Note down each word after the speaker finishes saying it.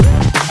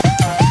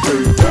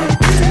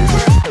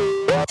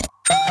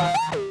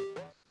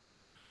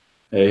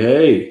Hey,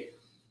 hey.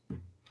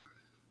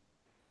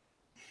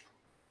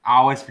 I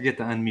always forget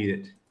to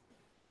unmute it.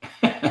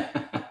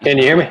 Can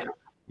you hear me?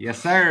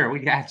 Yes, sir. We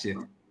got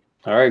you.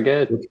 All right,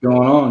 good. What's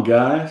going on,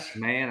 guys?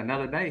 Man,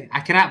 another day. I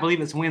cannot believe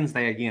it's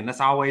Wednesday again.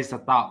 That's always the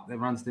thought that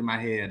runs through my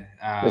head.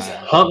 It's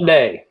hump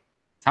day.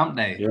 Hump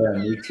day.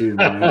 Yeah, me too,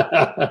 man.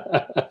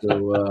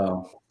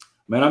 So,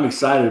 man, I'm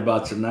excited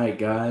about tonight,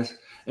 guys.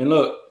 And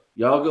look,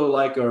 y'all go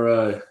like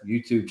our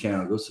YouTube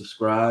channel. Go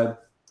subscribe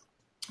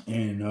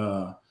and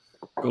go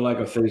like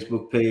our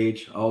Facebook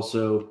page.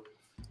 Also,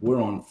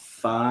 we're on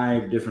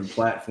 5 different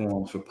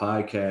platforms for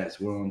podcasts.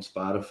 We're on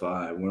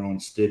Spotify. We're on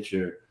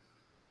Stitcher.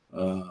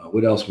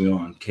 What else we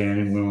on?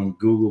 Canon. We're on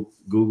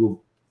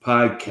Google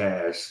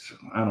Podcast.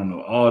 I don't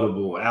know,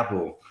 Audible,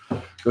 Apple.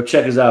 Go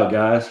check us out,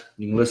 guys.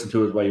 You can listen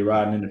to us while you're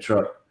riding in the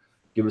truck.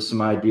 Give us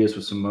some ideas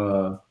for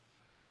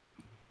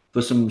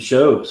some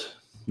shows.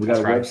 We got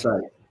a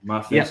website,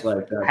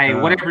 myfencelife.com. Hey,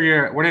 whatever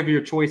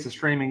your choice of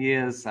streaming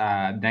is,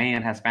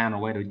 Dan has found a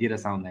way to get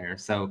us on there.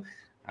 So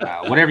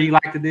whatever you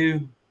like to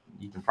do,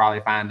 you can probably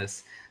find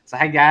us. So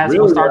hey guys,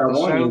 really, we'll start the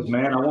show. Is,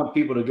 man, I want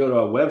people to go to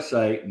our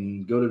website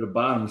and go to the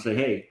bottom and say,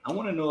 "Hey, I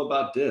want to know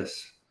about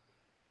this."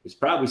 It's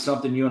probably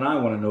something you and I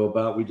want to know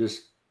about. We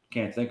just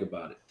can't think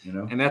about it, you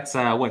know. And that's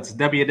what's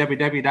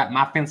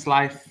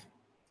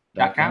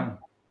www.myfencelife.com.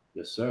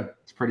 Yes, sir.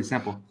 It's pretty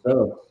simple.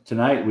 So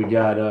tonight we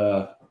got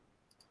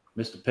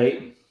Mr.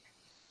 Peyton,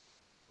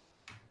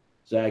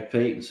 Zach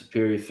Peyton,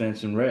 Superior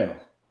Fence and Rail.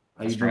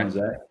 How you doing,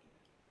 Zach?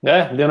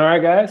 Yeah, doing all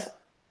right, guys.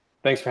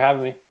 Thanks for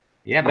having me.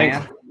 Yeah,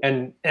 man.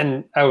 And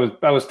I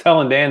was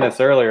telling Dan this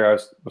earlier. I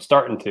was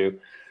starting to.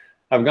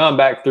 I've gone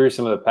back through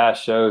some of the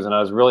past shows, and I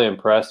was really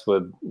impressed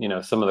with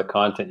some of the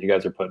content you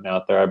guys are putting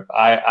out there.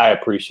 I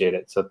appreciate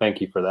it. So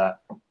thank you for that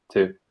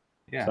too.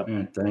 Yeah, so.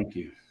 Man, thank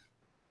you.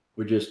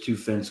 We're just 2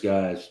 fence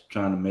guys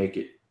trying to make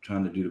it,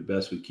 trying to do the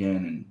best we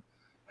can and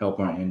help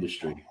our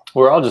industry.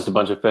 We're all just a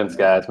bunch of fence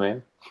guys,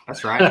 man.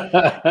 That's right.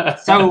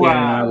 So Dan and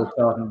I were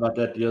talking about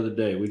that the other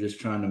day. We're just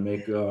trying to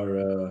make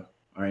our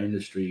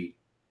industry,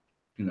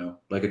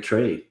 like a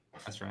trade.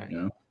 That's right.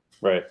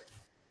 Right.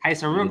 Hey,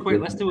 so real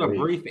quick, let's do a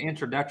brief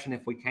introduction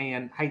if we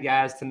can. Hey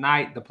guys,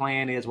 tonight the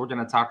plan is we're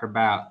going to talk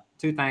about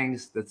 2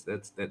 things that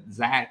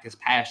Zach is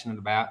passionate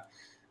about.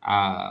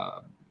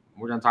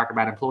 We're going to talk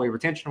about employee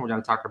retention. We're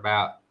going to talk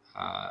about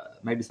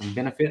maybe some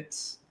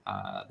benefits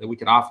that we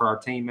could offer our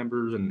team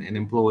members and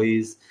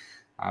employees.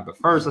 But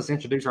first, let's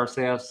introduce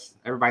ourselves.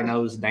 Everybody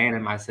knows Dan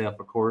and myself,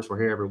 of course. We're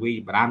here every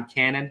week. But I'm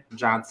Cannon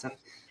Johnson.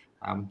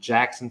 I'm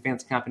Jackson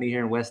Fence Company here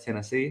in West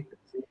Tennessee.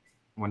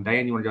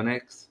 Dan, you want to go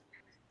next?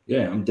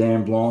 Yeah, I'm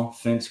Dan Blanc,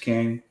 Fence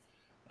King.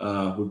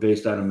 We're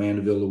based out of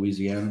Mandeville,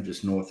 Louisiana,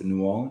 just north of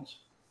New Orleans.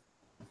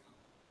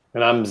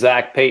 And I'm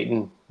Zach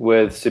Peyton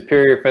with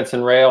Superior Fence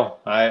and Rail.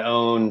 I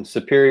own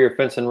Superior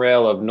Fence and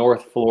Rail of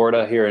North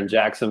Florida here in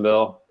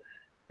Jacksonville.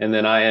 And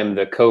then I am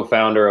the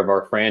co-founder of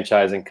our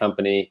franchising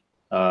company.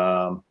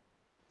 I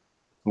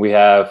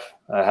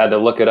had to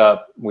look it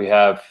up. We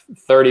have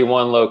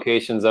 31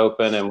 locations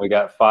open, and we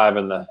got 5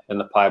 in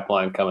the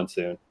pipeline coming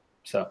soon.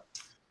 So,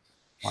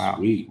 wow,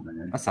 sweet,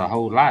 man. That's a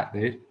whole lot,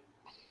 dude.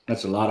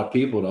 That's a lot of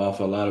people to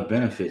offer a lot of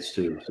benefits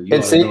to. So but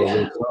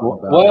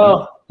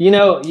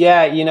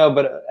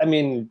I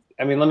mean,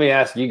 let me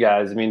ask you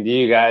guys. I mean, do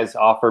you guys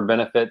offer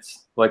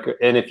benefits?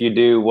 And if you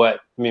do,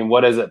 what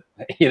is it?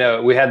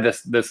 We had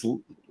this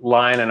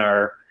line in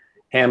our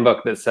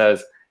handbook that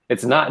says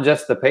it's not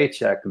just the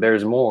paycheck.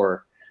 There's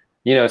more.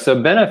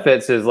 So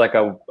benefits is like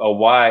a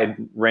wide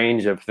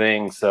range of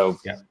things. So,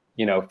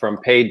 from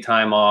paid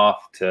time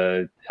off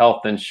to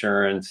health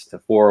insurance to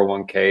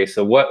 401k.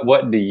 So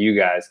what do you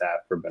guys have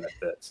for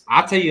benefits?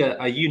 I'll tell you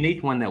a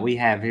unique one that we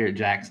have here at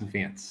Jackson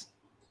Fence,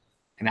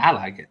 and I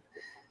like it.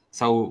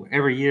 So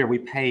every year we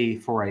pay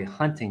for a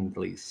hunting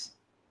lease.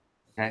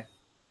 Okay.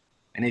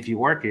 And if you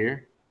work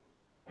here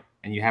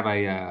and you have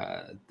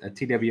a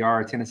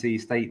TWR, Tennessee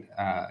State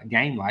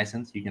game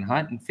license, you can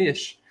hunt and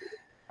fish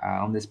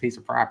on this piece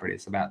of property.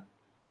 It's about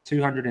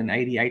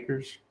 280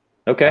 acres.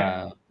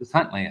 Okay. It's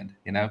hunt land,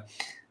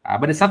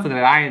 but it's something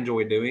that I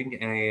enjoy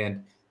doing.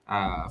 And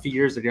a few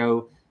years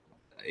ago,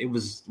 it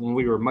was when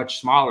we were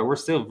much smaller. We're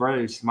still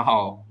very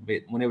small,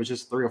 but when it was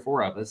just 3 or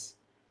 4 of us,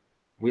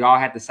 we all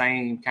had the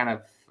same kind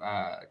of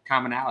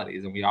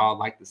commonalities, and we all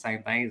liked the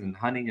same things. And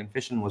hunting and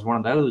fishing was one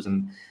of those.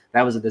 And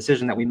that was a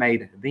decision that we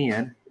made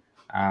then.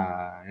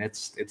 And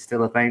it's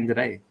still a thing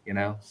today,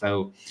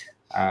 So,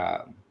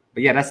 but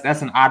yeah,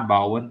 that's an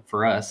oddball one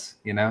for us,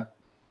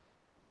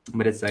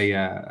 But it's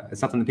it's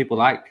something that people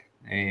like,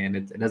 and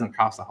it doesn't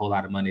cost a whole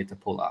lot of money to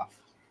pull off.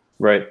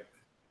 Right.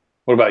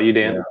 What about you,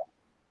 Dan? Yeah.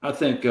 I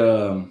think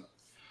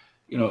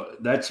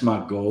that's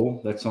my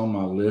goal. That's on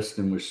my list,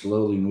 and we're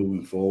slowly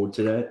moving forward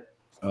to that.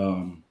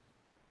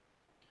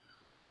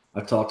 I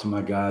talked to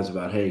my guys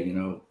about, hey,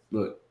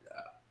 look,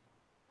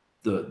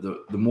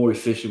 the more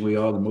efficient we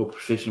are, the more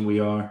proficient we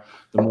are,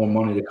 the more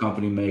money the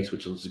company makes,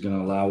 which is going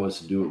to allow us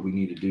to do what we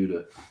need to do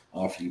to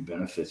offer you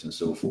benefits and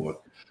so forth.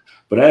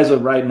 But as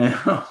of right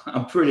now,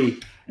 I'm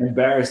pretty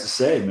embarrassed to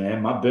say,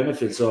 man, my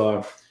benefits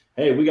are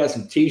Hey, we got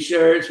some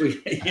T-shirts. I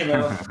take care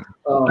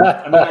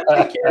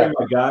of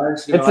my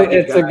guys.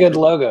 It's a good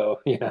logo.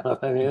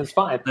 I mean, it's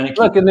fine.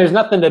 Look, and there's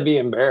nothing to be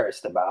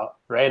embarrassed about,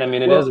 right? I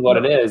mean, it is what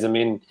it is. I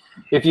mean,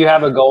 if you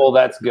have a goal,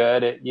 that's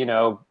good.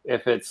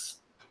 If it's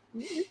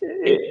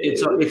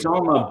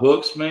on my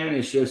books, man.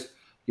 It's just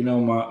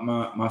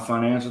my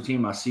financial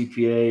team, my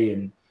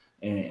CPA,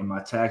 and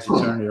my tax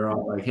attorney are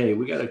all like, hey,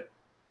 we gotta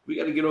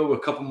get over a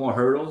couple more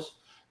hurdles,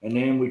 and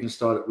then we can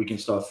start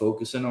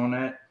focusing on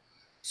that.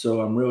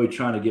 So I'm really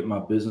trying to get my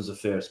business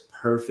affairs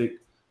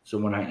perfect. So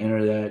when I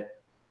enter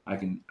that, I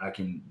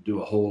can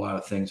do a whole lot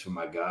of things for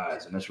my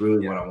guys, and that's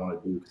really what I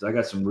want to do, because I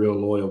got some real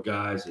loyal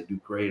guys that do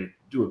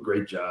a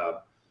great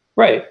job.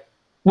 Right.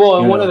 Well,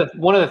 and one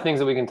of the things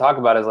that we can talk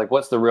about is like,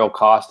 what's the real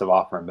cost of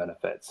offering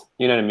benefits?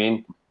 You know what I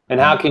mean? And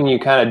how can you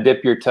kind of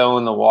dip your toe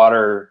in the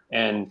water,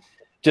 and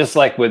just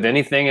like with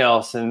anything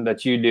else and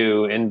that you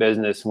do in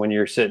business, when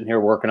you're sitting here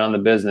working on the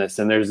business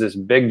and there's this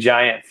big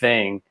giant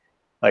thing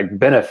like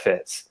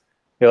benefits.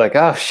 You're like,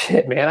 oh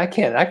shit, man, I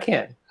can't.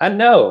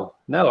 No,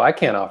 I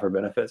can't offer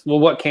benefits. Well,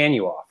 what can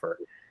you offer?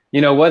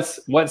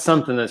 What's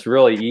something that's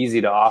really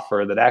easy to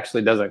offer that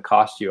actually doesn't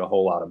cost you a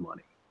whole lot of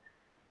money?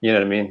 You know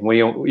what I mean?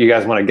 You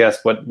guys want to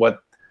guess what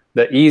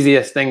the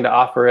easiest thing to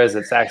offer is?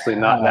 It's actually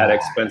not that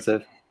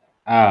expensive.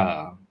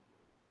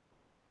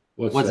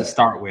 What's it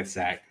start with,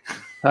 Zach?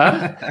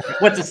 Huh?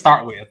 What's it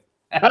start with?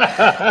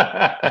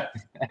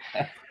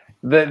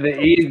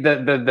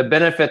 The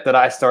benefit that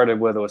I started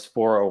with was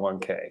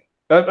 401k.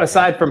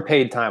 Aside from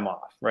paid time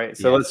off, right?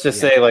 So let's just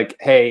say, like,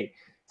 hey,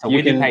 so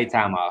we can pay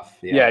time off.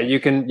 Yeah, you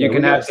can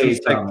have some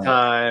sick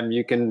time.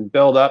 You can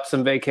build up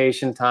some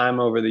vacation time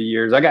over the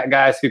years. I got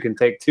guys who can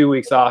take 2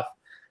 weeks off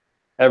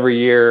every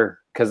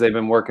year because they've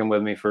been working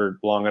with me for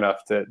long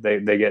enough that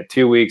they get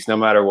 2 weeks no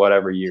matter what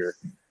every year.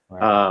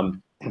 Right.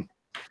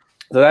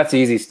 So that's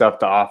easy stuff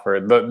to offer.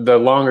 The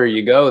longer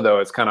you go, though,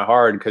 it's kind of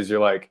hard because they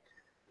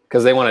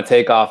want to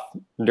take off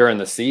during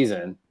the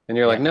season. And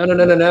you're like, no,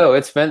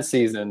 it's fence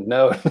season.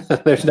 No,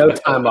 there's no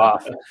time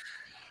off.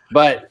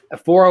 But a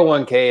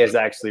 401k is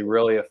actually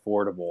really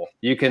affordable.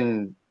 You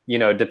can,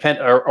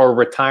 or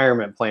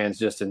retirement plans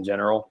just in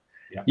general.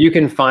 Yeah. You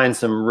can find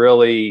some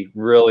really,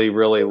 really,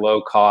 really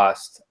low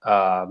cost,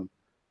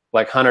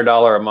 like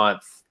 $100 a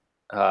month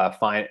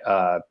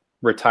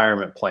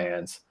retirement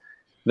plans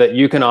that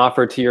you can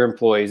offer to your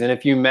employees. And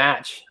if you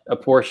match a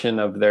portion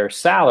of their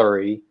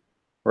salary,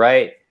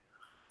 right?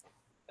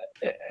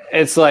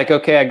 It's like,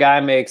 okay, a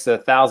guy makes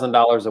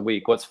 $1,000 a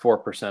week. What's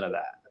 4% of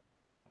that?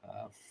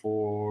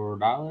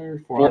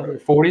 $4,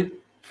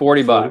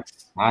 $40.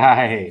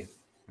 Hey.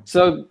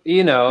 So,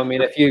 I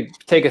mean, if you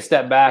take a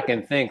step back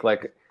and think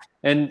like,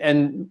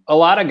 and a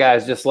lot of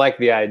guys just like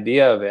the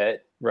idea of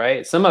it,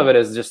 right? Some of it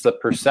is just the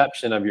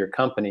perception of your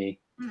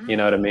company. You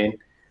know what I mean?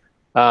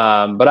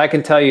 But I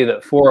can tell you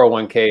that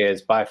 401k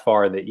is by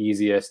far the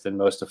easiest and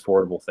most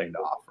affordable thing to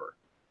offer.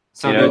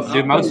 So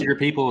do most of your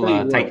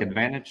people take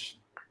advantage?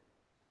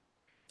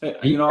 Hey,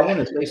 I want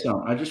to say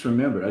something. I just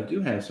remembered I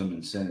do have some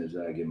incentives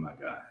that I give my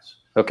guys.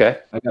 Okay.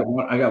 I got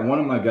one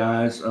of my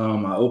guys.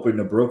 I opened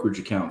a brokerage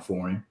account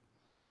for him.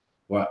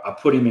 Well, I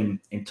put him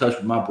in touch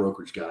with my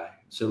brokerage guy.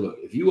 So look,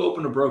 if you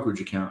open a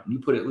brokerage account and you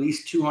put at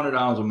least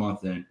 $200 a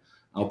month in,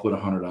 I'll put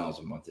 $100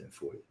 a month in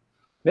for you.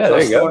 Yeah, so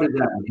there you go. I started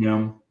that with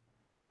him.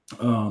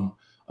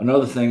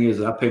 Another thing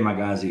is I pay my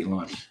guys to eat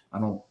lunch. I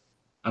don't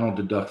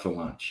deduct for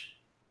lunch.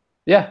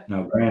 Yeah.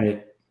 Now,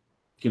 granted,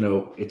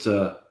 it's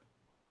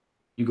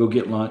you go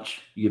get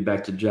lunch, you get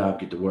back to the job,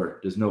 get to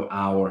work. There's no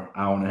hour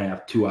and a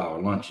half, 2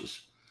 hour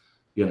lunches,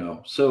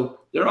 So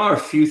there are a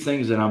few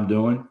things that I'm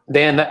doing.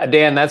 Dan,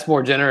 that's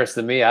more generous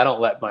than me. I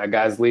don't let my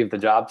guys leave the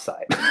job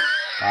site.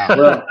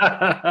 Well,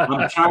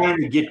 I'm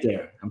trying to get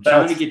there.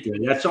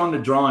 That's on the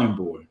drawing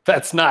board.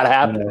 That's not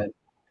happening.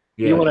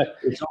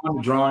 It's on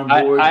the drawing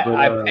board.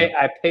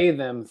 I pay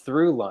them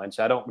through lunch.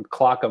 I don't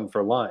clock them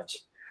for lunch,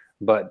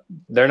 but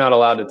they're not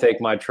allowed to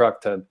take my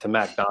truck to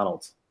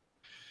McDonald's.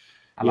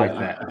 I like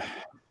that.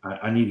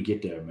 I need to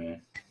get there,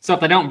 man. So if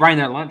they don't bring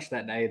their lunch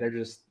that day, they're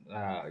just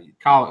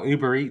call it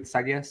Uber Eats,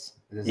 I guess.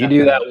 You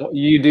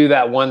do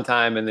that one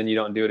time and then you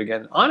don't do it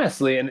again.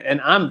 Honestly,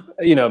 and I'm,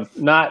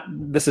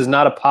 this is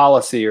not a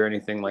policy or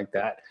anything like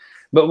that.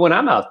 But when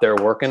I'm out there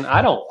working,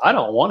 I don't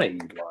want to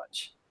eat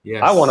lunch.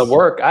 Yes. I want to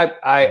work.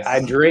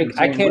 I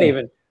drink. I can't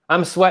even.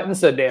 I'm sweating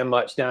so damn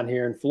much down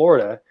here in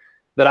Florida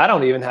that I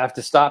don't even have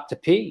to stop to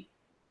pee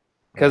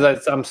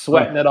because I'm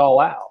sweating it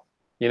all out.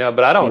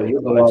 But I don't eat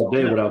all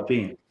day without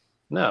peeing.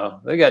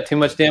 No, they got too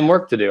much damn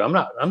work to do. I'm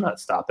not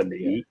stopping to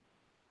eat.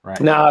 Right.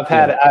 Now I've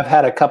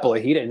had a couple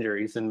of heat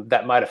injuries, and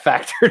that might have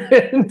factored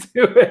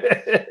into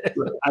it.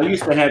 I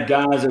used to have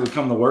guys that would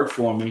come to work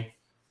for me,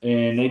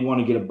 and they'd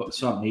want to get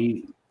something to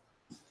eat,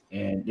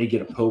 and they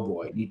get a po'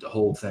 boy, eat the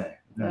whole thing,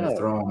 and they're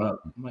throwing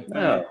up. I'm like,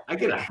 man, I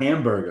get a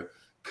hamburger,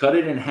 cut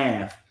it in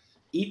half,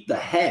 eat the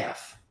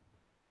half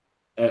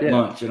at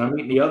lunch, and I'm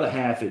eating the other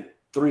half at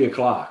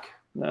 3:00.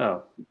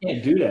 No, you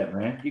can't do that,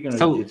 man. You're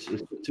gonna. It's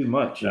too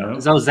much.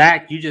 So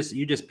Zach, you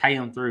just pay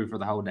them through for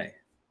the whole day.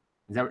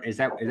 Is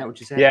that what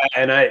you said? Yeah,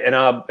 and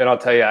I'll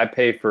tell you, I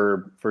pay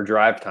for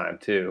drive time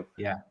too.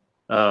 Yeah.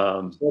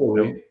 But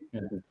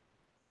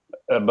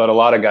a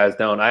lot of guys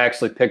don't. I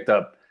actually picked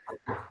up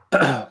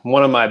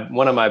one of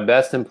my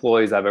best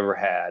employees I've ever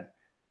had.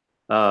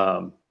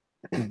 I'll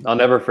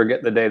never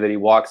forget the day that he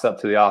walks up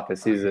to the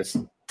office. He's this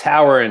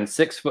towering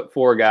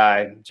 6'4"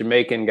 guy,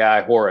 Jamaican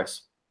guy,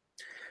 Horace.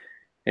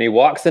 And he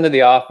walks into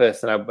the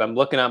office, and I'm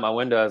looking out my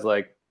window. I was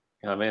like,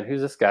 oh man,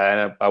 who's this guy?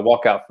 And I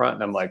walk out front,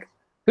 and I'm like,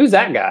 who's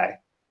that guy?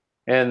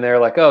 And they're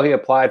like, oh, he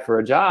applied for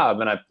a job.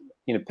 And I,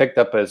 picked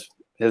up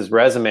his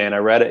resume, and I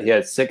read it. He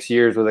had 6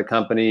 years with a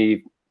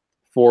company,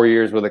 4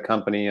 years with a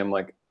company. I'm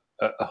like,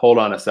 hold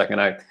on a second.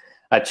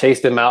 I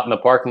chased him out in the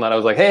parking lot. I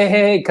was like,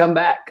 hey, come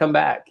back.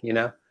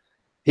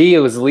 He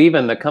was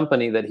leaving the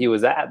company that he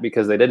was at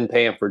because they didn't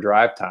pay him for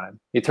drive time.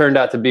 He turned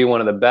out to be one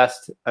of the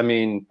best. I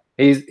mean,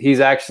 he's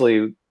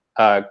actually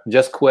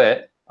just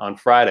quit on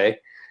Friday.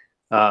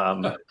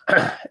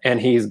 And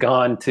he's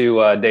gone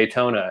to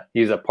Daytona.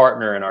 He's a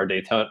partner in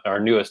our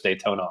newest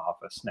Daytona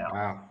office now.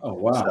 Wow. Oh,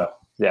 wow. So,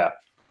 yeah.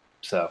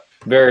 So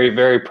very,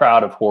 very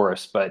proud of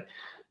Horace. But,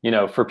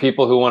 for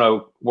people who want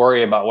to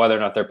worry about whether or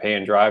not they're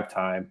paying drive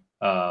time,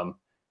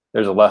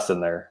 there's a lesson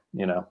there,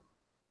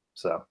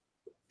 so.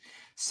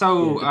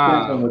 So, it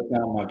depends on what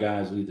time my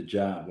guys leave the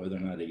job, whether or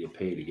not they get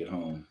paid to get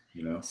home,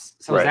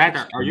 So right.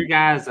 Zach, are you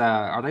guys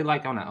are they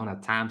like on a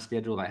time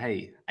schedule, like,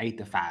 hey, 8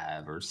 to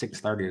 5 or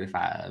 6:30 to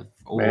 5?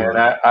 Or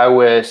Man, I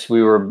wish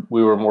we were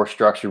more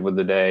structured with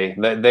the day.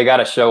 They got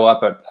to show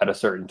up at a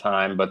certain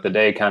time, but the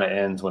day kind of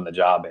ends when the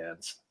job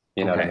ends.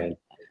 You know what I mean?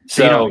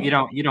 So you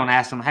don't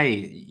ask them, hey,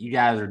 you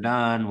guys are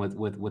done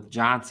with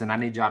Johnson. I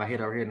need y'all to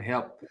head over here and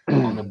help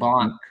on the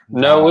bunk.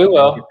 No, we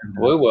will.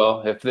 We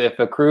will. If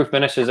a crew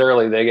finishes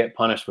early, they get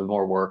punished with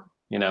more work.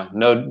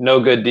 No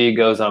good deed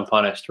goes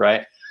unpunished,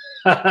 right?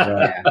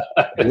 Yeah.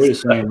 We're the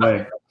same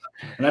way.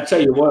 And I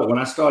tell you what, when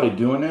I started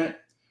doing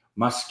that,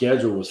 my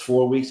schedule was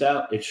 4 weeks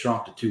out. It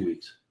shrunk to 2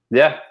 weeks.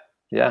 Yeah.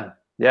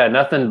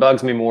 Nothing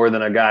bugs me more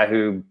than a guy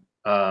who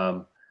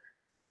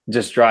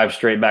just drives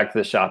straight back to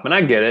the shop. And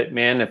I get it,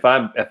 man. If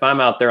I'm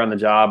out there on the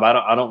job,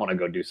 I don't want to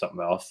go do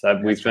something else.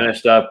 We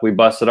finished up. We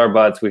busted our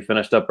butts. We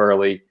finished up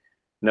early.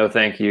 No,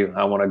 thank you.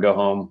 I want to go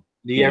home.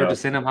 Do you ever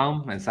just send them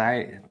home and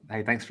say,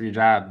 hey, thanks for your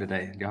job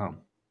today. Go home.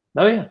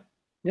 Oh yeah.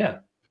 Yeah.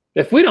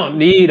 If we don't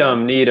need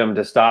them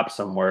to stop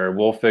somewhere,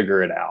 we'll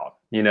figure it out,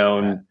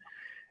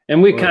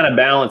 and we kind of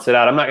balance it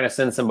out. I'm not going to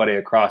send somebody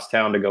across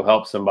town to go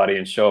help somebody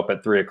and show up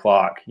at 3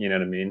 o'clock. You know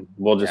what I mean?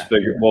 We'll just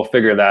we'll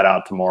figure that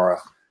out tomorrow.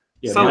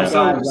 Yeah,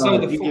 so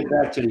if you get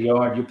back to the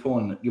yard, you're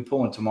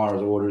pulling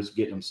tomorrow's orders,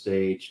 getting them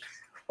staged.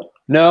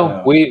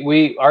 No,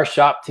 our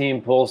shop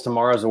team pulls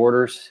tomorrow's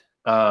orders.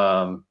 We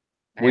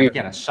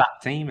got a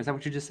shop team. Is that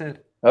what you just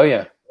said? Oh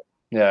yeah.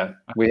 Yeah.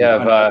 We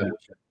have,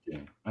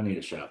 I need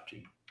a shop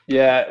team.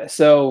 Yeah.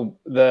 So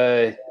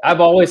I've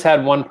always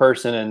had one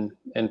person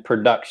in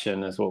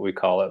production is what we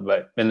call it,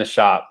 but in the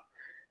shop,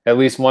 at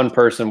least one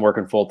person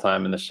working full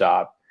time in the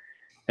shop.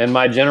 And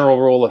my general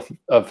rule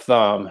of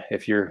thumb,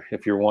 if you're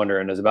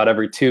wondering, is about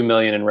every 2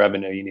 million in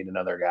revenue, you need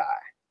another guy,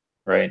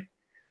 right?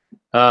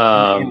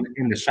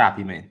 In the shop,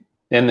 you mean?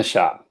 In the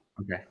shop.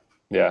 Okay.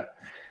 Yeah.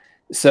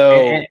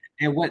 So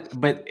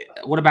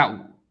what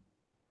about?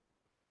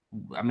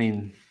 I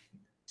mean,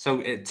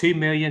 so at 2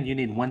 million, you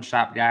need one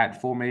shop guy.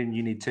 At 4 million,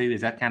 you need two.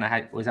 Is that kind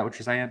of is that what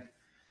you're saying?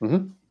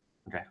 Mm-hmm.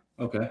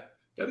 Okay,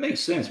 that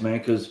makes sense, man.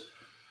 Because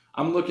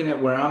I'm looking at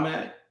where I'm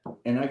at,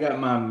 and I got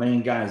my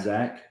main guy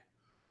Zach.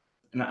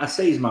 And I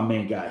say he's my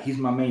main guy. He's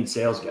my main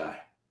sales guy.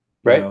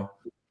 Right.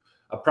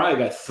 I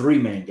probably got 3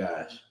 main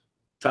guys: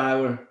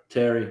 Tyler,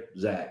 Terry,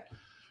 Zach.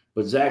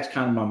 But Zach's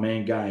kind of my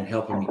main guy in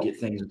helping me get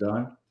things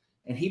done.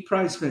 And he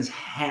probably spends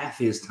half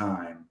his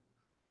time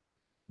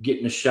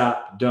getting the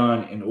shop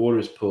done and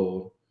orders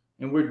pulled.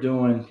 And we're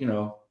doing,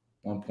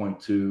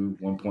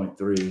 1.2,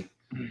 1.3.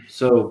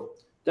 So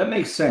that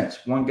makes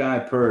sense. One guy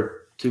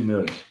per 2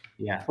 million.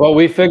 Yeah. Well,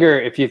 we figure,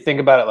 if you think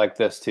about it like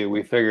this too,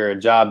 we figure a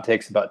job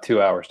takes about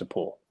 2 hours to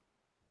pull,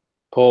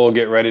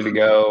 get ready to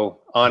go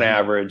on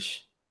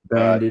average.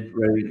 Banded,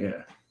 ready,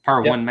 yeah.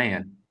 Per one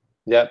man.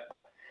 Yep.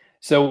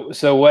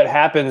 So what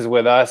happens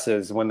with us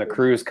is when the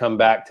crews come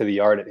back to the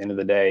yard at the end of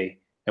the day,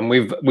 and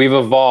we've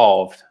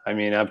evolved. I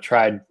mean, I've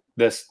tried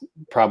this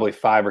probably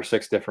 5 or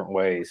 6 different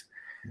ways,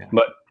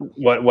 but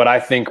what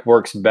I think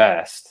works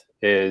best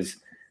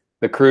is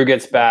the crew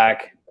gets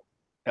back.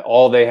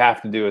 All they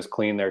have to do is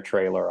clean their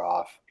trailer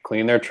off,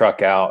 clean their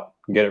truck out,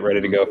 get it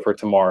ready to go for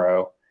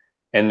tomorrow.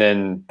 And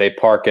then they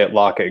park it,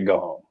 lock it, go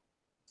home.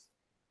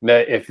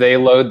 If they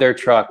load their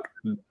truck,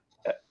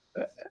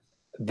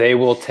 they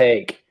will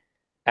take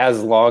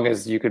as long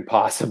as you could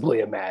possibly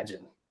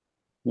imagine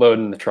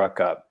loading the truck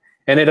up.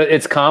 And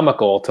it's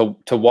comical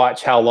to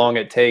watch how long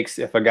it takes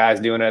if a guy's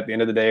doing it at the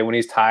end of the day when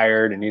he's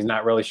tired and he's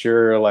not really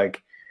sure,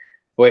 like,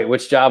 wait,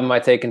 which job am I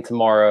taking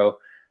tomorrow?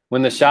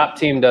 When the shop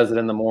team does it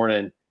in the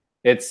morning,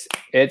 it's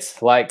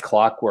like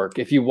clockwork.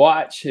 If you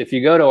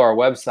go to our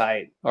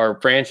website,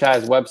 our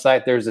franchise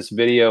website, there's this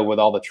video with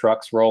all the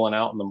trucks rolling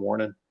out in the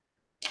morning.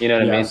 You know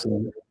what I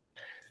mean?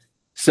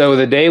 So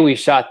the day we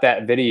shot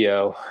that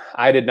video,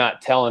 I did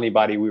not tell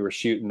anybody we were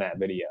shooting that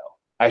video.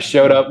 I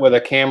showed up with a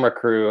camera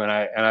crew, and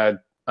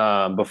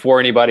I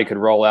before anybody could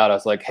roll out, I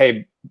was like,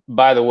 "Hey,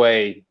 by the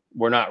way,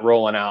 we're not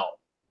rolling out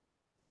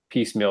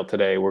piecemeal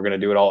today. We're going to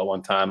do it all at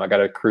one time. I got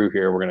a crew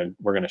here.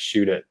 We're gonna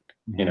shoot it."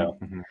 You know.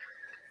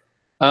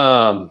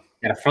 Got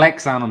to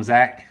flex on them,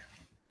 Zach.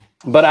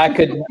 But I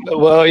could,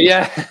 well,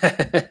 yeah,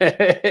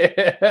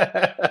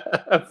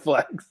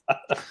 flex.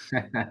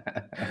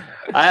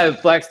 I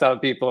haven't flexed on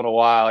people in a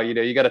while. You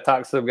know, you got to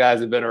talk to some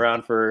guys who've been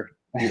around for,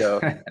 you know,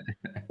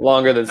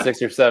 longer than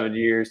 6 or 7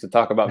 years to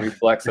talk about me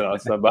flexing on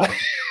somebody.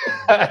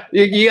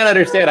 You got to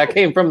understand, I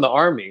came from the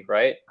Army,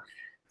 right?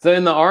 So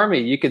in the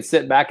Army, you could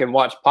sit back and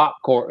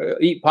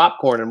eat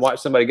popcorn and watch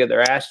somebody get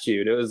their ass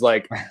chewed. It was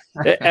like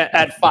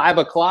at 5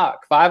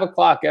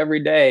 o'clock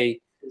every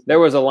day,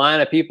 there was a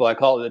line of people. I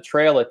call it the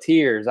Trail of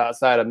Tears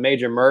outside of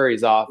Major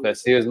Murray's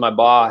office. He was my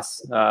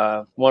boss,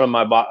 one of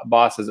my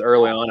bosses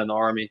early on in the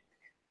Army.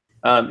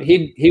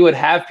 He would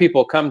have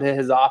people come to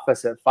his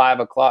office at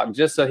 5 o'clock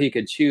just so he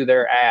could chew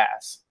their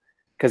ass,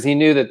 because he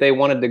knew that they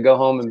wanted to go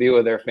home and be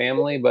with their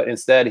family. But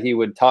instead, he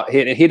would talk.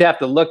 He'd have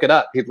to look it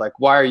up. He'd like,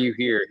 "Why are you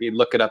here?" He'd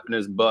look it up in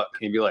his book.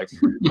 He'd be like,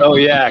 "Oh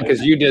yeah,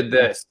 because you did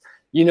this.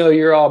 You know,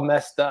 you're all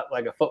messed up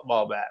like a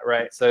football bat,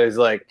 right?" So he's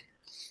like.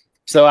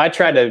 So I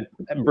tried to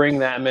bring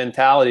that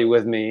mentality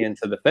with me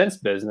into the fence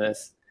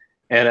business,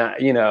 and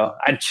you know,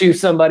 I'd chew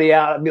somebody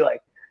out. I'd be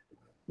like,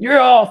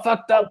 "You're all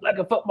fucked up like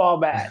a football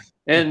bat,"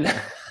 and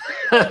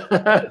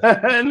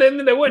and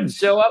then they wouldn't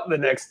show up the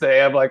next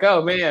day. I'm like,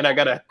 "Oh man, I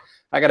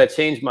gotta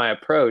change my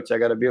approach. I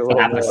gotta be a little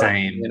not more, the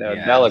same. you know,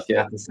 Yeah,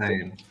 delicate." it's not the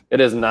same.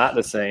 It is not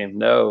the same.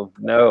 No,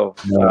 not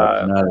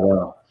at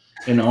all.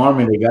 In the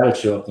Army, they got to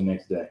show up the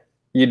next day.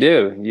 You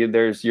do.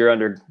 You're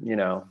under, you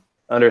know,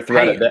 under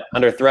threat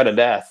of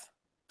death.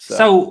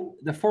 So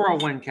the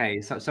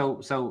 401k. So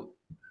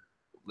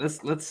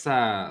let's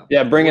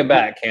yeah, bring it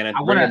back, Cannon.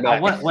 I want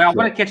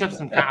to catch up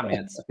some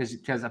comments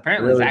because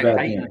apparently really Zach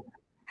Payton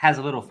has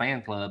a little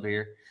fan club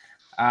here.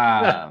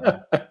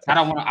 I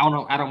don't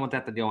want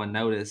that to go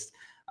unnoticed.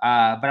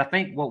 But I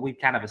think what we've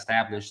kind of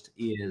established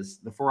is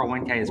the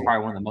 401k is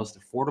probably one of the most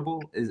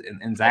affordable,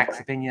 in Zach's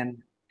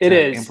opinion. It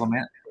is.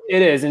 Implement.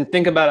 It is. And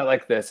think about it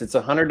like this. It's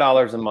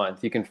 $100 a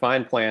month. You can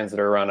find plans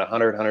that are around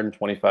 $100,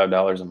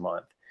 $125 a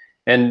month.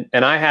 And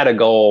I had a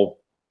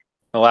goal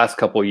the last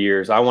couple of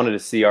years. I wanted to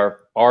see our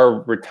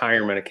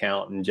retirement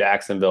account in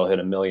Jacksonville hit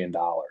 $1 million,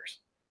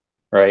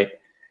 right?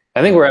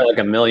 I think we're at like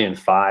 $1.5 million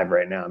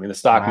right now. I mean, the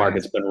stock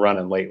market's been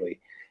running lately,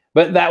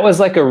 but that was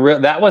like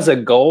that was a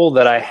goal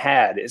that I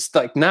had. It's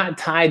like not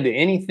tied to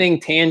anything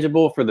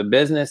tangible for the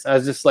business. I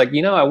was just like,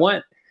 you know, I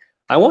want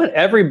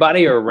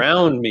everybody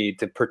around me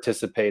to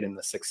participate in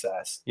the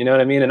success. You know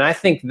what I mean? And I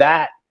think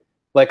that,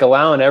 like,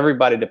 allowing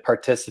everybody to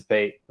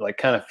participate, like,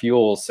 kind of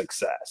fuels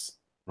success.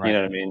 Right. You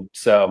know what I mean?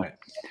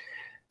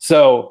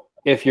 So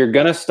if you're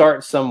going to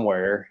start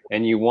somewhere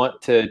and you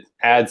want to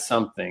add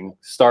something,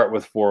 start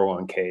with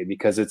 401k,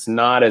 because it's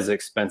not as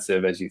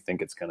expensive as you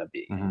think it's going to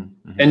be.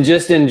 And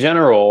just in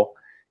general,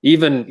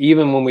 even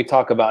when we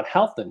talk about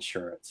health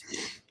insurance,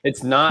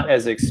 it's not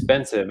as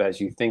expensive as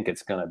you think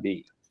it's going to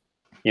be.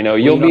 You know,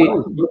 you'll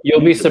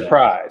be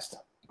surprised.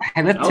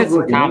 And let's hit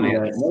some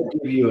comments. They'll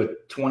give you a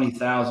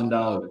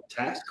 $20,000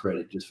 tax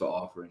credit just for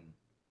offering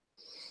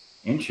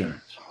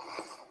insurance.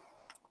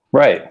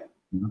 Right.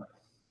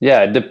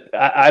 Yeah.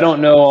 I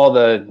don't know all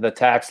the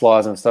tax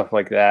laws and stuff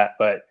like that,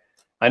 but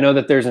I know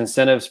that there's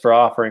incentives for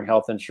offering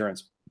health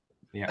insurance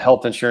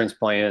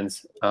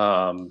plans.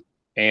 And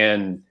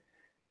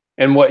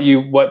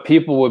what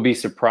people would be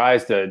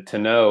surprised to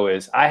know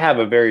is I have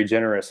a very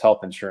generous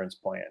health insurance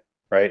plan,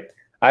 right?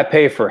 I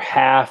pay for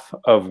half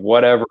of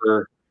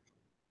whatever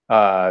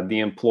the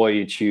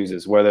employee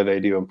chooses, whether they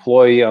do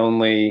employee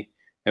only,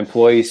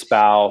 employee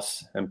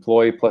spouse,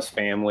 employee plus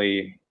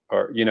family,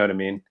 or you know what I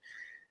mean?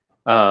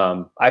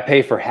 I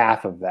pay for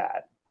half of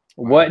that.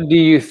 What do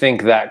you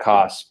think that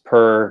costs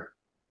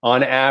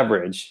on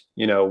average,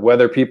 you know,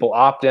 whether people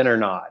opt in or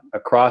not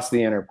across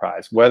the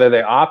enterprise, whether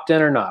they opt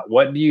in or not,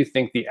 what do you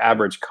think the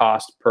average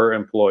cost per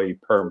employee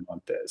per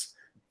month is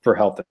for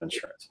health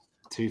insurance?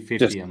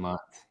 $250 a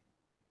month.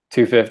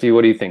 $250.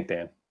 What do you think,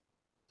 Dan?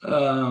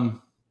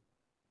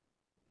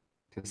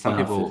 Some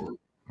people,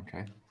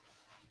 okay.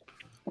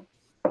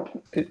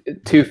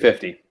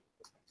 $250.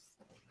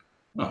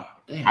 Oh,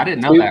 damn. I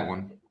didn't know that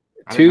one.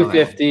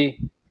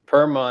 $250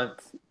 per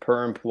month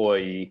per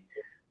employee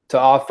to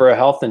offer a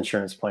health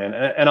insurance plan.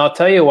 And I'll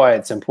tell you why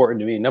it's important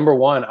to me. Number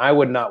one, I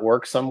would not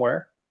work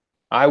somewhere.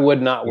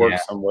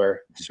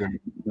 Somewhere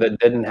that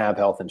didn't have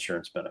health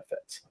insurance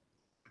benefits.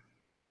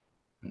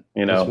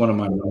 You know, it's one of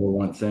my number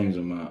one things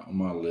on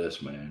my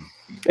list, man.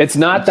 It's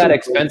not that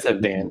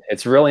expensive, Dan.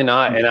 It's really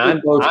not. And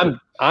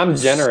I'm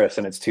generous,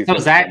 and it's $250. So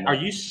Zach, are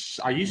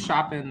you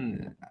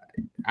shopping?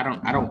 I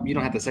don't. You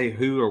don't have to say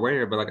who or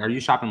where, but like, are you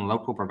shopping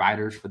local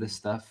providers for this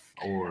stuff,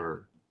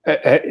 or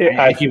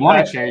if you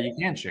want to share, you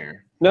can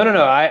share. No.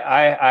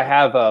 I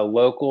have a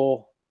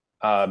local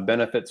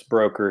benefits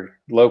broker,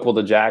 local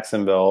to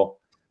Jacksonville,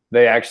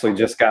 They actually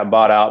just got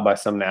bought out by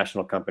some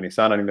national company,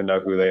 so I don't even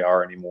know who they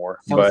are anymore.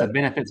 So but it's a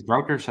benefits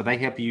broker, so they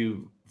help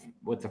you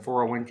with the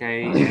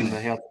 401k and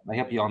they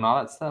help you on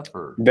all that stuff,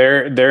 or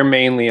they're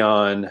mainly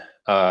on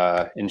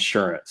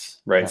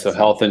insurance, right? So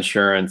health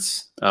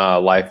insurance,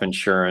 life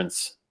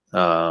insurance.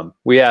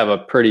 We have a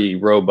pretty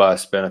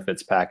robust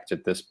benefits package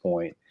at this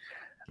point.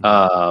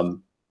 But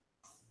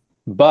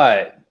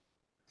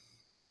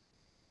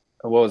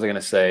what was I going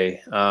to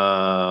say?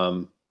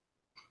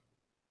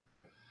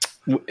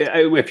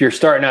 If you're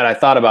starting out, I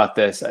thought about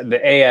this. The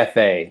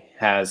AFA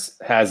has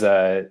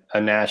a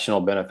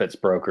national benefits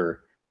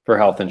broker for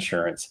health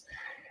insurance.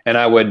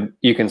 And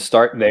you can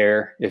start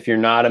there. If you're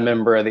not a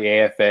member of the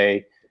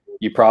AFA,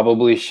 you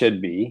probably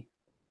should be,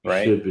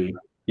 right?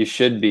 You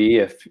should be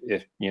if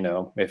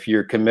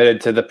you're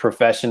committed to the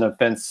profession of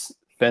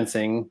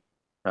fencing,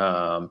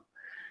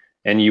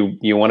 and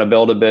you want to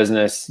build a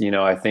business.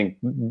 I think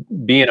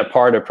being a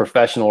part of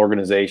professional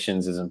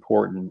organizations is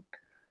important.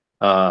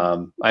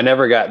 I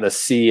never got the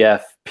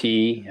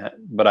CFP,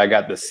 but I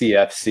got the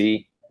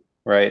CFC,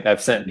 right?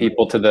 I've sent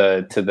people to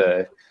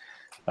the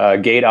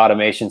gate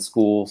automation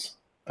schools.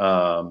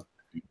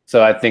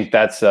 So I think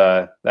that's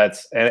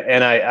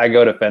and I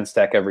go to Fence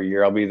Tech every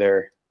year. I'll be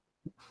there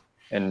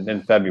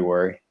in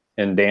February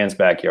in Dan's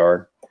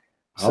backyard.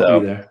 I'll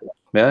be there.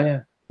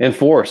 Yeah. In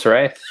force,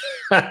 right?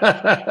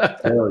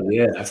 Hell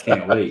yeah, I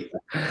can't wait.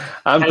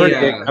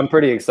 I'm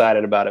pretty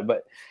excited about it,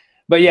 but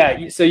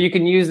yeah, so you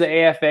can use the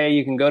AFA.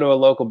 You can go to a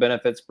local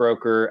benefits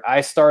broker.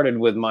 I started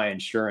with my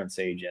insurance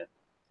agent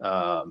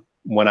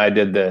when I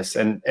did this,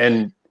 and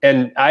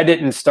I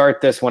didn't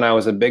start this when I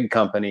was a big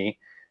company.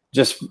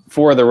 Just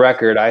for the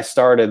record, I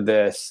started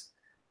this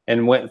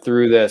and went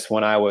through this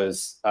when I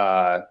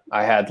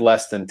had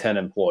less than 10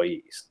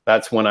 employees.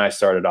 That's when I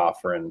started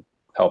offering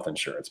health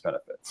insurance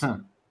benefits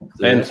and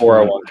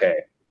 401k.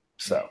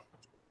 So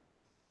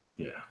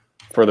yeah,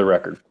 for the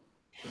record.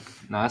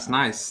 No, that's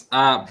nice.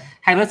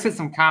 Hey, let's hit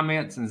some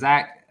comments. And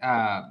Zach,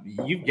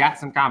 you've got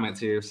some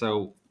comments here.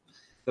 So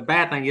the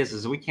bad thing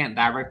is we can't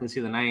directly see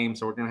the name,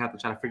 so we're going to have to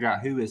try to figure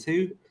out who is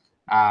who.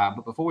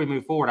 But before we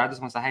move forward, I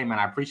just want to say, hey, man,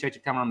 I appreciate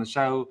you coming on the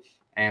show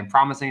and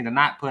promising to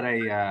not put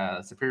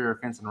a Superior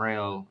Fence and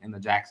Rail in the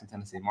Jackson,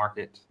 Tennessee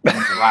market. It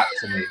means a lot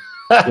to me.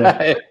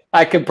 Yeah.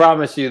 I can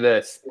promise you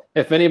this.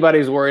 If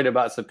anybody's worried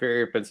about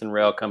Superior Fence and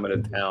Rail coming to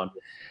town,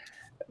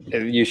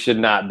 you should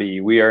not be.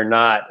 We are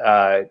not,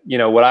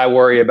 what I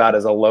worry about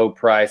is a low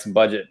price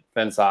budget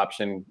fence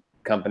option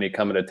company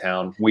coming to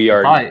town. We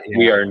are not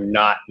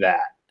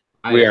that.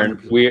 We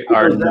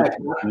are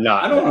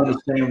not. I don't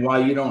understand why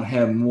you don't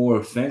have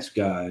more fence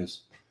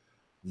guys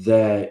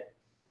that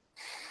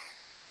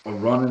are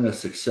running a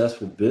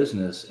successful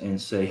business and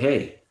say,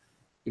 hey,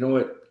 you know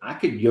what? I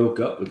could yoke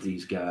up with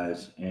these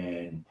guys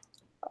and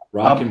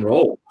rock and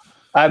roll.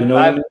 I know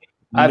how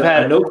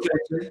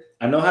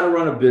to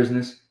run a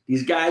business.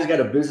 These guys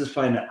got a business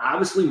plan that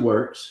obviously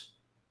works.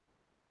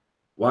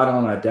 Why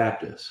don't I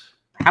adapt this?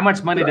 How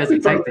much money does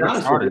it take to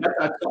get started?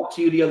 I talked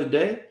to you the other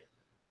day.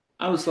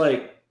 I was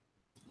like,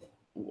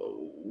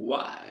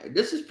 why?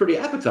 This is pretty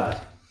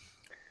appetizing.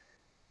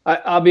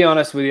 I'll be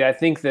honest with you. I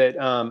think that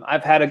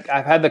I've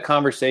had the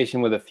conversation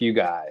with a few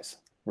guys,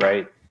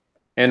 right?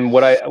 And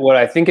what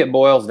I think it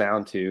boils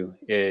down to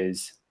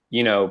is,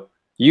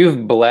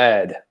 you've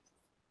bled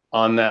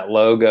on that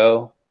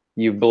logo.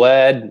 You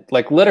bled,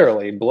 like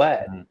literally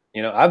bled.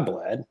 Mm-hmm. I've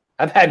bled.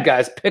 I've had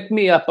guys pick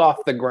me up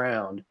off the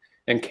ground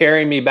and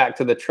carry me back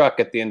to the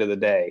truck at the end of the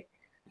day.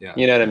 Yeah.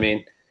 You know what I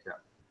mean?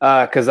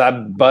 Yeah. Because I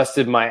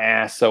busted my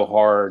ass so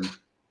hard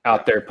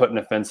out there putting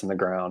a fence in the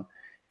ground.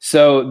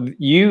 So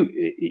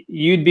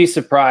you'd be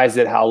surprised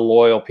at how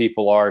loyal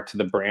people are to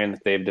the brand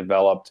that they've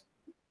developed.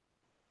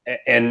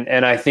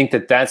 And I think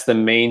that that's the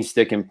main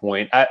sticking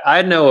point.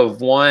 I know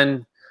of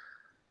one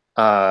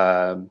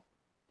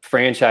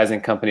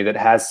franchising company that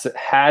has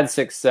had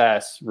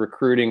success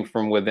recruiting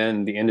from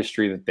within the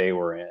industry that they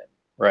were in,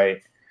 right?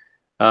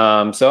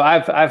 So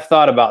I've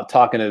thought about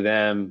talking to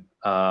them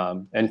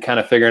and kind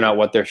of figuring out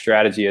what their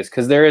strategy is,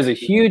 because there is a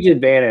huge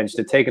advantage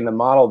to taking the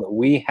model that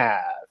we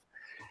have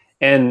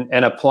and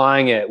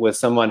applying it with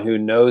someone who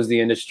knows the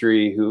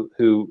industry,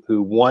 who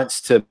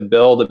wants to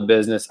build a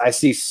business. I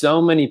see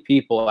so many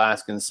people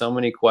asking so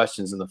many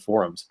questions in the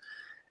forums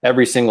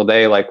every single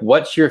day, like,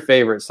 what's your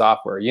favorite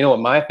software? You know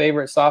what my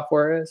favorite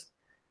software is?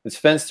 It's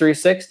Fence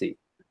 360.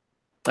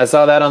 I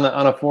saw that on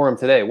a forum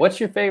today. What's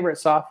your favorite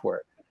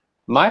software?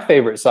 My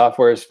favorite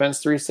software is Fence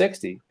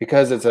 360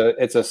 because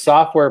it's a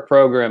software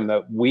program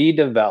that we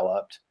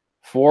developed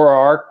for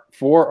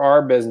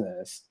our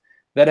business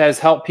that has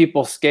helped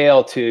people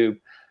scale to.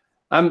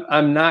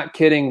 I'm not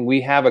kidding.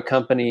 We have a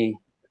company.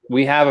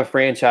 We have a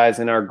franchise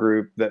in our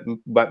group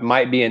that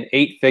might be an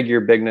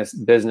 8-figure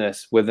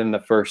business within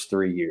the first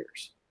 3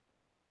 years.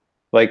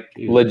 Like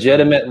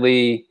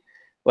legitimately,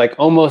 like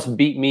almost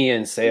beat me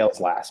in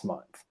sales last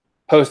month.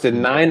 Posted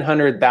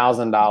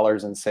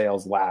 $900,000 in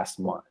sales last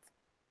month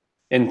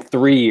in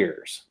 3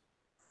 years,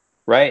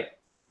 right?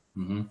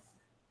 Mm-hmm.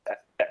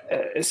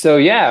 So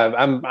yeah,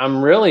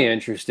 I'm really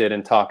interested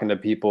in talking to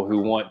people who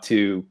want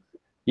to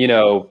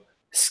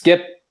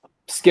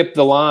skip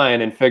the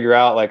line and figure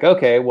out like,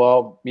 okay,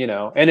 well,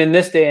 and in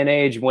this day and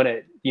age when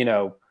it,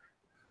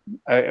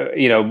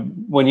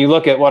 when you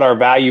look at what our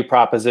value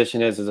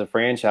proposition is as a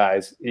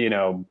franchise,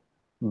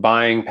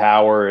 buying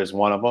power is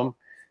one of them.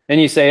 And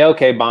you say,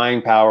 okay,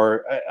 buying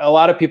power. A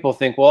lot of people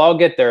think, well, I'll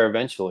get there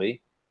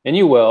eventually. And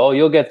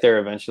you'll get there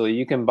eventually.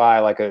 You can buy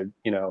like a,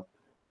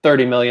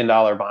 $30 million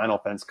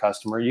vinyl fence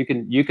customer. You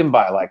can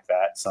buy like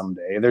that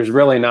someday. There's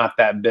really not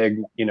that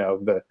big,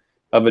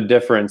 of a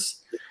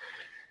difference.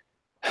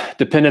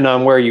 Depending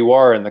on where you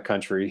are in the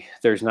country,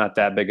 there's not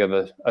that big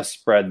of a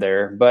spread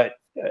there. But,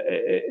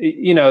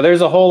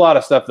 there's a whole lot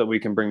of stuff that we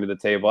can bring to the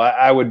table.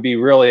 I would be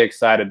really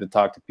excited to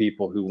talk to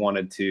people who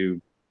wanted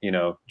to,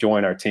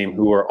 join our team,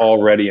 who are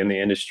already in the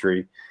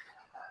industry.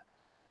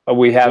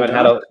 We haven't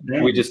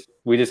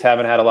we just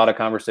haven't had a lot of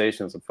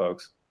conversations with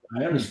folks.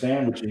 I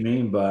understand what you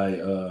mean by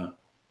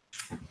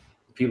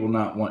people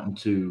not wanting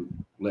to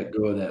let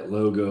go of that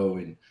logo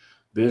and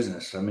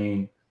business. I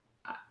mean,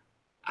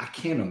 I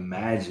can't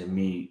imagine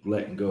me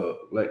letting go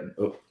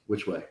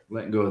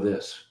of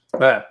this.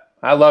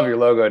 I love your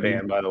logo,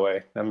 Dan, by the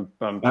way.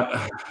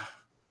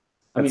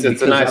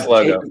 It's a nice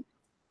logo.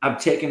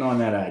 I've taken on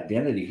that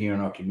identity here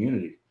in our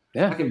community.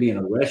 Yeah. I can be in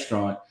a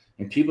restaurant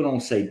and people don't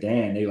say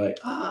Dan. They're like,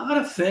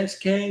 the Fence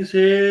King's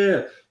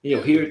here.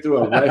 You'll hear it through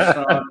a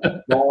restaurant,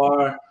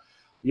 bar.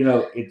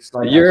 It's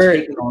like you're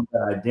taking on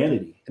that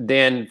identity.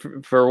 Dan,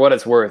 for what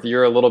it's worth,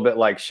 you're a little bit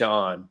like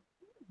Sean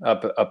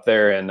up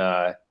there in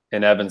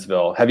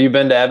Evansville. Have you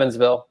been to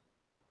Evansville?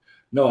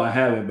 No, I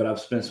haven't, but I've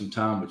spent some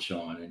time with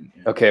Sean.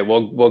 Okay,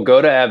 we'll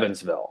go to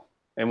Evansville.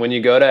 And when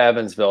you go to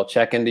Evansville,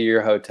 check into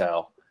your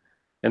hotel.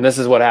 And this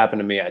is what happened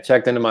to me. I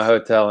checked into my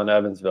hotel in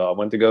Evansville. I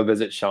went to go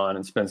visit Sean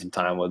and spend some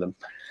time with him.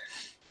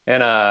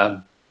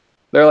 And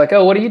they're like,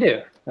 "Oh, what do you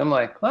do?" I'm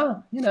like,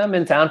 "Well, I'm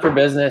in town for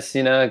business.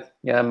 Yeah,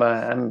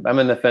 I'm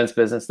in the fence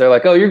business." They're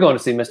like, "Oh, you're going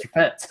to see Mr.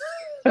 Fence."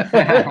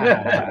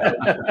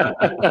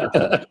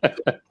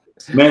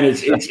 Man,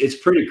 it's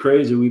pretty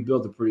crazy. We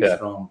built a pretty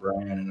strong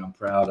brand, and I'm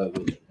proud of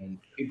it. And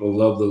people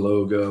love the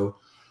logo.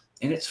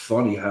 And it's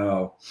funny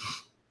how,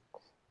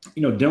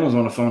 Dylan's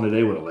on the phone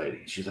today with a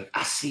lady. She's like,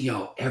 "I see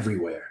y'all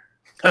everywhere."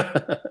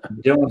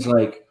 Dylan's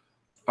like,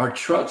 our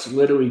trucks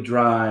literally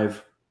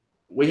drive.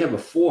 We have a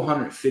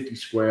 450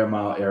 square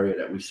mile area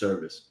that we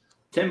service,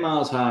 10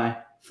 miles high,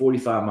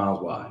 45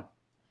 miles wide.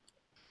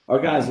 Our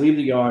guys leave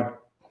the yard,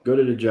 go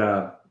to the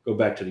job, go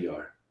back to the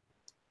yard.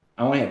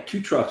 I only have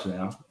 2 trucks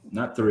now,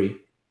 not 3.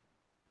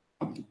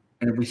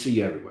 And we see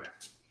you everywhere.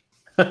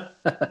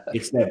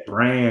 It's that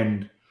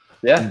brand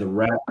and the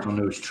wrap on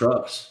those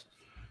trucks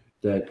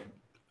that,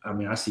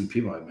 I see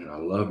people like, "Man, I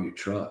love your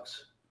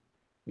trucks."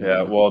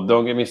 Yeah, well,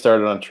 don't get me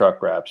started on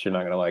truck wraps. You're not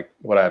going to like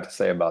what I have to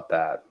say about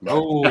that.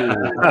 Oh.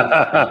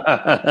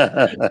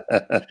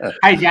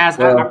 Hey, guys,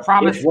 I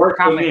promise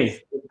comments.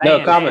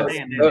 No comments.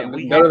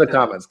 Go to the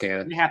comments,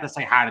 Cannon. We have to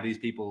say hi to these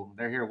people.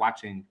 They're here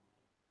watching.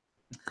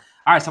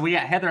 All right, so we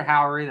got Heather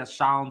Howery. That's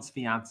Sean's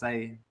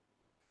fiance.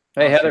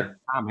 Hey, Heather.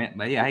 Comment,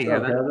 but yeah, hey,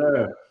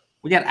 Heather.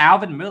 We got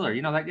Alvin Miller.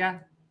 You know that guy?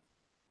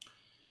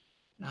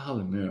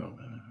 Alvin Miller.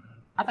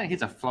 I think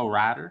he's a flow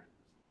rider.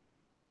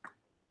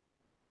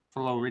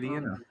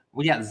 Floridian.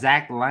 We got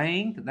Zach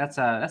Lang. That's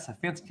a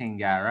Fence King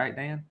guy, right,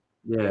 Dan?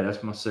 Yeah,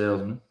 that's my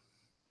salesman.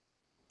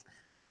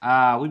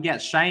 We've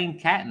got Shane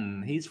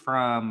Catton. He's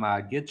from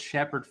Good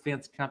Shepherd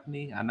Fence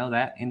Company. I know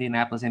that,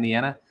 Indianapolis,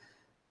 Indiana.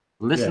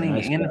 Listening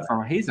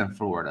he's in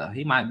Florida.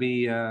 He might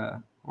be.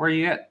 Where are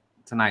you at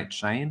tonight,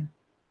 Shane?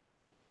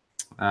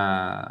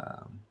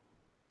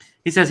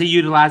 He says he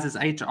utilizes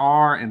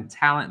HR and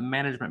talent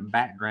management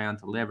background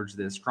to leverage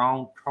this.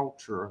 Strong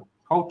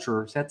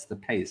culture sets the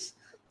pace.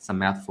 It's a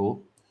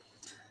mouthful.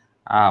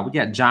 We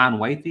got John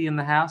Wathy in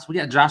the house. We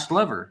got Josh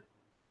Glover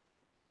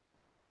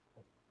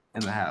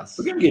in the house.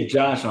 We're gonna get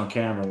Josh on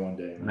camera one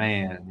day.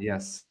 Man,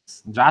 yes.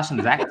 Josh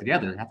and Zach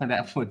together. I think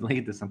that would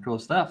lead to some cool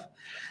stuff.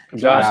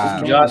 Josh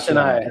and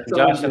I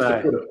Josh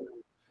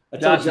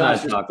and I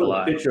just put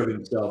a picture of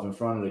himself in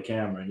front of the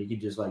camera, and you can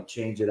just like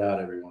change it out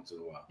every once in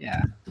a while.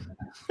 Yeah.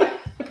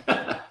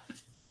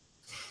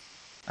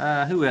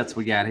 Who else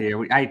we got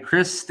here? Hey,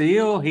 Chris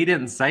Steele. He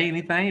didn't say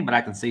anything, but I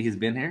can see he's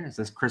been here. It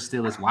says Chris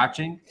Steele is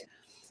watching.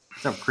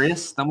 What's up,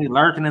 Chris? Don't be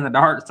lurking in the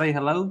dark to say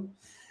hello.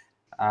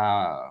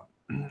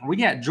 We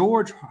got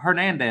George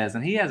Hernandez,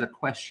 and he has a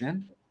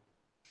question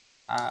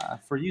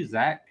for you,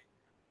 Zach.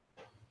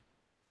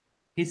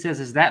 He says,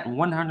 "Is that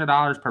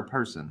 $100 per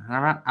person?"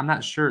 And I'm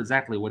not sure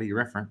exactly what he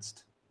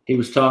referenced. He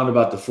was talking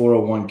about the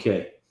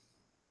 401k.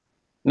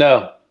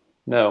 No.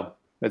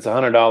 It's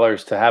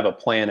 $100 to have a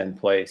plan in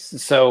place.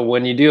 So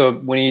when you do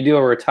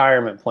a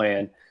retirement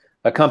plan,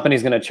 a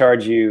company's going to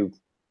charge you,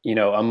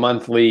 a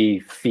monthly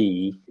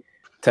fee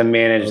to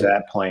manage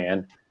that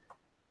plan.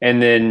 And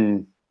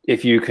then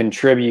if you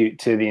contribute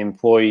to the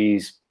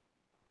employees,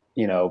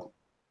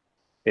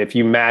 if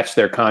you match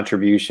their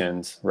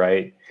contributions,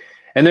 right?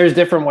 And there's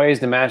different ways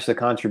to match the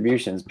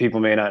contributions.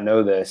 People may not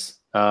know this.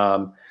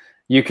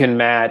 You can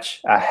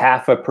match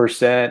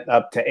 0.5%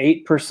 up to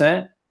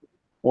 8%.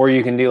 or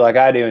you can do like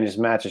I do and just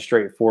match a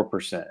straight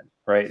 4%,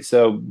 right?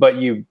 So, but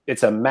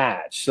it's a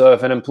match. So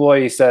if an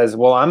employee says,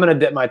 well, I'm going to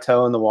dip my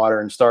toe in the water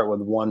and start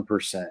with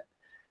 1%,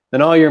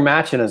 then all you're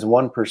matching is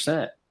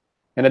 1%,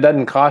 and it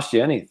doesn't cost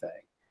you anything.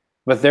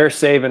 But they're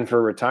saving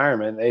for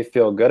retirement. They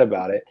feel good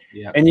about it.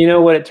 Yeah. And you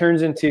know what it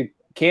turns into,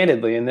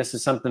 candidly, and this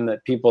is something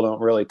that people don't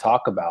really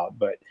talk about,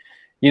 but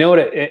you know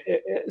what,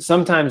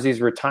 sometimes these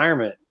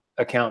retirement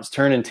accounts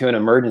turn into an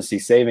emergency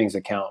savings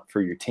account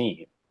for your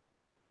team,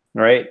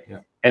 right? Yeah.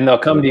 And they'll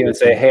come to you and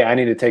say, hey, I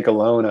need to take a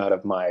loan out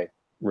of my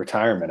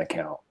retirement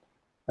account.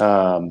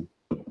 You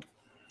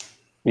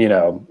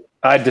know,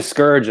 I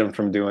discourage them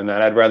from doing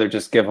that. I'd rather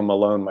just give them a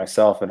loan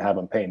myself and have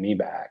them pay me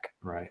back.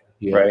 Right.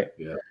 Yeah. Right.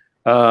 Yeah.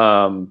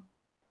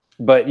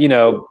 But you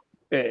know,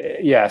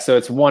 yeah. So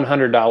it's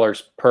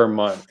 $100 per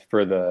month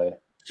for the.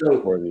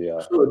 So are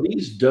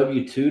these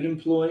W-2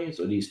 employees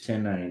or these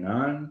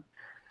 1099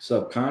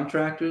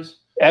 subcontractors?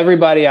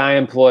 Everybody I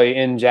employ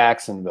in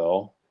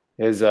Jacksonville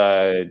is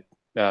a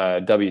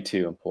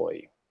W-2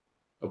 employee.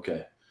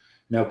 Okay.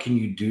 Now, can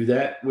you do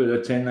that with a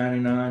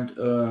 1099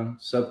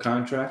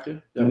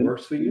 subcontractor that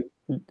works for you?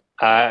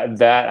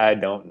 That I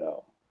don't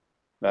know.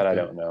 Okay. I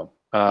don't know.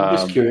 I'm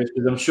just curious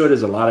because I'm sure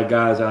there's a lot of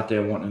guys out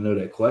there wanting to know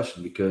that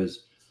question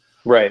because,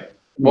 right.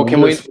 Well,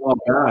 can we? Small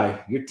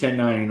guy, you're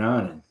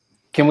 1099.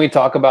 Can we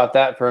talk about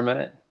that for a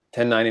minute?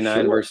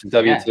 1099 versus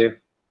W-2.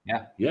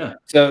 Yeah.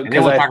 So, and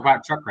then we'll talk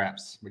about truck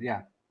wraps, but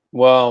yeah.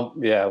 Well,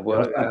 yeah.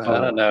 Well, I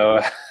don't know.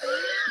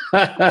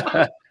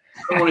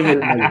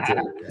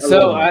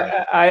 So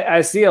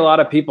I see a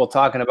lot of people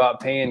talking about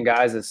paying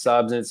guys as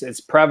subs.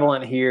 It's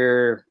prevalent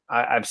here.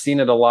 I've seen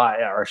it a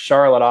lot. Our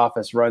Charlotte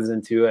office runs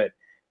into it.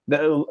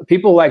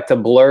 People like to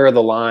blur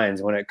the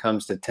lines when it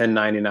comes to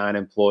 1099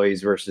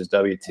 employees versus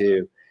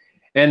W-2.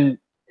 And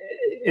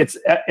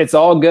it's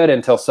all good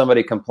until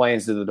somebody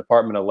complains to the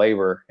Department of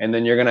Labor, and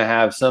then you're going to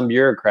have some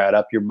bureaucrat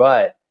up your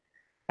butt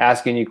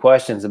asking you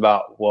questions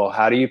about, well,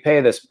 how do you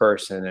pay this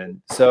person? And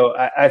so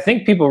I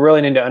think people really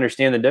need to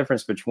understand the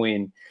difference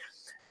between,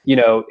 you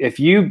know, if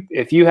you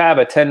have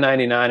a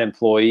 1099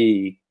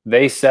 employee,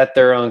 they set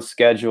their own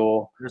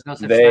schedule. There's no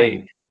such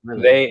thing.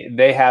 Really.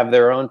 They have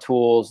their own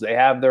tools. They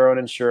have their own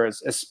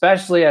insurance,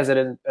 especially as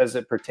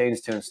it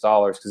pertains to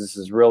installers, because this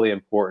is really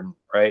important,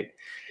 right?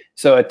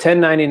 So a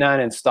 1099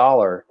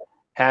 installer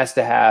has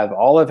to have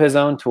all of his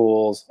own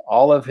tools,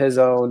 all of his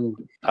own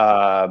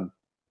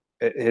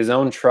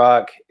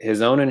truck,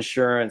 his own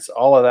insurance,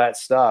 all of that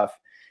stuff.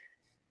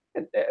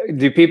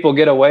 Do people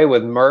get away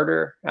with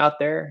murder out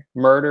there?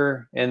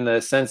 Murder in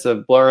the sense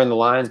of blurring the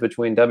lines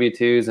between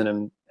W-2s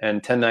and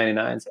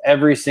 1099s?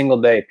 Every single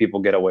day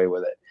people get away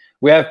with it.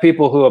 We have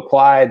people who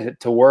applied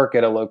to work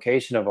at a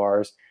location of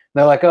ours.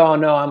 They're like, oh,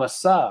 no, I'm a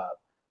sub.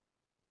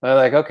 They're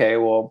like, okay,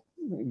 well,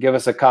 give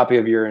us a copy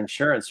of your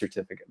insurance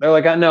certificate. They're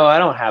like, no, I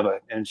don't have an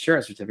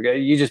insurance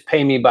certificate. You just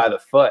pay me by the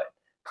foot.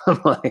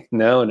 I'm like,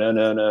 no.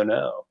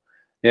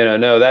 You know,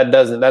 no,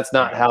 that's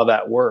not how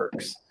that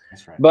works.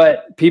 That's right.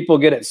 But people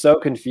get it so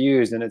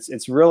confused, and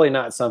it's really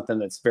not something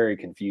that's very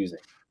confusing,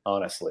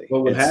 honestly.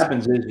 Well, what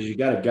happens is you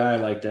got a guy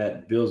like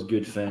that, builds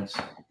good fence,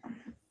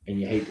 and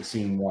you hate to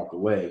see him walk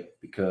away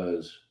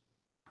because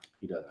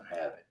he doesn't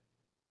have it,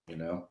 you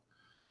know?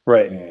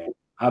 Right. And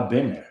I've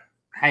been there.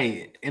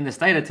 Hey, in the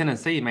state of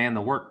Tennessee, man,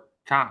 the work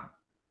comp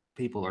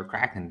people are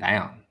cracking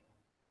down.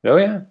 Oh,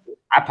 yeah.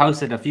 I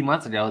posted a few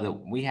months ago that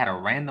we had a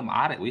random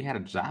audit. We had a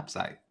job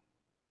site.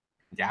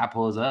 The guy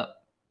pulls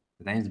up.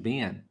 His name's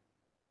Ben.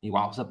 He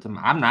walks up to me.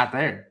 I'm not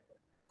there.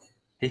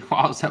 He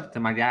walks up to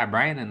my guy,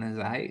 Brandon, and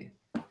says, hey,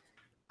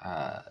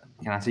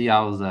 can I see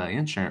y'all's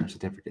insurance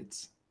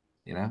certificates?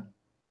 You know?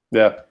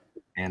 Yeah.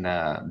 And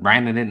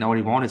Brandon didn't know what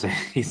he wanted, so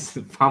he's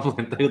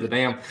fumbling through the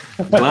damn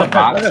glove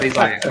box. He's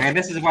like, man,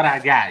 this is what I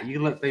got. You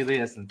look through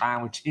this and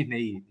find what you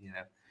need, you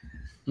know?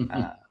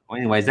 Well,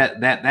 anyways,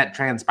 that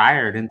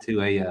transpired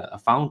into a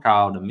phone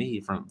call to me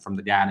from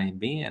the guy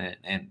named Ben,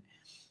 and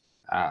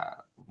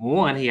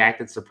one, he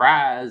acted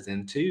surprised,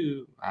 and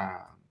two,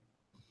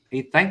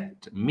 he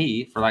thanked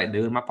me for like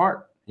doing my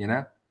part, you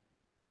know.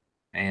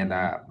 And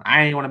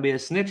I ain't want to be a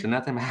snitch or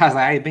nothing. But I was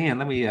like, hey Ben,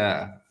 let me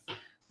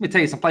tell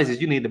you some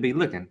places you need to be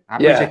looking. I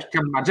appreciate you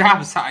coming to my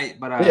job site,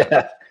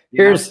 but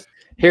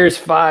here's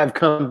 5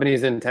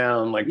 companies in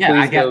town. Like,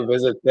 please go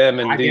visit them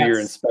and do your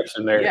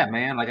inspection there. Yeah,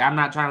 man. Like, I'm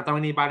not trying to throw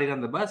anybody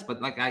under the bus,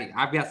 but like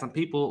I've got some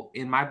people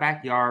in my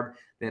backyard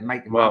that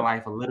make my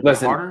life a little bit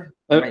harder,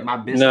 make my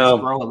business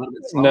grow a little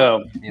bit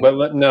slower.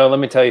 Let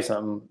me tell you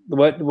something.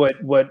 What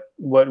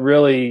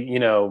really, you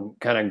know,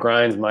 kind of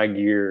grinds my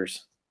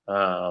gears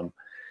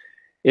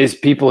is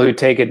people who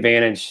take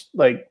advantage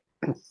of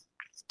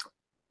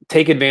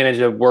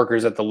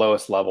workers at the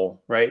lowest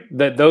level, right?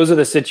 Those are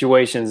the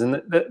situations, and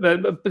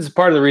that is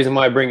part of the reason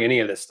why I bring any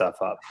of this stuff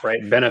up,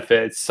 right?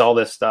 Benefits, all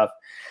this stuff.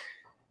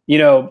 You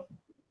know,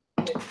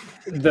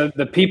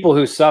 the people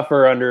who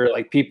suffer under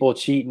like people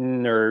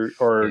cheating or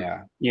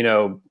you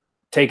know,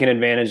 taking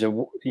advantage of,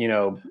 you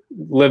know,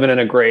 living in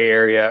a gray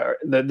area.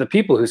 The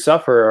people who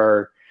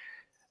suffer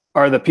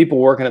are the people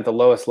working at the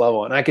lowest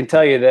level. And I can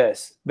tell you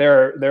this,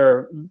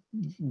 the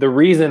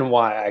reason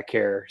why I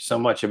care so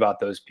much about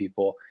those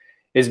people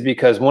is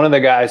because one of the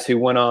guys who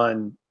went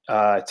on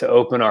to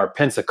open our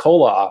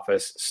Pensacola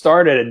office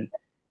started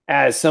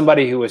as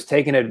somebody who was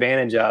taken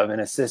advantage of in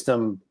a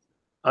system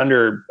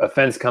under a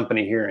fence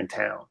company here in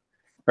town,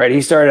 right?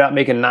 He started out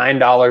making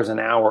 $9 an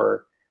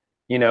hour,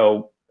 you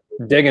know,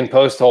 digging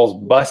post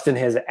holes, busting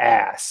his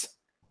ass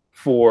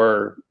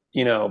for,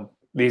 you know,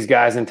 these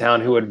guys in town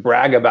who would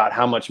brag about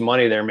how much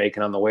money they're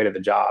making on the way to the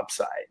job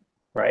site,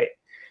 right?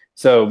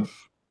 So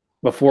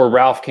before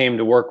Ralph came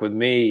to work with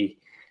me,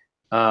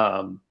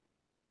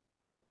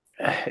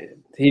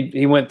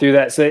 he went through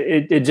that. So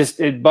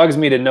it bugs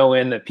me to no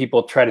end that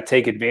people try to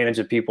take advantage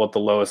of people at the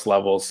lowest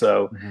levels.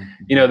 So,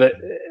 you know, that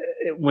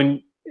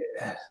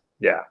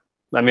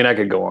I mean, I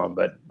could go on,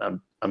 but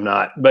I'm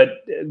not.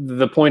 But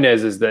the point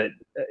is that,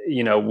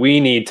 you know, we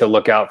need to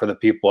look out for the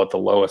people at the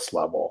lowest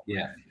level.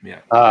 Yeah.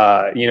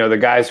 You know, the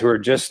guys who are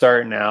just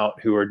starting out,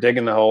 who are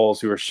digging the holes,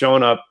 who are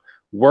showing up,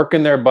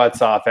 working their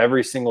butts off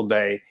every single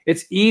day.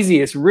 It's easy.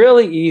 It's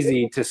really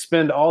easy to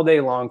spend all day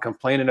long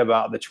complaining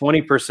about the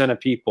 20% of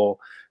people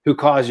who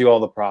cause you all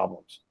the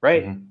problems,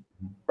 right?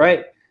 Mm-hmm.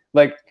 Right?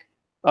 Like,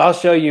 I'll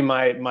show you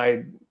my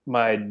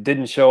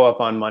didn't show up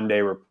on Monday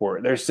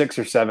report. There's 6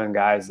 or 7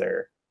 guys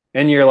there.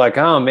 And you're like,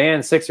 oh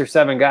man, 6 or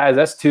 7 guys,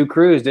 that's 2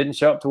 crews didn't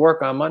show up to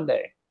work on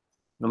Monday.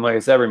 I'm like,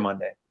 it's every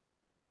Monday.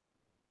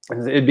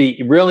 It'd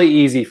be really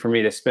easy for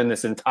me to spend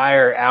this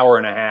entire hour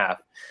and a half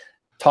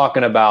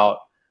talking about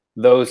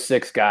those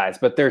 6 guys,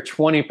 but they're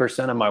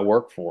 20% of my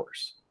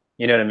workforce.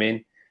 You know what I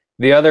mean?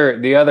 The other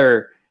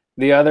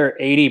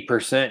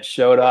 80%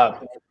 showed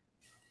up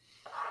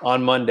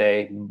on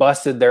Monday,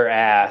 busted their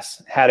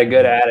ass, had a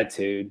good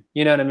attitude,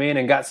 you know what I mean,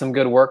 and got some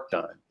good work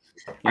done.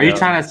 Are you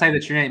trying to say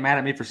that you ain't mad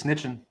at me for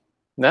snitching?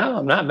 No,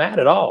 I'm not mad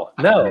at all.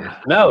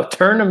 No,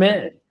 turn them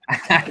in.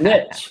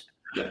 Snitch.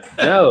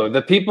 No,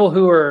 the people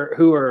who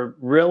are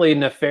really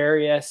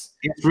nefarious.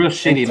 It's real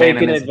shitty,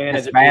 man.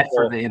 It's bad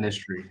for the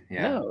industry.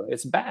 Yeah. No,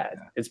 it's bad.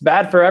 It's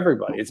bad for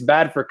everybody. It's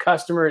bad for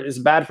customers. It's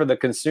bad for the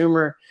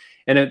consumer.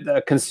 And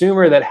a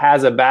consumer that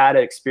has a bad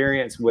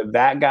experience with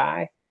that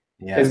guy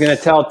is going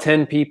to tell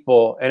 10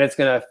 people, and it's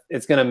going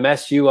to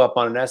mess you up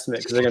on an estimate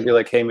because they're going to be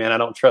like, "Hey, man, I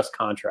don't trust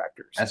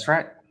contractors." That's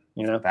right.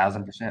 You know,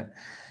 1000%.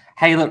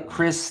 Hey, look,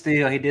 Chris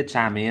Steele, he did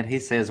chime in. He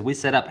says, we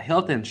set up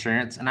health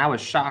insurance, and I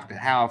was shocked at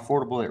how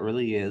affordable it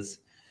really is.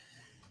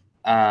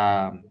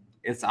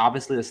 It's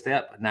obviously a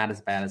step, but not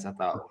as bad as I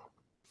thought.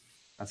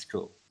 That's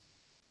cool.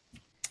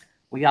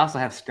 We also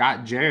have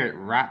Scott Jarrett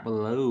right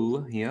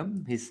below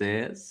him. He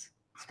says,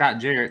 Scott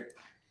Jarrett,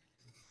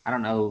 I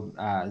don't know,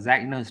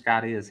 Zach, you know who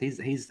Scott is?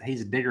 He's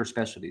Digger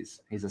Specialties.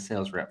 He's a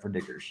sales rep for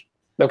Diggers.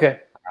 Okay.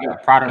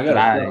 Product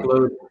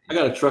I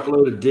got a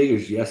truckload of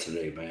diggers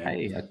yesterday, man.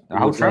 Hey, a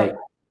whole truck. Like,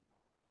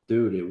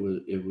 dude, it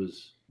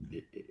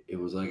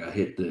was like I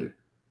hit the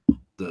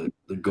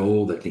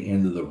gold at the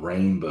end of the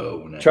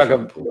rainbow when that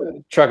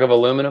truck of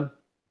aluminum.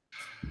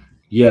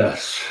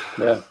 Yes.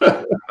 Yeah.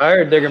 I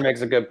heard Digger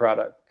makes a good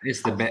product.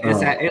 It's the best.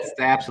 It's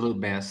the absolute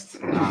best.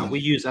 We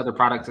use other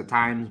products at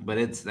times, but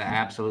it's the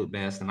absolute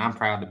best, and I'm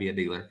proud to be a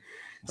dealer.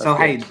 So,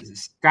 hey,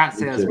 Scott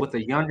says, with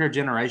the younger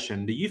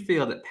generation, do you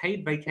feel that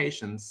paid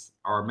vacations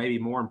are maybe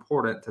more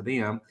important to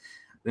them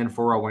than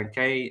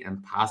 401k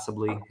and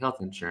possibly health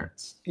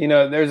insurance? You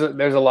know, there's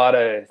a lot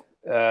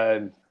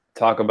of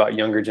talk about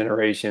younger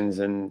generations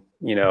and,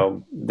 you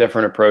know,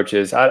 different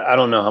approaches. I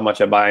don't know how much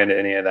I buy into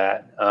any of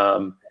that.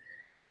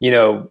 You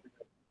know,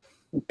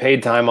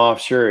 paid time off,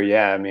 sure,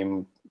 yeah. I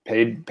mean,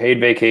 paid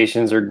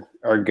vacations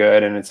are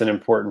good, and it's an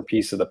important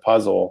piece of the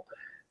puzzle.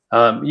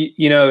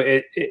 You know,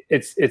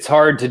 it's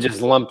hard to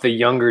just lump the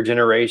younger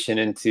generation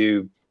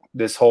into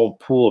this whole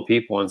pool of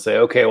people and say,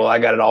 okay, well, I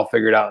got it all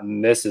figured out,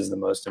 and this is the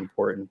most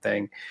important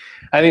thing.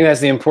 I think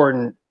that's the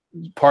important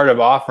part of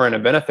offering a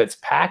benefits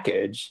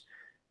package,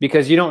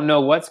 because you don't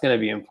know what's going to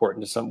be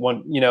important to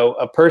someone. You know,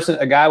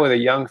 a guy with a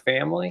young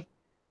family,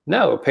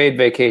 no, paid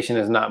vacation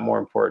is not more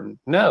important.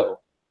 No.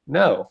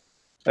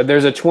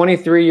 There's a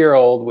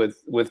 23-year-old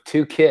with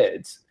 2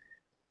 kids.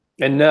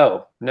 And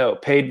no,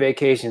 paid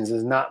vacations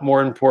is not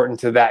more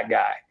important to that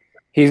guy.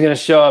 He's going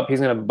to show up.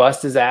 He's going to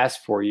bust his ass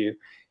for you.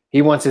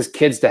 He wants his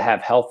kids to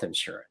have health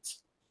insurance.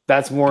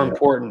 That's more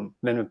important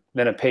than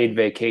a paid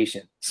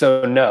vacation.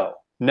 So no,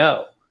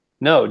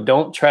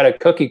 don't try to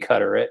cookie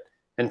cutter it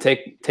and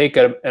take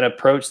an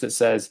approach that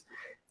says,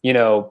 you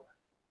know,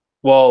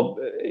 well,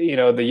 you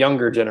know, the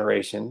younger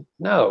generation.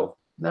 No.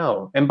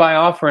 And by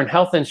offering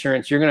health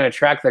insurance, you're going to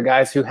attract the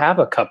guys who have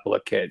a couple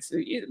of kids,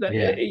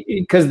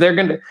 because they're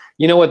going to,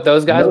 you know what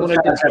those guys want to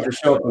do? Have to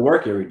show up to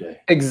work every day.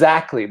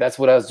 Exactly. That's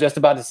what I was just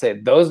about to say.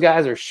 Those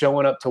guys are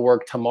showing up to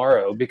work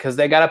tomorrow because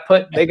they got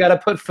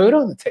to put food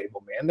on the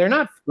table, man. They're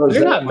not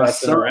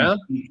messing around.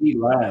 He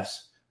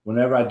laughs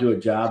whenever I do a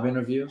job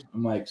interview.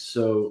 I'm like,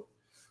 so,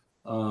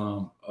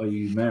 are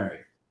you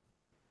married?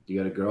 You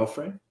got a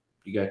girlfriend?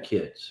 You got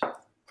kids?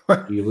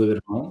 Do you live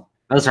at home?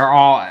 Those are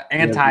all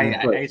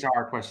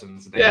anti-HR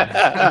questions.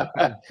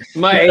 Yeah.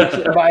 My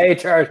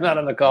HR is not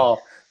on the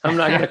call. I'm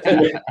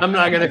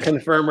not gonna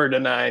confirm or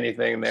deny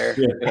anything there.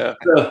 Yeah.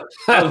 You know?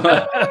 So,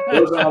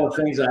 those are all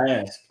the things I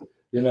ask,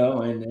 you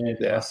know, and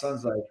Yeah. my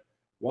son's like,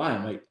 why?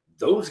 I'm like,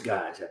 those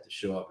guys have to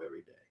show up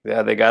every day.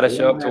 Yeah, they got to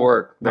show up to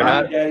work. They're Mom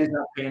not. and daddy's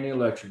not paying the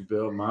electric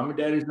bill. Mom and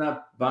daddy's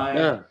not buying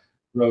Yeah.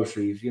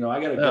 groceries. You know,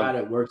 I got a guy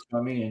that works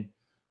for me, and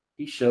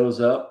he shows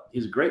up.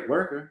 He's a great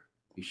worker.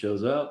 He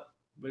shows up,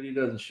 but he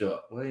doesn't show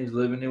up. Well, he's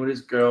living there with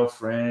his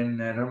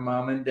girlfriend at her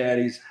mom and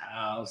daddy's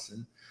house,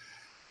 and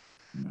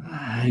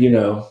you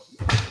know,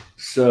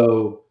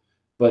 so.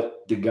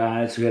 But the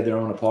guys who had their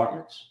own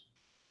apartments,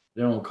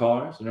 their own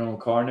cars, their own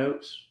car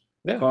notes,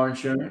 car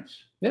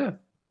insurance, yeah,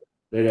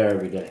 they're there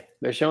every day.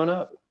 They're showing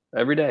up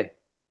every day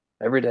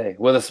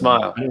with a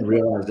smile. I didn't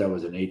realize that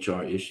was an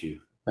HR issue.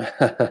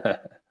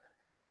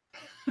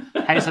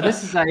 Hey, so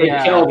this is a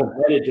Kelvin,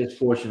 edit this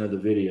portion of the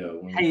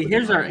video. Hey,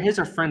 here's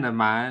a friend of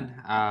mine.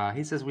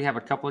 He says we have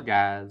a couple of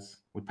guys.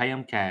 We pay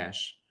them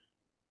cash.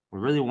 We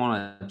really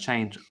want to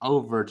change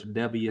over to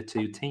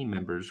W-2 team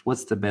members.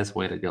 What's the best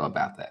way to go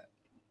about that?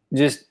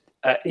 Just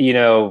you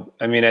know,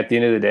 I mean, at the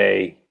end of the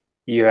day,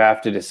 you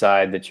have to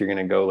decide that you're going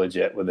to go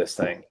legit with this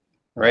thing,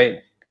 right?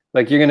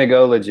 Like you're going to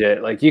go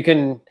legit. Like you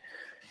can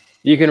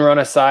run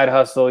a side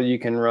hustle. You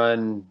can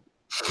run,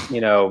 you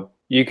know,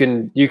 you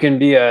can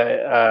be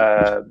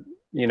a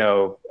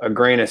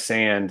grain of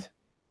sand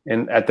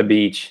at the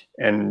beach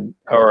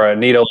or a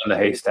needle in the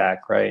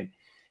haystack, right?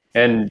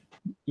 And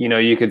you know,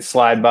 you could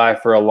slide by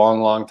for a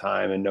long, long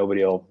time and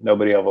nobody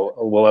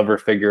will ever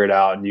figure it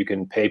out. And you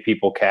can pay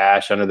people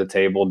cash under the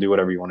table, do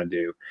whatever you want to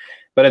do.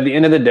 But at the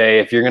end of the day,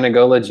 if you're going to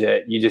go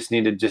legit, you just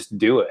need to just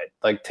do it.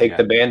 Like take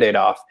the Band-Aid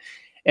off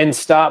and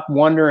stop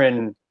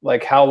wondering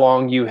like how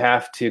long you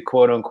have to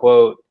quote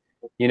unquote,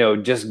 you know,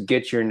 just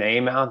get your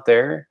name out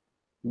there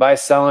by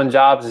selling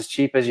jobs as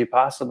cheap as you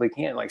possibly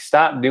can. Like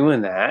stop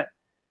doing that.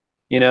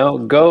 You know,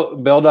 go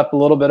build up a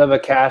little bit of a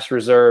cash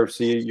reserve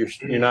so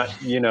you're not,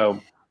 you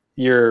know,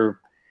 you're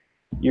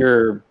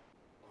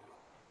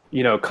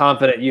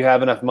confident you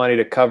have enough money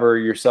to cover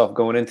yourself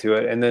going into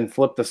it, and then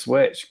flip the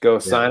switch. Go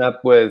sign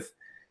up with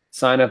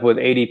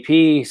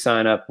ADP,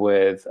 sign up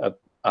with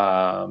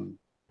Paychex,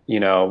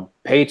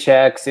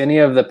 any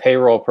of the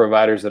payroll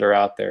providers that are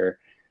out there.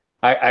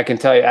 I can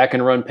tell you, I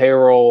can run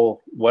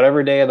payroll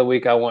whatever day of the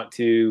week I want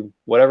to,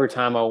 whatever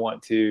time I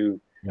want to.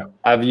 Yep.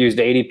 I've used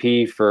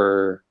ADP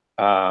for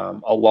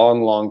a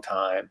long, long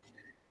time.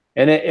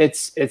 And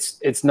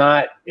it's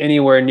not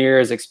anywhere near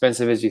as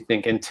expensive as you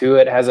think.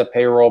 Intuit has a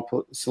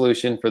payroll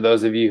solution for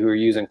those of you who are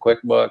using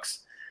QuickBooks.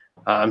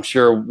 I'm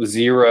sure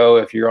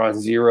Xero, if you're on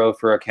Xero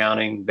for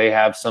accounting, they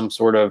have some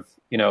sort of,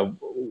 you know,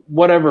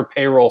 whatever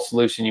payroll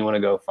solution you want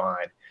to go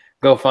find.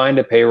 Go find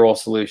a payroll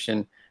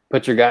solution,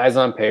 put your guys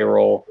on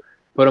payroll,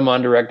 put them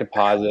on direct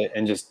deposit,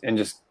 and just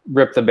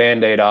rip the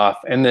Band-Aid off,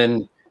 and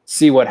then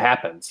see what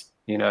happens.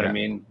 You know what I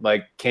mean?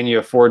 Like, can you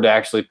afford to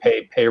actually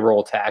pay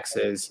payroll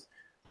taxes?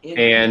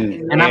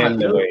 And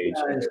the wage.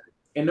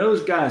 In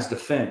those guys'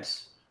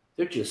 defense,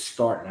 they're just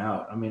starting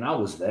out. I mean, I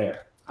was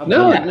there.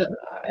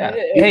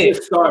 Hey,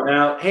 just starting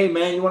out. Hey,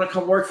 man, you want to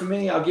come work for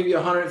me? I'll give you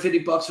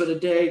 $150 for the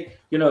day.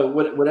 You know,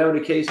 whatever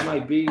the case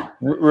might be.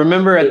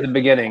 Remember at the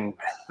beginning,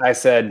 I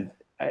said,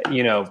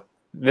 you know,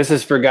 this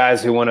is for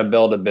guys who want to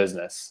build a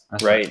business,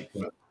 right?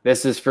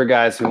 This is for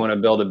guys who want to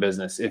build a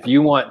business. If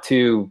you want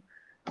to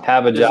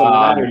have a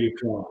job,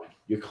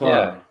 you're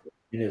climbing.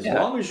 And as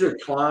long as you're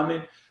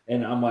climbing.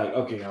 And I'm like,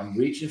 okay, I'm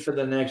reaching for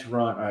the next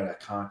run. All right, I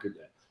conquered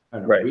that.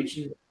 I'm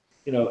reaching,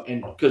 you know,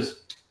 and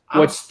because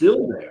I'm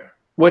still there.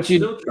 What you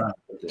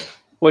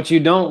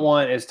don't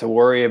want is to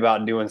worry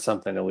about doing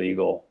something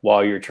illegal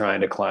while you're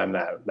trying to climb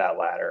that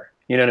ladder.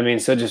 You know what I mean?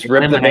 So just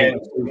eliminate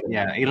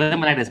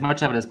as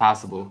much of it as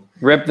possible.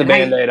 Rip the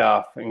Band-Aid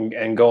off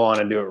and go on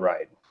and do it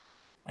right.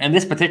 And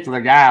this particular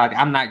guy, like,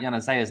 I'm not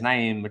gonna say his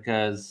name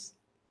because,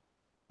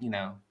 you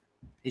know,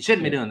 he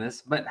shouldn't be doing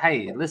this. But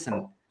hey,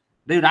 listen.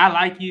 Dude, I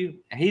like you.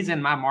 He's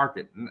in my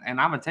market. And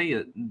I'm going to tell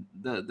you,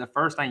 the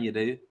first thing you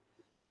do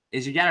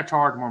is you got to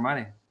charge more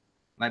money.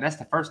 Like, that's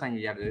the first thing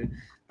you got to do.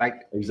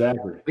 Like,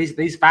 exactly.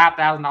 These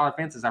 $5,000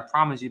 fences, I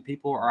promise you,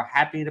 people are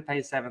happy to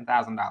pay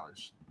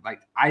 $7,000.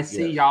 Like, I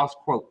see y'all's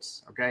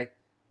quotes, okay?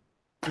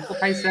 People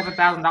pay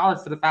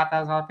 $7,000 for the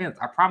 $5,000 fence.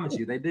 I promise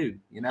you, they do,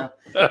 you know?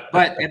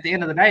 But at the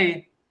end of the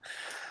day,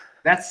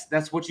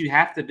 that's what you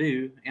have to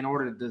do in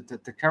order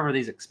to cover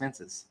these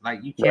expenses.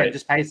 Like, you can't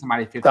just pay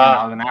somebody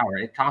 $15 an hour.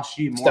 It costs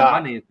you more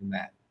money than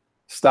that.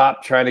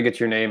 Stop trying to get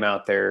your name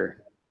out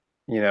there.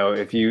 You know,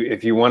 if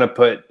you want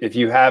to if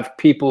you have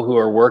people who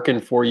are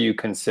working for you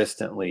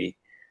consistently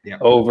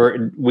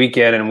over week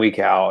in and week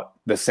out,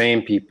 the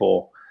same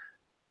people,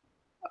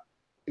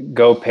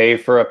 go pay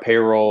for a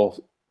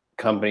payroll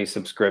company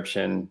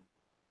subscription.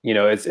 You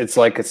know, it's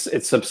like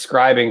it's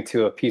subscribing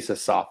to a piece of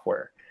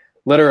software.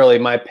 Literally,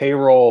 my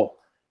payroll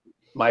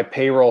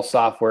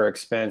software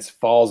expense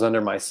falls under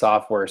my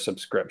software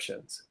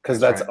subscriptions, because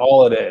that's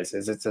all it is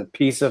it's a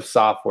piece of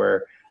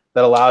software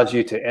that allows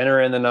you to enter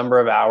in the number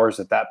of hours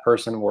that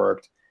person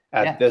worked,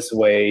 at this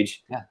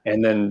wage, Yeah.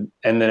 and then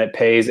it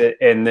pays it.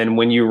 And then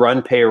when you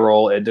run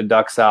payroll, it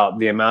deducts out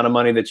the amount of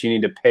money that you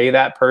need to pay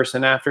that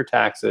person after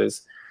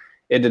taxes.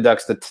 It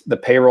deducts the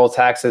payroll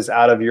taxes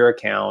out of your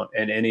account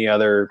and any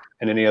other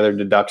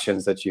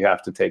deductions that you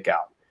have to take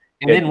out.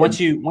 And then once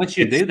you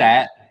do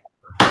that,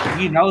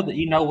 you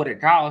know what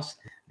it costs.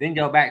 Then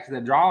go back to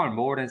the drawing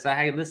board and say,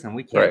 hey, listen,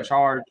 we can't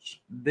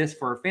charge this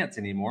for a fence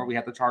anymore. We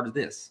have to charge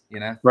this, you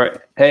know? Right.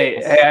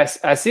 Hey,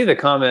 I see the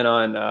comment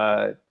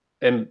on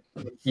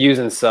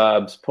using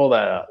subs. Pull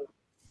that up.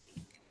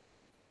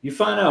 You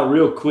find out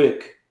real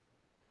quick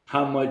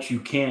how much you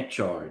can't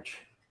charge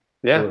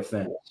for a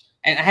fence.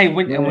 And hey,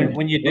 when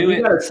you do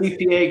you got a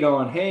CPA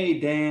going, hey,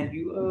 Dan,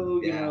 you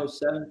owe,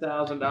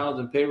 $7,000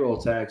 in payroll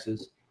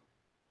taxes.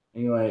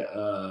 And you're like,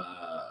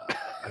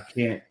 I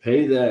can't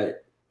pay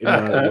that.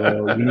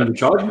 Well, you need to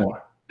charge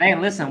more.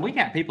 Man, listen, we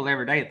got people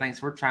every day that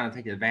thinks we're trying to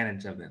take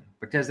advantage of them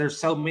because there's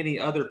so many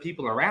other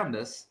people around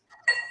us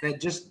that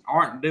just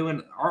aren't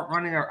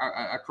running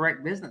a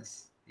correct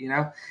business, you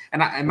know?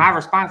 And my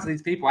response to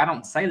these people, I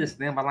don't say this to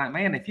them, but like,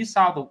 man, if you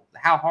saw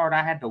how hard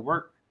I had to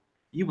work,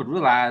 you would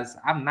realize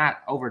I'm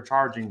not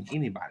overcharging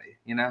anybody,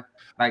 you know?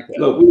 Like,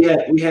 look, we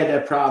had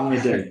that problem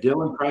today.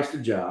 Dylan priced a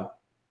job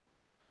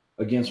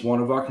against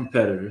one of our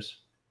competitors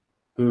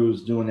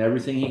who's doing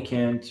everything he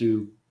can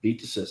to beat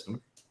the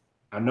system.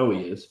 I know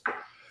he is.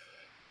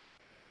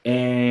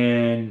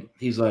 And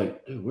he's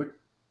like, dude,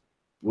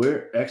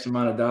 we're X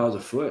amount of dollars a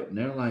foot. And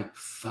they're like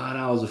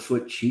 $5 a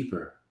foot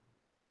cheaper.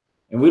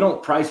 And we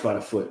don't price by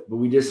the foot, but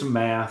we did some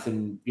math.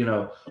 And,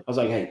 I was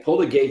like, hey, pull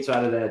the gates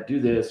out of that. Do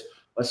this.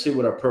 Let's see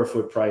what our per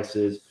foot price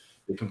is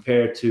to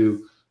compare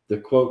to the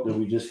quote that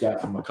we just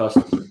got from a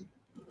customer.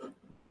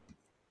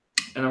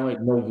 And I'm like,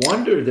 no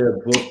wonder they're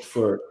booked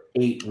for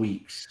 8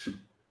 weeks.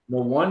 No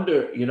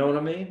wonder, you know what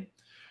I mean?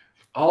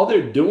 All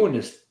they're doing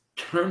is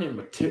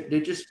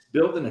they're just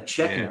building a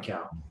checking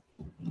account.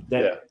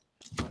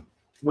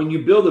 When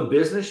you build a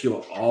business,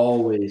 you'll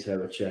always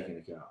have a checking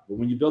account. But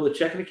when you build a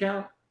checking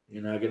account,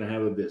 you're not going to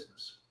have a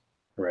business.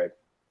 Right.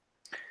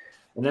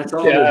 And that's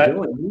all they're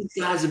doing. These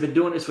guys have been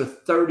doing this for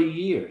 30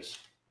 years.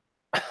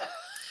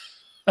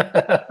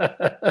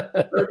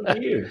 30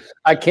 years.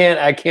 I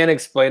can't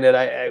explain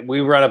it.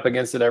 We run up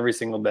against it every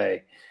single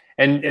day.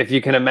 And if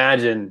you can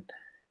imagine,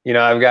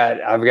 I've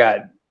got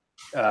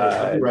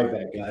I'll be right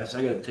back, guys.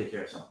 I got to take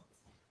care of something.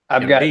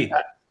 I've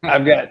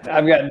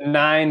got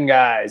 9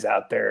 guys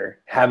out there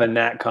having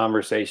that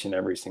conversation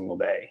every single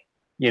day.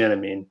 You know what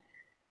I mean?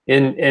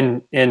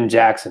 In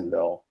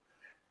Jacksonville.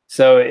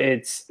 So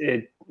I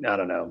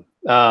don't know.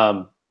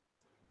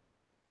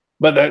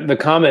 But the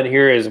comment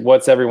here is,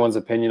 what's everyone's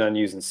opinion on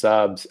using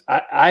subs?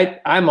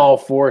 I'm all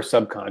for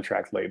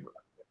subcontract labor,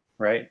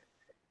 right?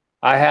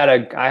 I had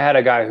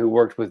a guy who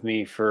worked with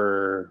me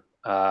for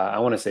I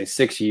want to say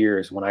 6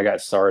 years when I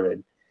got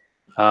started.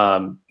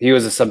 He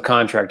was a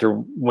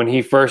subcontractor. When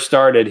he first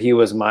started, he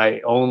was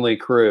my only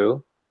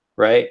crew,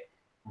 right?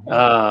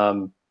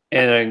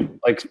 And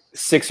like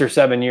 6 or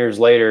 7 years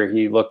later,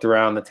 he looked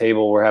around the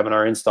table. We're having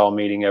our install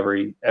meeting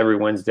every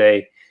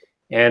Wednesday,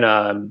 and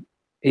I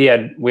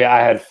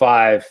had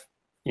 5,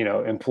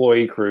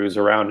 employee crews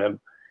around him.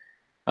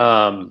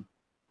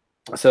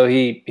 So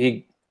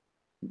he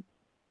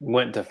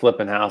went to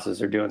flipping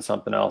houses or doing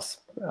something else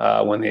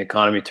when the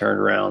economy turned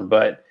around.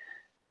 But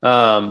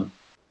I'm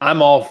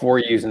all for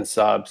using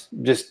subs.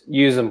 Just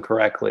use them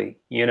correctly.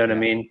 You know what I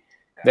mean?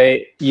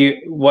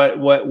 What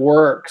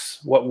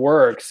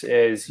works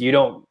is you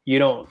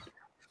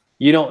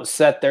don't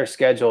set their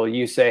schedule.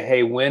 You say,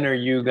 hey, when are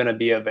you going to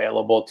be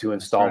available to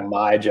install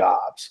my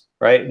jobs?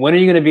 Right? When are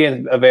you going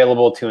to be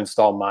available to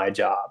install my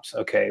jobs?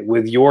 Okay,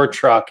 with your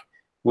truck,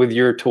 with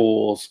your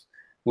tools,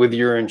 with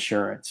your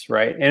insurance,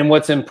 right? And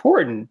what's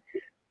important,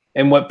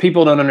 and what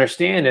people don't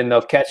understand, and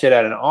they'll catch it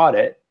at an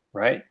audit,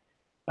 right?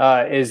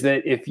 Is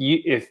that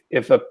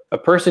if a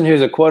person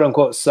who's a quote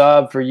unquote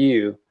sub for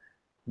you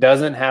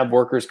doesn't have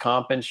workers'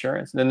 comp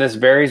insurance, and then this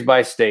varies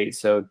by state,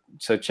 so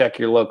check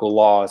your local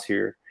laws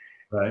here.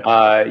 Right.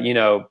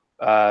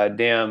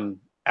 Damn,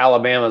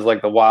 Alabama's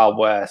like the Wild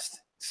West.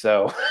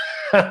 So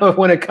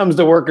when it comes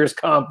to workers'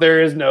 comp,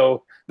 there is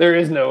no.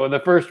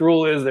 The first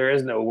rule is there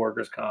is no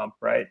workers' comp,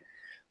 right?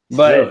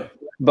 But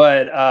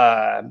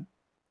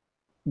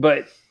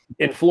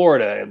in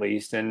Florida, at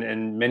least, and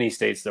in many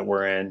states that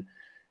we're in,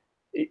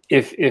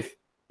 if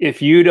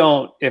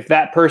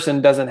that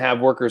person doesn't have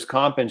workers'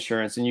 comp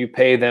insurance and you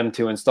pay them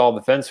to install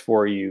the fence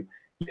for you,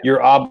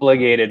 you're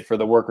obligated for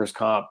the workers'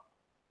 comp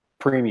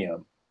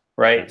premium,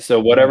 right? So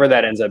whatever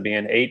that ends up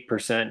being, 8%,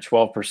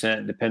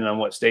 12%, depending on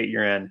what state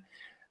you're in.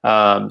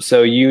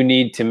 So you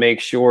need to make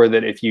sure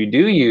that if you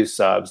do use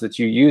subs, that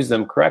you use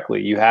them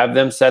correctly. You have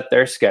them set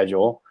their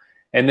schedule,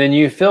 and then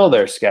you fill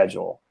their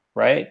schedule,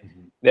 right? Mm-hmm.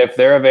 If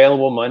they're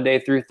available Monday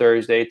through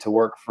Thursday to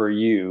work for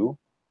you,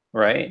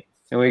 right?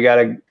 And we got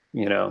to,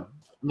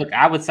 Look,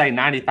 I would say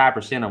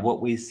 95% of what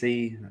we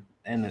see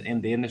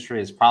in the industry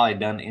is probably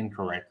done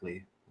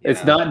incorrectly.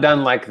 It's not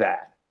done like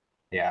that.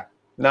 Yeah.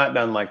 Not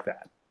done like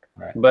that.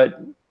 Right. But,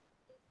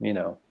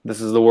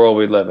 this is the world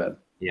we live in.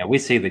 Yeah, we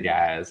see the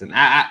guys, and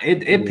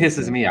it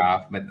pisses me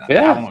off, but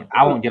Yeah.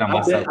 I won't get on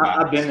my soapbox.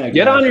 I've been that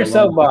Get guy on for your a long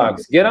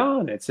soapbox. time. Get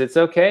on. It's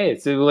okay.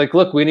 It's like,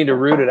 look, we need to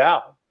root it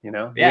out. You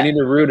know, Yeah. we need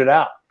to root it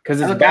out because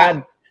it's Look,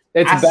 bad.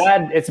 It's I-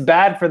 bad. It's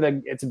bad for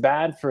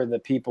the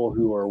people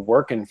who are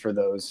working for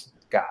those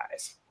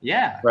guys.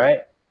 Yeah.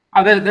 Right.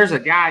 Oh, there's a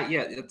guy.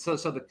 Yeah. So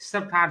the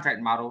subcontract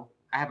model.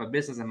 I have a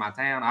business in my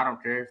town. I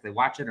don't care if they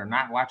watch it or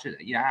not watch it.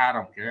 Yeah, I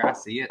don't care. I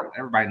see it.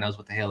 Everybody knows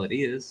what the hell it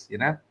is. You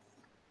know.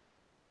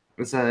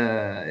 It's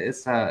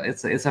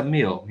a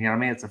meal. You know what I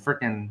mean? It's a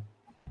freaking.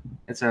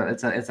 It's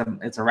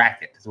a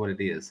racket. Is what it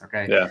is.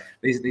 Okay. Yeah.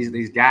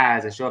 These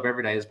guys that show up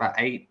every day. There's about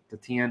 8 to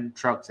 10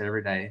 trucks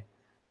every day.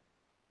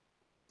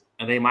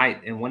 And they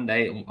might, and one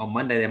day on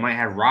Monday, they might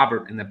have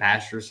Robert in the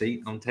passenger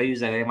seat. On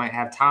Tuesday, they might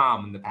have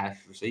Tom in the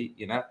passenger seat,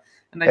 you know,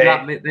 and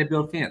they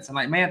build fence. I'm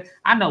like, man,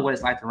 I know what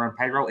it's like to run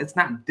payroll. It's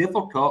not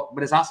difficult,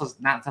 but it's also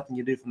not something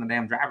you do from the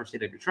damn driver's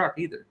seat of your truck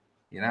either,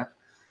 you know.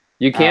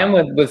 You can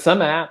with some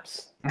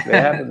apps. They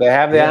have the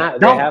app.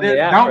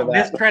 Don't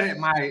discredit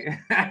my.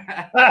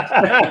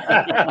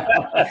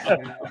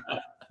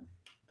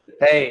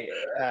 Hey,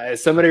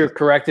 somebody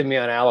corrected me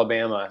on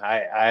Alabama.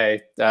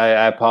 I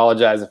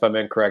apologize if I'm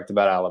incorrect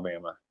about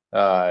Alabama.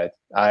 I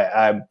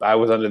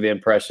was under the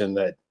impression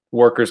that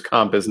workers'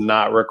 comp is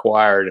not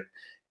required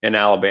in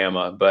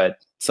Alabama, but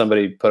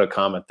somebody put a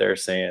comment there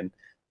saying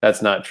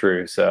that's not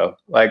true. So,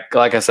 like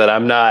I said,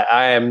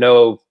 I am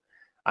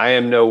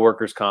no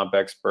workers' comp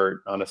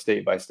expert on a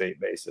state by state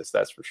basis.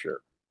 That's for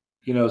sure.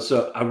 You know,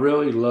 so I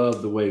really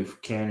love the way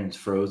Cannon's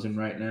frozen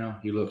right now.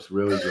 He looks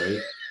really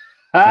great.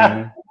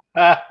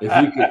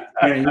 If you could,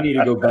 Cannon, you need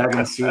to go back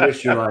and see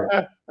this. You're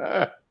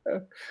like,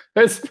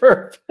 it's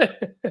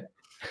perfect.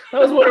 I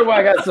was wondering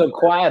why I got so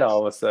quiet all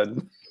of a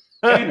sudden.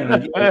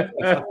 Cannon, I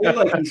feel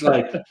like he's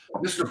like,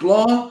 Mr.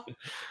 Blanc,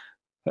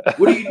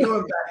 what are you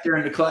doing back there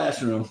in the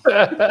classroom?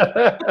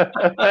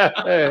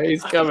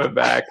 He's coming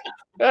back.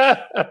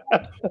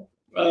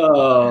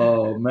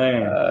 Oh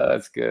man,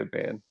 that's good,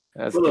 man.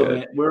 That's well, good. look,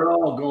 man, we're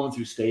all going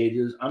through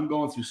stages. I'm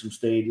going through some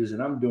stages,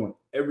 and I'm doing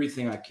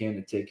everything I can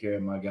to take care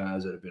of my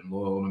guys that have been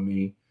loyal to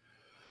me.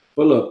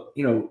 But look,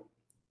 you know,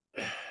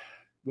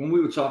 when we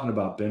were talking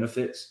about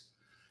benefits,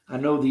 I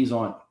know these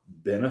aren't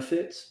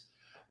benefits,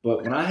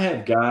 but when I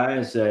have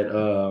guys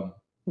that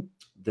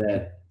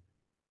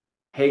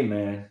hey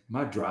man,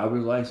 my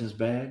driver's license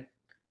bad,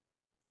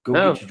 go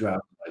get your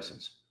driver's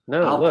license.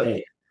 No, I'll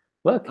pay.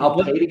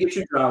 I'll pay to get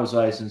your driver's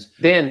license.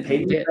 Dan,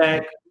 pay me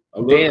back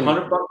a little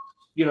 $100.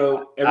 You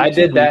know, I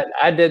did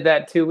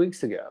that 2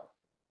 weeks ago.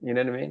 You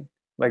know what I mean?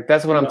 Like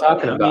that's what I'm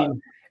talking about. Mean,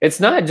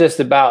 it's not just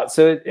about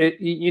so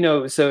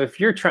if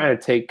you're trying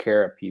to take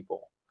care of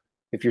people,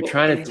 if you're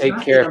trying to take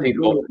care of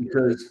people,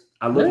 because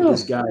I look at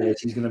this guy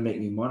as he's going to make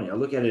me money. I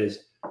look at it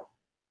as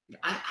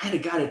I had a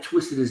guy that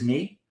twisted his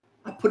knee.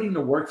 I put him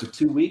to work for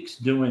 2 weeks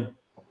doing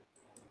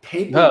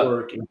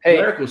paperwork and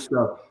clerical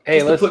stuff.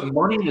 Let's put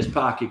money in his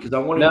pocket because I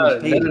wanted him to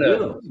pay the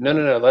bills.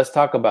 No. Let's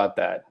talk about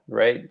that,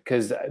 right?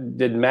 Because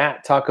did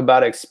Matt talk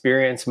about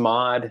experience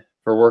mod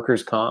for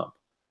workers' comp?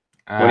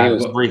 When he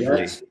was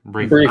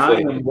briefly. I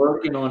am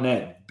working on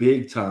that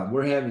big time.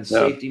 We're having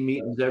safety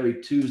meetings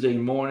every Tuesday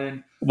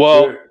morning.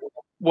 Well,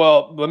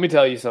 let me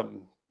tell you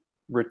something.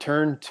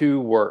 Return to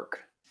work.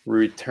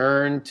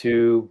 Return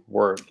to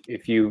work.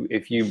 If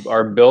you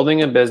are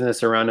building a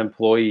business around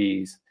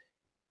employees,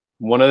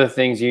 one of the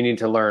things you need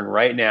to learn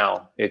right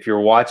now, if you're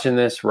watching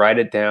this, write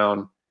it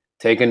down,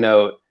 take a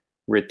note,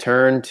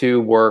 return to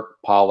work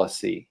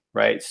policy,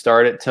 right?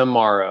 Start it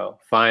tomorrow.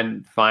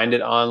 Find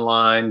it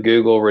online,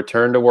 Google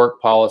return to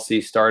work policy,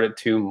 start it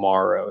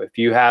tomorrow. If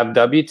you have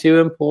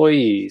W-2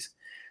 employees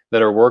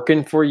that are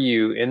working for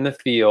you in the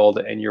field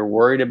and you're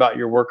worried about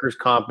your workers'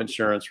 comp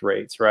insurance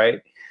rates,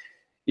 right?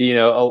 You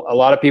know, a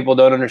lot of people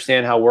don't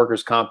understand how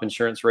workers' comp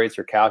insurance rates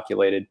are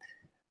calculated.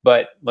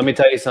 But let me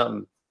tell you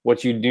something.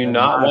 What you do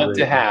not want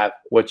to have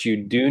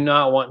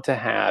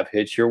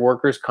hit your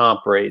workers'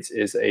 comp rates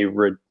is a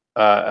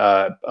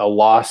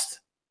lost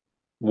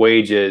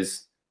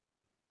wages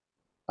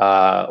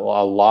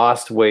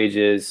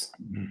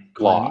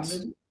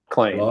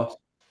claim.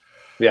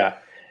 Yeah.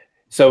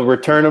 So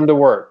return them to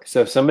work. So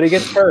if somebody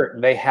gets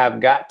hurt, they have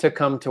got to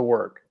come to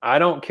work. I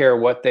don't care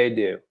what they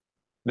do.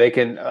 They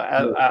can.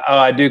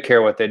 I do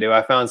care what they do.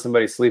 I found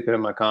somebody sleeping in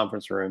my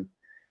conference room,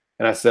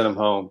 and I sent them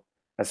home.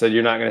 I said,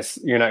 you're not gonna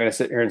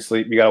sit here and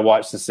sleep. You got to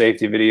watch the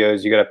safety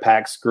videos. You got to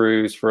pack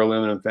screws for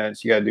aluminum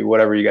fence. You got to do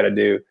whatever you got to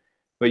do,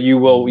 but you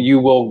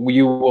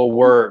will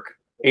work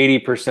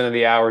 80% of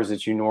the hours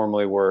that you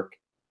normally work.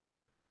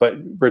 But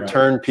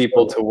return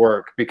people to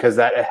work because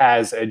that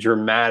has a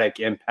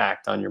dramatic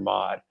impact on your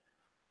mod.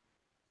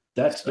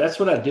 That's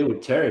what I did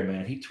with Terry,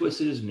 man. He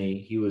twisted his knee.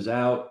 He was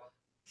out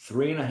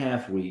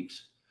 3.5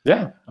 weeks.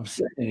 Yeah, I'm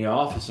sitting in the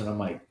office and I'm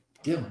like,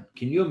 Dylan,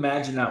 can you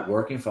imagine not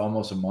working for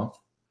almost a month?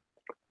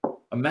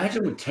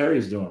 Imagine what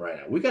Terry's doing right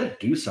now. We got to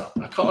do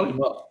something. I called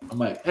him up. I'm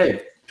like,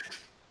 hey,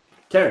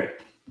 Terry,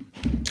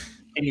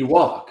 can you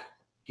walk?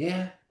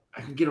 Yeah,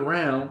 I can get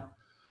around.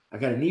 I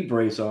got a knee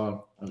brace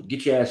on. I'll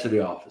get your ass to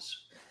the office.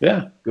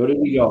 Yeah. Go to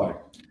the yard.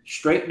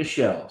 straighten the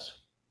shelves,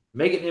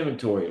 make an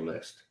inventory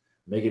list,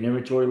 make an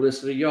inventory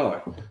list of the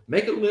yard,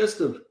 make a list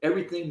of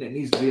everything that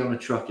needs to be on a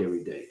truck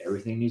every day,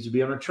 everything needs to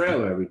be on a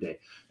trailer every day,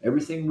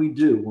 everything we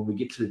do when we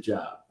get to the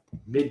job,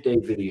 midday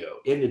video,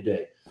 end of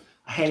day.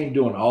 I had him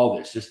doing all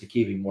this just to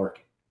keep him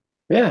working.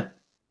 Yeah.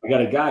 I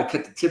got a guy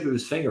cut the tip of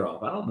his finger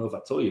off. I don't know if I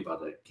told you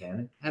about that,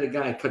 Cannon. I had a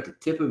guy cut the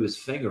tip of his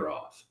finger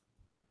off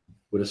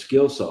with a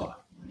skill saw.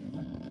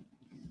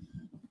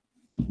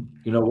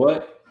 You know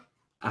what?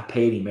 I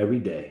paid him every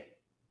day,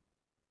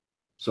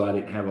 so I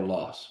didn't have a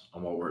loss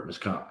on my workman's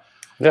comp.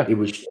 Yeah. It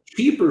was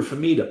cheaper for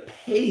me to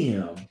pay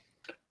him.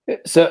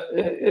 So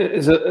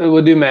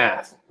we'll do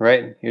math,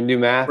 right? You can do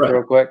math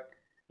real quick.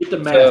 Get the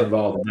math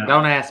involved. Now.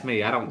 Don't ask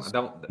me. I don't.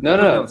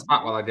 No.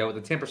 Spot while I go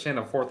with the 10%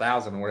 of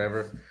 4,000 or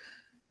whatever.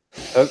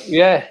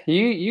 Yeah,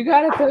 you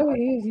got it though.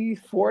 He's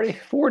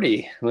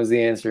 40 was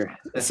the answer.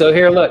 So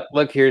here,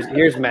 look,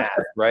 here's math,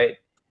 right?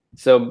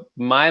 So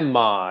my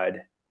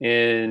mod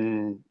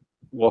in,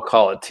 we'll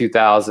call it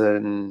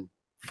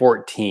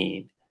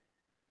 2014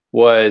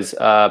 was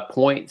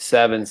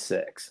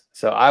 0.76.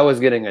 So I was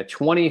getting a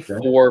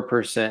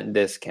 24%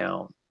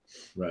 discount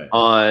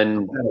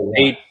on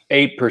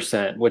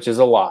 8%, which is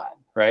a lot,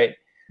 right?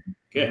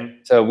 Okay.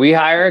 So we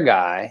hire a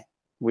guy.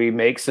 We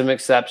make some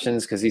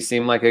exceptions because he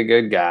seemed like a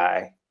good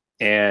guy,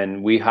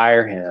 and we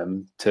hire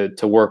him to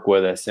work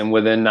with us. And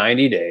within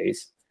 90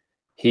 days,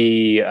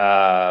 he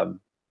had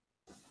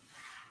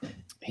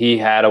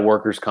a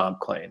workers'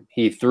 comp claim.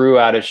 He threw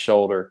out his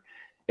shoulder.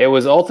 It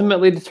was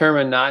ultimately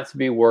determined not to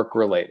be work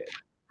related,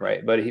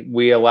 right? But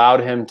we allowed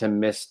him to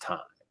miss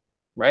time,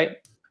 right?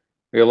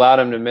 We allowed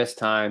him to miss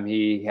time.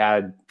 He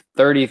had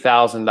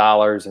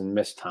 $30,000 in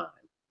missed time,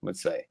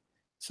 let's say.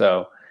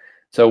 So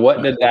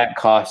what did that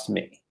cost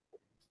me?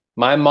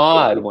 My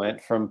mod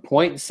went from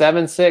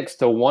 0.76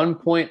 to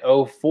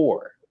 1.04.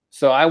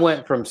 So I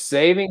went from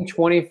saving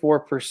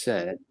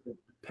 24%,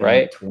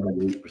 right,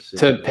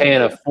 to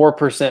paying a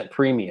 4%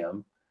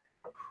 premium.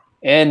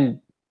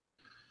 And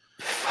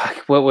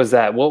what was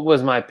that? What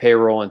was my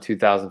payroll in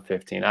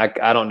 2015? I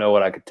don't know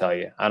what I could tell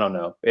you. I don't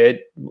know.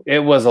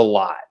 It was a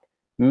lot.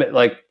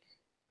 Like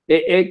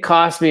it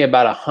cost me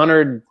about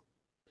 100.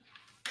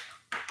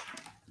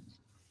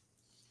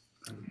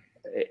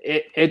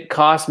 It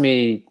cost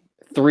me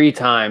 3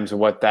 times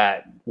what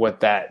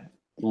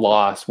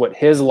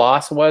his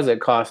loss was.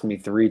 It cost me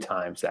 3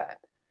 times that.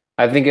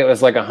 I think it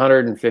was like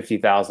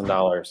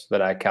 $150,000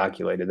 that I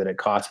calculated that it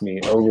cost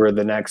me over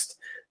the next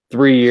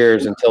 3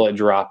 years until it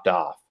dropped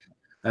off.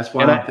 That's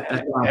why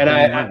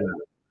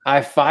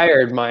I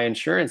fired my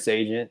insurance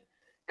agent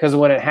because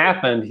when it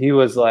happened, he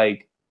was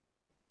like,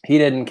 he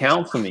didn't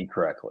counsel me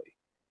correctly.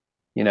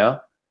 You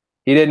know,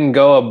 he didn't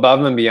go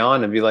above and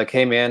beyond and be like,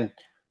 hey man,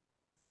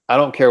 I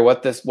don't care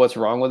what's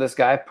wrong with this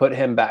guy. Put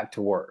him back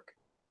to work.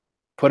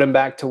 Put him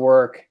back to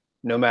work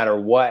no matter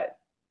what.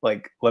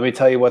 Like, let me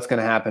tell you what's going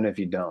to happen if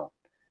you don't.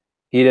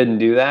 He didn't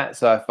do that.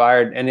 So I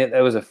fired, and it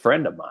was a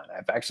friend of mine.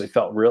 I've actually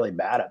felt really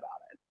bad about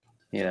it,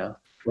 you know?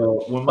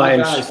 Well, when my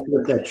guys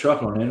put that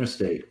truck on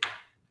interstate,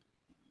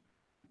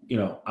 you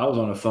know, I was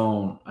on the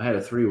phone. I had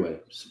a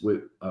 3-way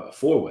with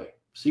 4-way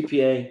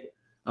CPA.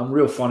 I'm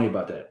real funny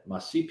about that. My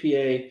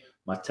CPA,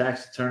 my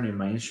tax attorney, and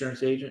my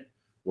insurance agent,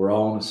 we're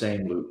all in the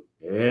same loop.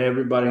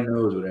 Everybody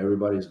knows what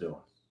everybody's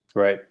doing.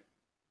 Right.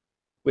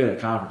 We had a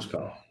conference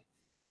call.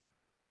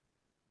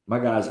 My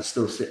guys are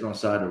still sitting on the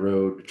side of the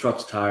road. The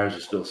truck's tires are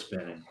still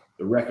spinning.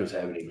 The records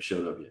haven't even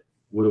showed up yet.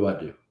 What do I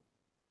do?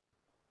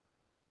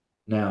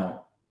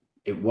 Now,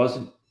 it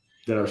wasn't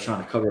that I was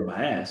trying to cover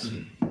my ass.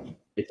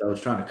 I was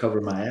trying to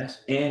cover my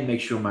ass and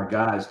make sure my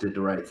guys did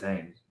the right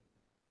thing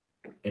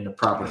and the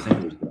proper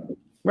thing was done.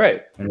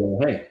 Right. And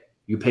hey,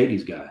 you pay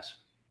these guys.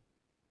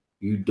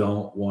 You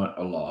don't want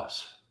a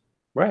loss.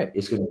 Right.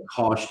 It's going to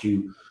cost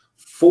you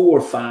 4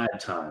 or 5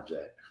 times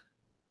that.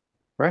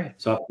 Right.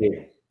 So I paid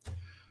him.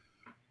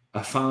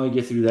 I finally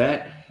get through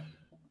that,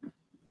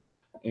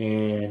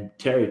 and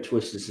Terry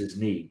twisted his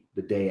knee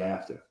the day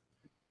after.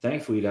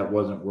 Thankfully, that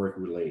wasn't work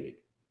related,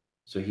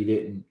 so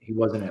he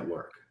wasn't at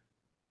work.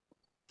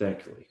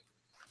 Thankfully,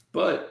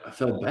 but I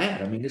felt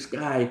bad. I mean, this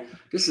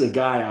is a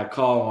guy I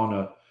call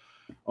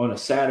on a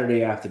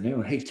Saturday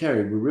afternoon. Hey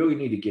Terry, we really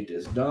need to get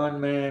this done,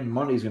 man.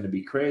 Monday's going to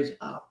be crazy.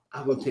 I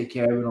will take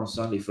care of it on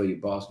Sunday for you,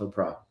 boss. No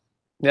problem.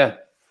 Yeah.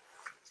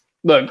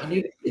 Look, I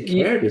need to take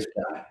care of this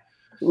guy.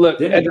 Look,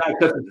 then the guy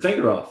cut his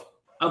finger off.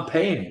 I'm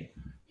paying him.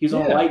 He's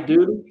on light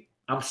duty.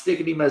 I'm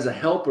sticking him as a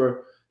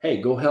helper.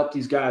 Hey, go help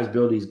these guys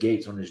build these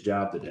gates on this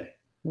job today.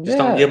 Just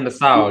don't give him the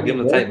saw. Give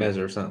him the tape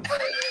measure or something.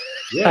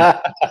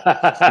 Yeah.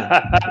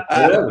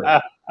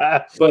 Whatever.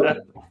 But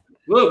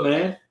look,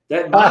 man,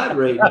 that mod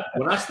rate,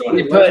 when I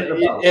started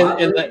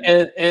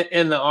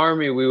in the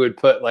Army, we would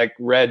put like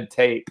red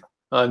tape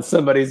on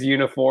somebody's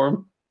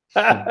uniform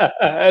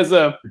as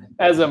a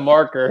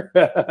marker.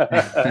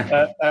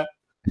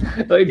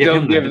 Like,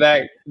 don't give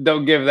that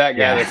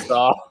guy the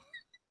saw.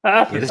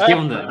 Just give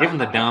him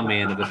the dumb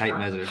end of the tape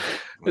measure.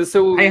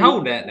 So hey,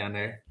 hold that down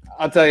there.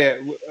 I'll tell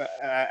you,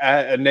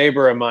 a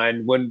neighbor of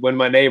mine, when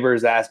my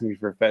neighbors ask me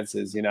for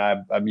fences, you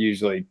know, I'm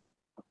usually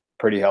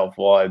pretty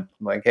helpful. I'm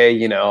like, hey,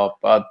 you know,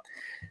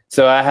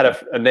 so I had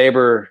a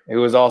neighbor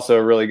who was also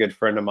a really good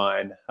friend of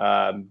mine,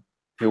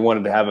 who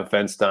wanted to have a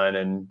fence done,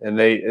 and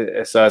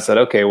so I said,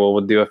 okay, well,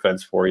 we'll do a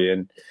fence for you.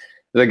 And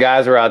the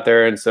guys were out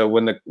there, and so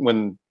when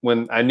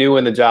I knew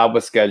when the job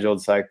was scheduled,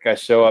 it's like I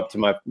show up to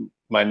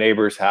my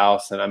neighbor's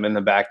house, and I'm in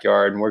the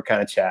backyard, and we're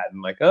kind of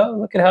chatting, like, oh,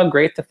 look at how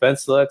great the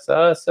fence looks.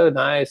 Oh, it's so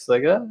nice.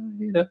 Like, oh,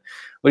 you know,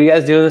 what are you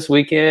guys doing this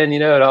weekend? You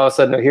know, and all of a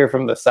sudden I hear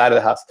from the side of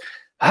the house,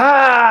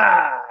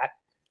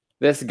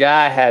 this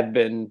guy had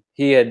been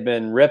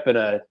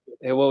ripping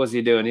what was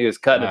he doing? He was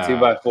cutting a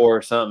 2x4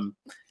 or something.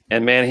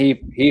 And man,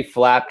 he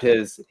flapped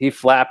his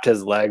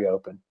leg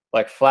open,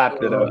 like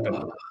flapped it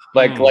open,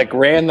 like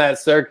ran that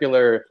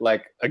circular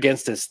like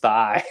against his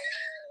thigh.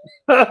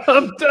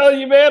 I'm telling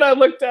you, man, I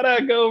looked at it,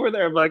 I go over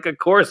there. I'm like, of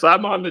course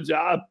I'm on the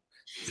job.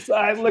 So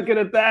I'm looking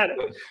at that.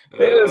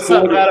 It was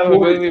something out of a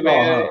movie,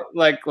 man.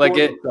 Like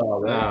it.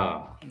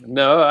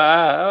 No,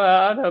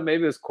 I don't know.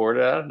 Maybe it was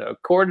corded. I don't know.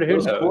 Corded, who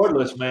knows?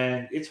 Cordless,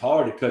 man. It's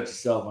hard to cut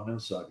yourself on them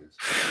suckers.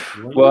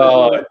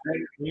 When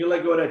you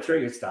let go of that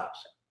trigger, it stops.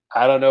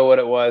 I don't know what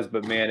it was,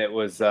 but man, it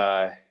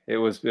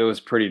was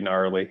pretty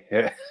gnarly.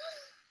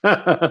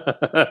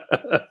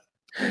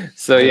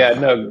 So yeah,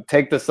 no,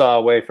 take the saw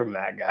away from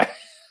that guy.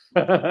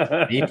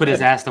 You put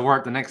his ass to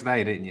work the next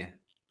day, didn't you?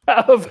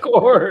 Of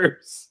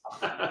course.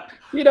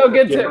 You don't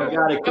get to.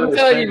 I'm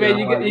telling you, man,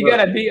 you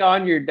got to be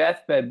on your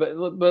deathbed. But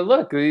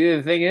look,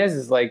 the thing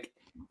is like,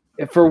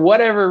 if for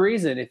whatever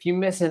reason, if you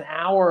miss an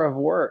hour of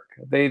work,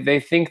 they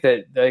think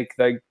that like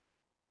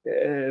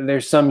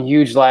there's some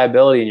huge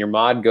liability, and your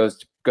mod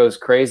goes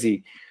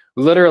crazy.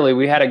 Literally,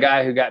 we had a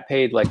guy who got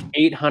paid like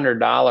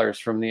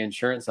 $800 from the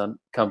insurance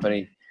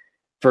company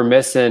for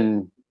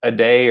missing a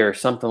day or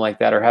something like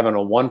that, or having a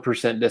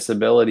 1%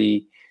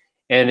 disability.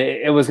 And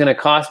it was going to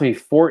cost me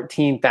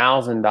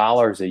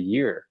 $14,000 a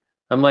year.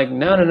 I'm like,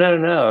 no.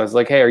 I was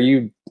like, hey, are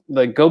you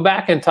like, go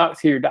back and talk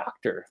to your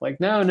doctor. Like,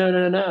 no.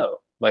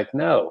 Like,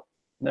 no,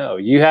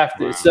 you have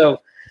to. Wow.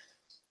 So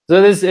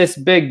this it's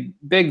big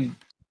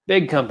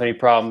company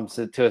problems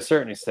to a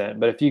certain extent.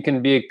 But if you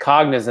can be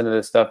cognizant of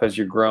this stuff as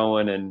you're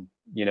growing, and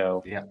you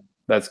know,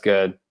 that's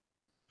good.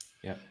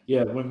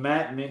 Yeah. When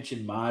Matt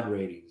mentioned mod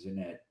ratings in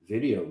that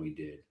video we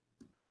did,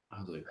 I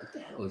was like, what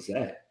the hell is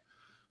that?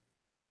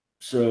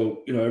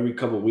 So, you know, every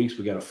couple of weeks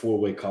we got a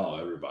 4-way call,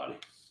 everybody.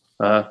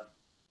 And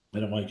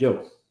I'm like,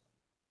 yo,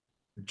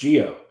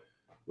 Gio,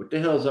 what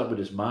the hell is up with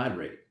this mod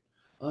rate?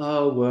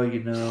 Oh, well,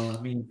 you know,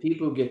 I mean,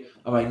 people get,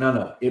 I'm like,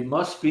 no, it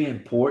must be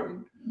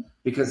important,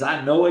 because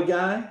I know a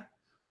guy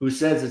who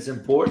says it's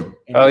important.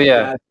 And oh,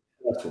 yeah.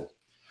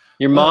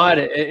 Your mod,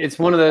 it's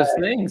one of those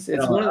things.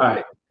 It's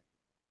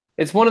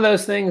it's one of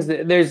those things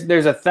that there's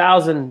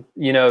 1,000,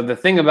 you know, the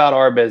thing about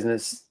our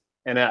business,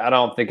 and I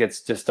don't think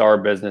it's just our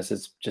business,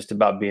 it's just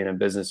about being in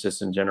business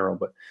just in general,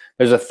 but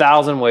there's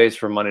 1,000 ways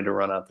for money to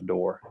run out the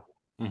door,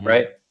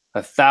 right?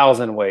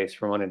 1,000 ways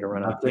for money to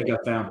run out. I think I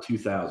found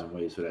 2,000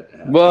 ways for that to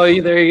happen. Well,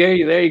 there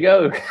you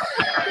go.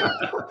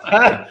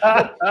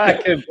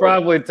 I could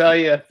probably tell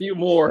you a few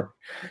more.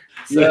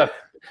 So yeah,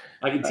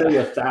 I can tell you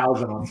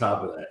 1,000 on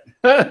top of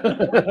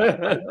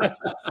that.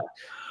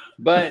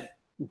 But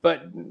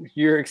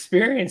your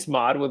experience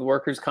mod with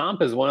workers'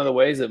 comp is one of the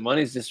ways that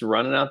money's just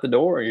running out the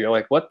door. And you're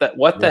like, what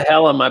the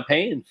hell am I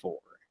paying for?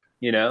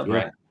 You know,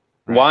 right.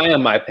 Why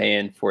am I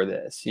paying for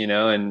this? You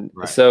know, and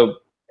so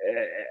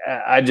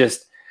I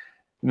just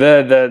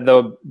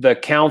the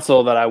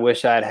counsel that I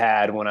wish I'd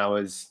had when I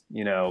was,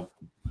 you know,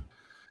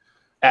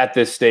 at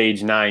this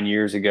stage 9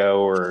 years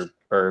ago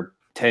or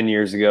 10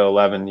 years ago,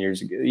 11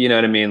 years ago, you know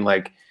what I mean?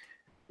 Like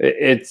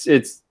it's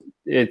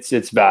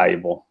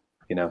valuable.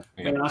 You know,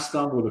 and I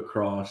stumbled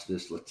across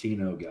this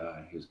Latino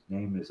guy. His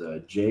name is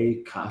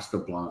Jay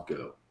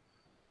Castablanco,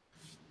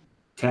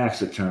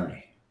 tax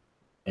attorney.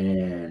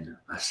 And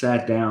I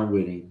sat down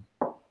with him,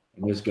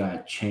 and this guy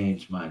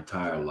changed my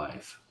entire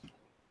life.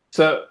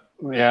 So,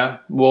 yeah.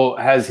 Well,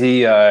 has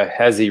he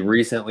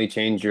recently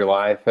changed your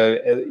life?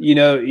 You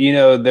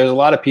know, there's a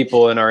lot of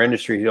people in our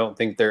industry who don't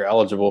think they're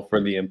eligible for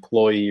the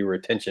employee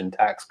retention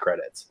tax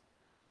credits.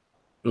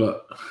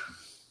 Look.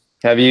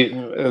 Have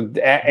you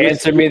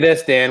answer me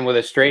this, Dan, with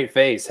a straight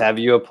face? Have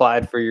you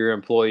applied for your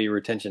employee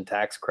retention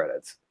tax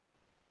credits?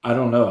 I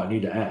don't know. I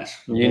need to ask.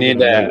 You need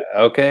to.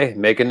 Okay,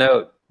 make a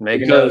note.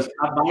 Because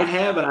I might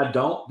have, and I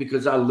don't,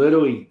 because I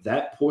literally,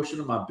 that portion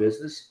of my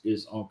business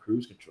is on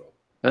cruise control.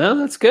 Oh,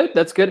 that's good.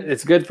 That's good.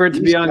 It's good for it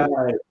to be on.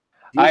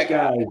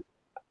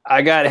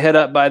 I got hit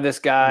up by this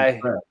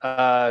guy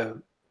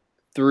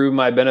through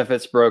my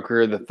benefits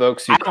broker. The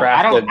folks who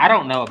crafted. I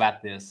don't know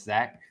about this,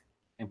 Zach.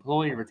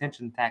 Employee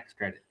retention tax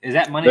credit. Is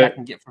that money I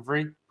can get for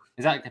free?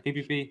 Is that like the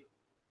PPP?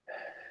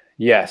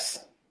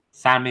 Yes.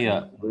 Sign me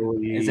up.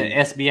 Is it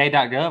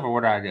SBA.gov or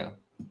where do I go?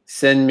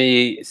 Send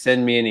me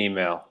an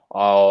email.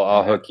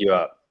 I'll hook you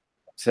up.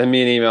 Send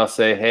me an email.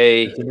 Say,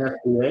 hey.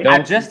 I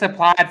just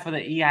applied for the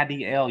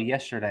EIDL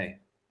yesterday.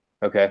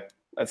 Okay,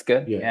 that's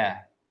good. Yeah.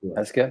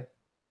 That's good.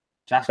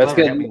 Josh that's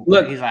good.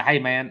 Look, he's like, hey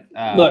man.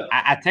 Look,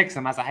 I text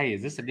him. I said, hey,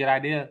 is this a good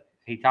idea?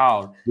 He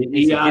called. The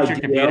He said, "Get your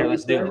EIDL, computer.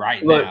 Let's do it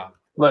right now."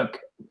 Look,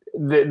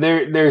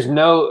 there's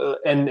no,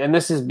 and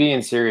this is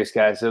being serious,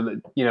 guys. So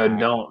that, you know,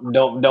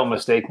 don't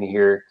mistake me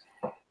here.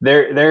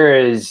 There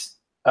is,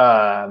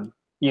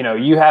 you know,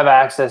 you have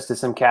access to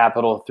some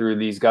capital through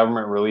these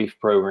government relief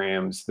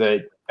programs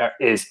that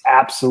is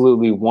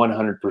absolutely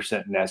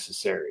 100%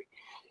 necessary.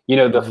 You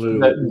know,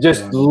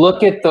 just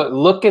look at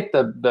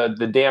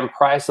the damn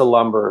price of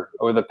lumber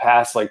over the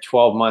past like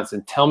 12 months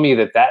and tell me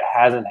that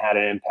hasn't had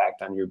an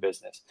impact on your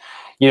business.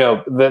 You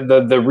know,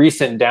 the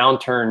recent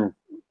downturn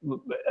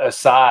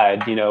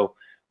aside, you know,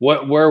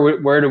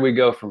 where do we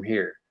go from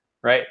here?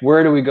 Right?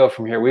 Where do we go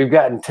from here? We've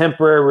gotten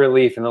temporary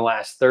relief in the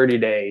last 30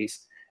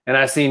 days. And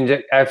I've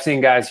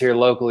seen guys here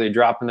locally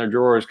dropping their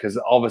drawers because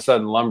all of a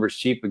sudden lumber's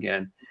cheap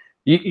again.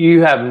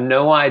 You have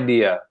no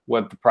idea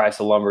what the price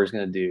of lumber is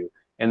going to do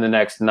in the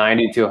next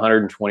 90 to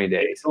 120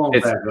 days.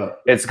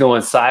 It's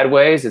going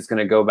sideways. It's going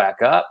to go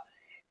back up.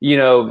 You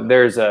know,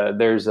 there's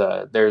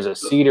a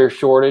cedar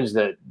shortage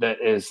that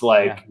is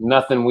like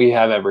nothing we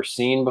have ever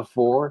seen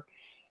before.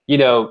 You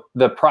know,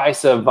 the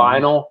price of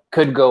vinyl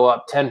could go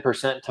up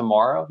 10%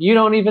 tomorrow. You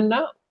don't even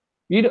know.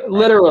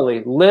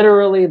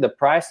 Literally, the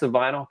price of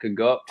vinyl could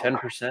go up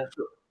 10%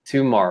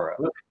 tomorrow.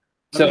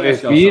 So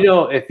if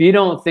you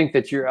don't think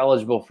that you're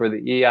eligible for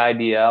the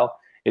EIDL,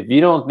 if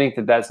you don't think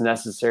that that's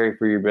necessary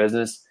for your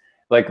business,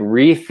 like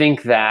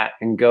rethink that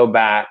and go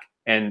back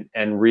and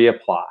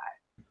reapply,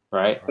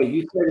 right? But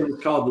you said it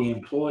was called the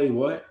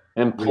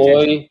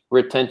Employee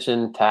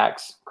retention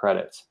tax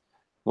credits.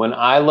 When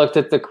I looked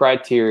at the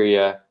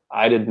criteria,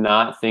 I did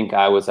not think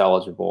I was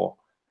eligible,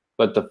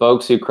 but the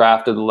folks who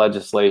crafted the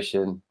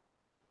legislation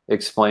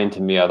explained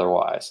to me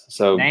otherwise.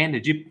 So Dan,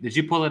 did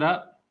you pull it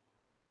up?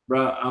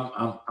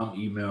 Bro, I'm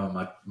emailing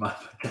my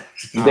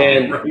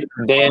Dan,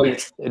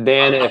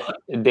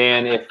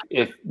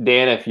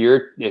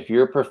 if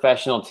your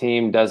professional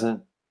team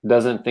doesn't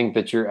think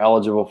that you're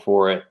eligible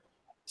for it,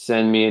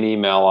 send me an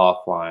email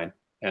offline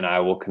and I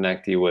will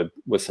connect you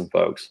with some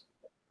folks.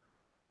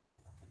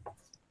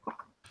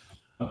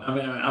 I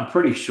mean, I'm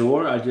pretty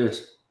sure.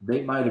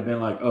 They might have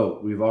been like, "Oh,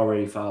 we've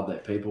already filed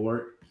that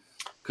paperwork,"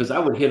 because I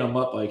would hit them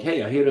up like,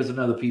 "Hey, I hear there's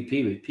another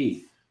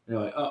PPP." They're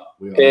like, "Oh,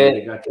 we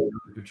already got that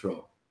under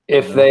control."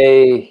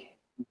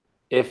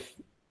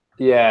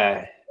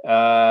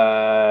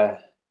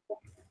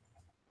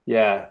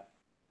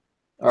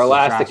 Our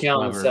last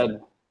accountant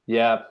said,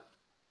 yeah.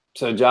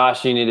 So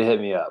Josh, you need to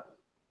hit me up.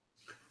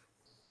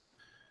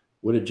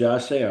 What did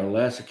Josh say? Our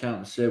last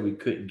accountant said we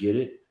couldn't get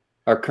it.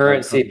 Our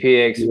current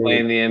CPA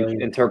explained the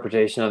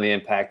interpretation on the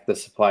impact of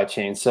the supply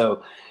chain.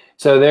 So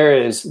there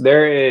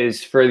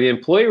is for the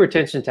employee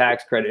retention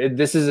tax credit.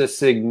 This is a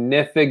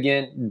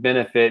significant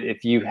benefit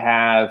if you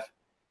have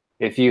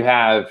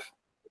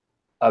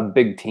a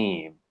big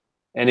team,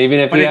 and even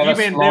if you have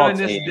a small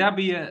team.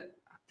 Can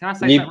I say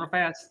something real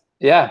fast?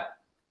 Yeah.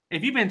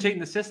 If you've been cheating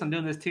the system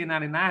doing this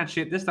 1099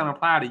 shit, this don't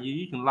apply to you.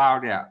 You can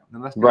log out.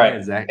 And let's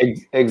right. Zach.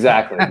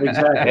 Exactly.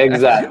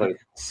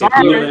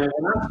 Sorry.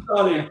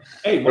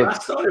 When I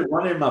started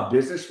running my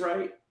business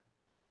right,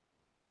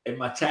 and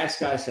my tax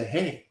guy said,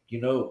 "Hey, you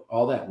know,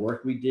 all that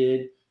work we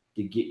did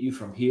to get you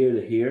from here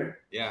to here.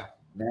 Yeah.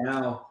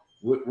 Now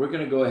we're going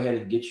to go ahead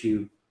and get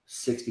you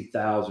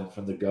 $60,000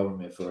 from the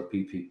government for a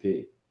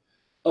PPP.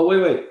 Oh,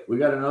 wait, we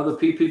got another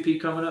PPP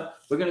coming up.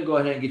 We're going to go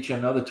ahead and get you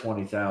another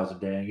 $20,000,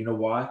 Dan. You know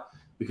why?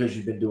 Because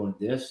you've been doing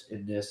this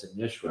and this and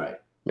this right."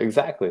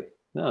 Exactly.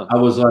 No. I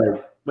was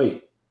like,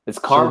 wait. It's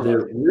karma. So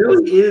there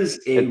really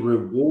is a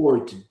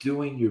reward to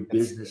doing your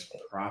business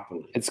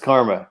properly. It's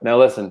karma. Now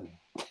listen.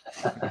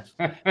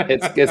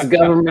 it's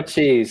government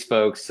cheese,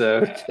 folks.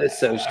 So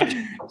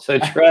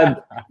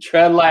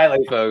tread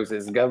lightly, folks.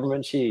 It's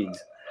government cheese.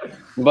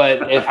 But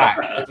if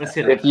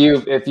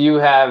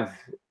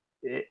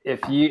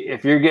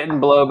you're getting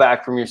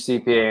blowback from your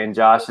CPA, and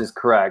Josh is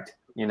correct,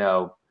 you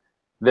know,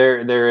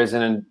 there's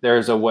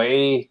a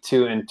way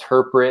to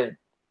interpret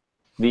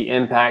the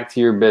impact to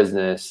your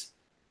business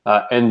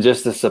and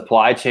just the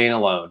supply chain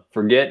alone.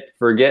 Forget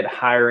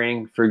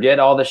hiring, forget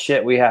all the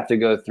shit we have to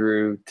go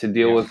through to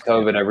deal with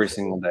COVID every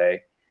single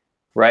day,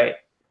 right?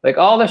 Like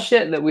all the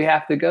shit that we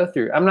have to go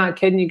through. I'm not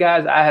kidding you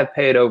guys. I have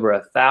paid over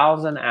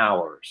 1,000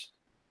 hours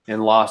in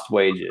lost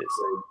wages.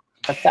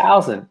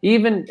 1,000.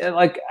 Even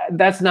like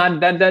that's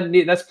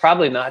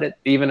probably not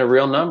even a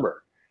real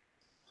number.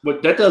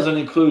 But that doesn't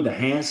include the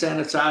hand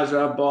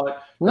sanitizer I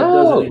bought. No,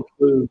 that doesn't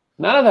include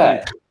none of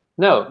that.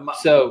 No.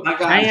 So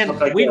man,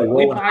 we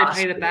probably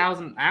paid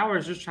 1,000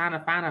 hours just trying to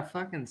find a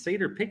fucking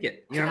cedar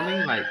picket. You know what I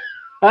mean?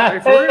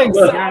 Like for real, you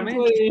know what I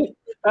mean?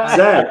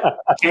 Zach,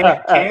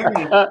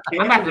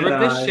 I'm about to rip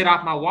this shit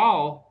off my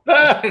wall.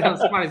 On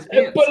somebody's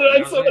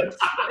fence.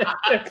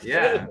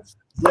 Yeah.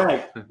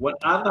 Zach,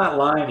 I'm not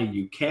lying to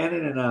you.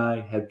 Cannon and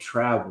I have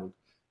traveled.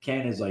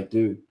 Cannon's like,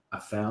 dude, I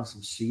found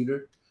some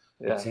cedar.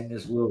 Yeah. It's in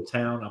this little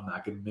town. I'm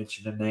not going to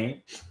mention the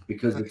name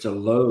because it's a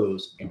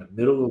Lowe's in the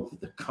middle of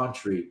the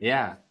country.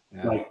 Yeah.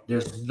 Like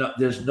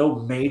there's no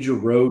major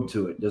road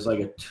to it. There's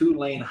like a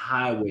 2-lane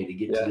highway to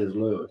get to this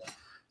Lowe's.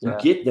 You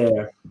get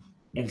there,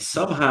 and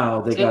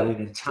somehow they got an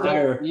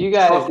entire you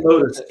guys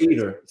truckload of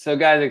cedar. So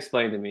guys,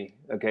 explain to me,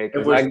 okay? It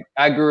Because was-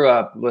 I grew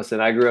up. Listen,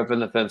 I grew up in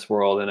the fence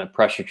world in a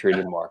pressure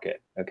treated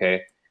market.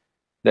 Okay,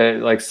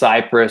 like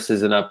cypress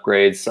is an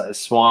upgrade.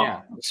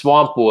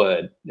 Swamp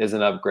wood is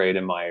an upgrade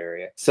in my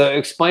area. So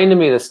explain to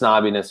me the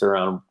snobbiness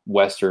around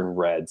Western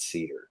red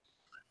cedar.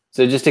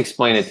 So just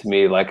explain it to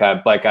me, like I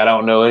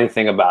don't know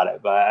anything about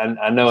it, but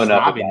I know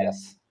enough about it.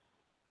 Snobbiness.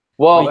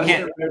 Well, Well, you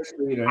can't-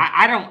 Western red cedar.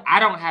 I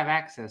don't have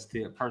access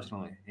to it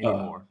personally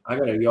anymore. I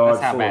got a yard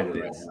That's how full bad of it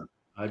it right is.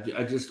 now.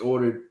 I just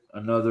ordered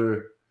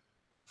another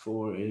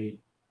 4, 8,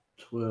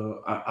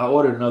 12. I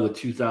ordered another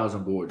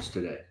 2,000 boards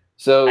today.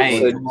 so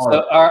Hey.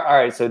 all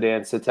right. So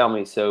Dan, so tell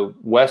me, so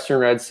Western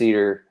red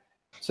cedar.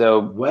 So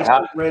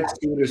Western red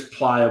cedar is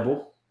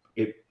pliable.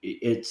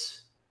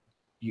 It's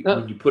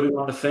when you put it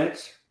on the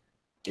fence,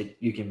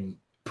 you can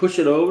push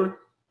it over.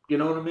 You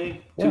know what I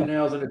mean? Yeah. 2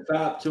 nails in the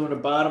top, 2 in the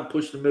bottom.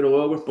 Push the middle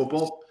over. Boom,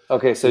 boom.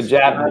 Okay, so It's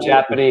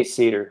Japanese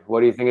cedar. What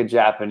do you think of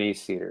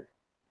Japanese cedar?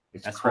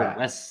 It's That's crap.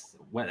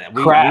 we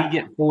Crap.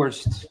 get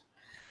forced.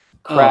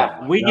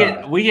 Crap. We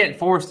get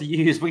forced to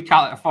use. We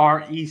call it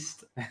Far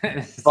East.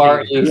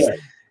 Far cedar. East. Yeah.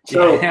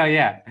 So Hell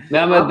yeah.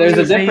 No, but there's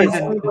a difference.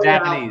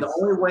 Japanese. The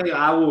only way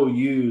I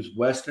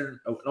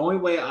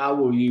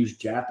will use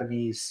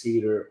Japanese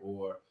cedar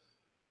or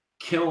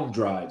kiln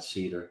dried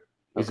cedar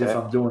is if Okay.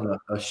 I'm doing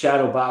a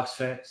shadow box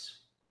fence,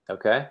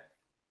 Okay.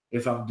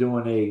 if I'm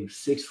doing a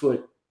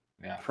 6-foot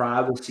Yeah.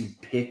 privacy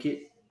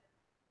picket,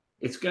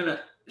 it's gonna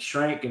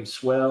shrink and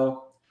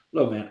swell.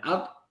 Look, man,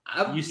 I've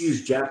You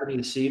used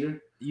Japanese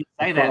cedar You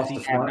say that across so the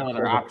you have front no of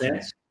other the option.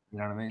 fence, You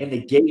know what I mean? and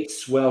the gates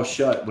swell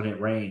shut when it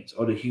rains,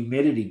 or the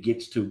humidity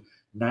gets to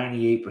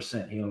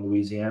 98% here in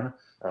Louisiana.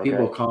 Okay.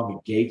 People call me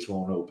gates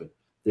won't open.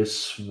 They're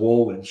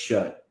swollen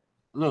shut.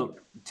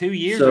 Look, 2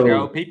 years So-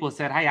 ago, people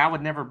said, "Hey, I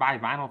would never buy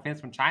vinyl fence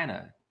from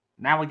China."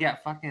 Now we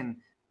got fucking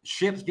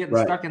ships getting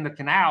Right. stuck in the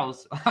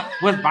canals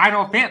with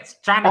vinyl fence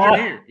trying to get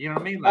here. You know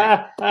what I mean?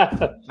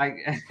 Like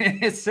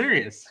it's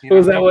serious. You know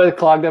Was what I that mean? what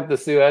clogged up the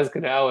Suez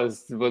Canal?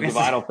 Was the This is-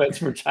 vinyl fence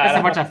from China? That's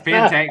a bunch of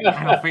fence ain't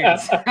vinyl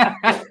fence.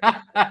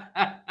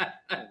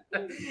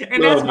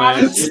 And Look, that's why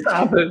man,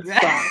 Stop it!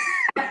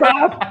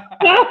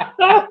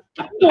 Stop!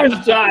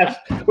 Where's Josh?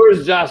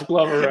 Where's Josh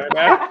Glover right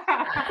now?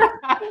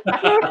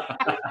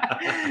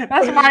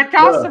 That's why it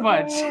costs so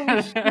much.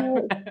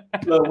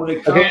 Look, when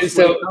it comes, Okay,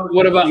 so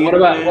what about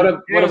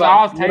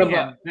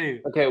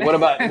okay?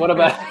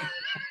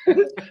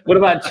 What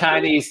about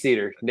Chinese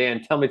cedar?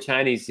 Dan, tell me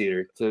Chinese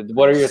cedar. So,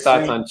 what are your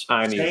thoughts on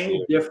Chinese same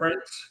cedar?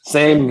 difference?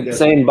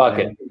 Same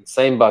bucket.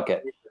 Same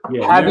bucket.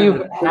 Yeah, Have they're you in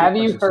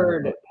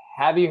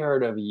the-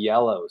 heard of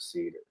yellow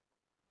cedar?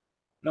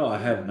 No, I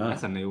have not.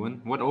 That's a new one.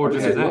 What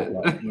origin is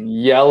that?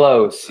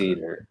 Yellow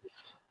cedar.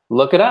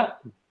 Look it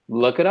up.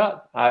 Look it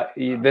up.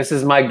 This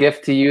is my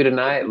gift to you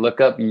tonight.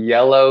 Look up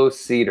yellow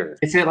cedar.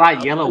 Is it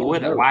like yellow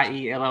wood?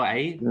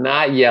 YELLOA?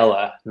 Not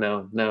yellow.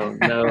 No.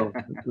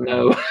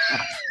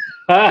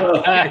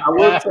 I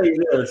will tell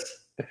you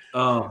this.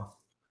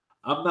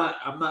 I'm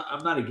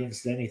not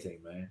against anything,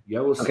 man.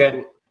 Yellow Okay.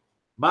 cedar.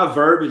 My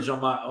verbiage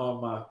on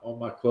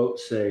my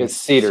quotes say It's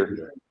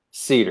cedar.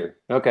 Cedar.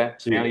 Okay.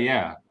 Hell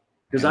yeah.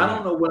 Because I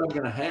don't know what I'm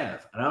gonna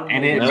have, and I don't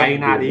And know it what's may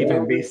gonna not be even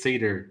available. be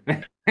cedar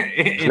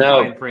in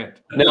No. fine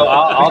print. No,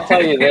 I'll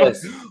tell you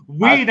this.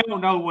 We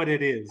don't know what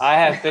it is. I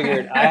have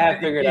figured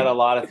out a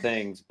lot of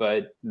things,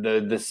 but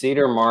the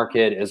cedar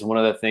market is one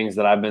of the things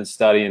that I've been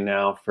studying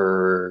now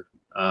for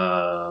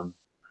going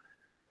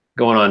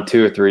on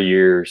 2 or 3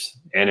 years,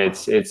 and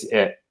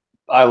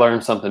I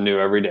learn something new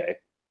every day.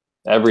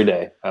 Every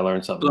day I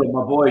learn something. Look,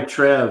 my boy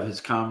Trev has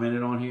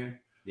commented on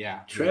here. Yeah.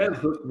 Trev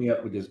hooked me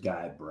up with this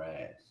guy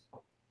Brad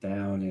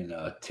down in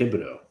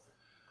Thibodeau.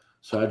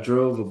 So I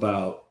drove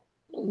about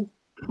 2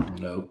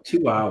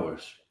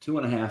 hours,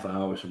 2.5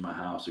 hours from my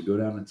house to go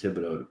down to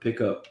Thibodeau to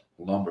pick up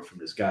lumber from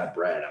this guy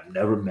Brad I've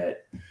never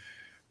met.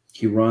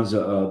 He runs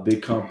a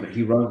big company.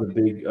 He runs a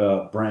big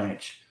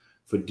branch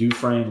for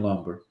Dufresne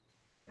Lumber.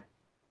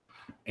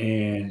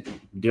 And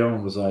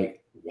Dylan was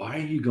like, "Why are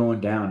you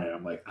going down there?"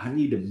 I'm like, "I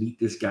need to meet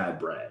this guy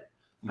Brad.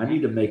 I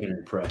need to make an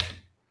impression."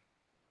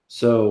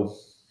 So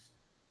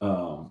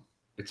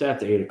it's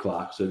after 8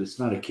 o'clock, so it's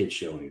not a kid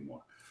show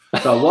anymore.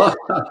 So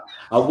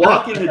I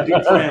walk into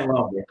Dufresne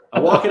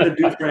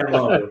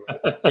Lumber.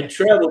 And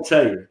Trev will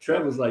tell you.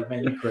 Trev was like,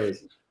 "Man, you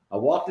crazy." I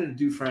walked into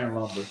Dufresne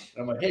Lumber.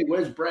 I'm like, "Hey,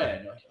 where's Brad?"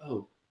 And they're like,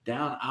 "Oh,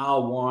 down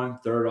aisle 1,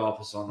 third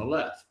office on the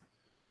left."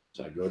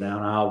 So I go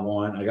down aisle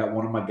 1. I got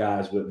one of my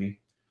guys with me.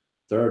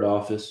 Third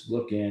office,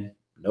 look in,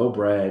 no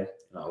Brad.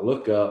 And I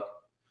look up,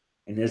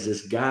 and there's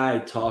this guy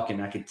talking.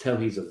 I can tell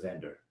he's a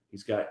vendor.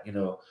 He's got,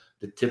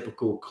 the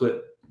typical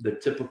clip, the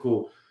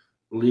typical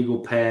legal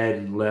pad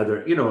and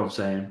leather, you know what I'm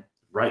saying,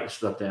 writing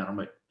stuff down. I'm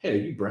like, "Hey,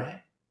 are you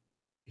Brad?"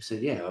 He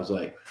said, "Yeah." I was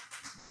like,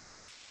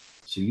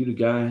 "So you the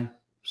guy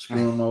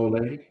screwing my old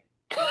lady?"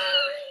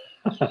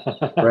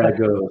 Brad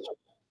goes,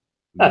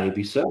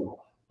 "Maybe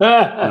so.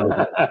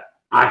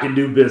 I can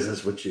do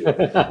business with you."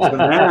 So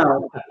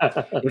now,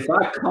 if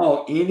I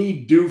call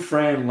any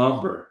Dufresne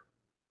Lumber,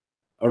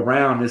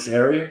 around this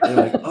area. They're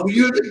like, "Oh,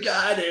 you're the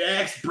guy that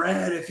asked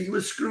Brad if he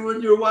was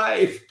screwing your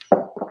wife."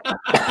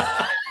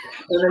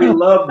 And they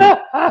love me.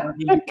 I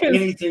mean,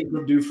 anything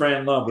from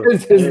Dufresne Lumber.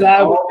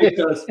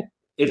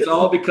 It's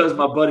all because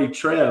my buddy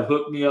Trev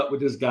hooked me up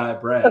with this guy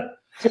Brad.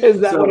 Is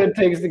that what it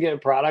takes to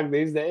get product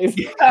these days?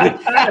 So,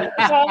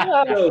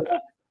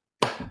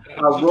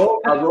 I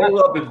roll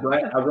up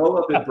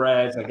in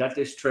Brad's. I got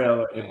this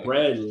trailer, and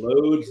Brad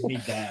loads me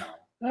down.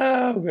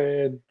 Oh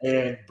man!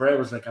 And Brad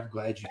was like, "I'm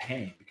glad you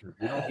came because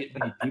we don't get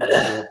many people go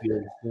up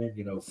here and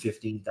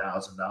spend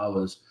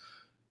 $15,000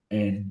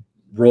 and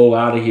roll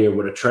out of here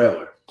with a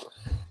trailer."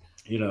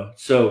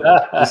 So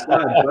this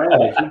guy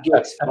Brad, he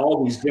gets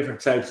all these different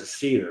types of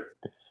cedar.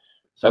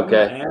 So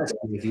okay. I'm gonna ask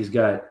him if he's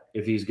got.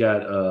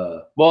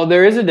 Well,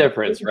 there is a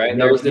difference, right?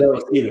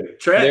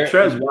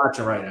 Trev's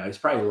watching right now. He's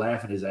probably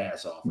laughing his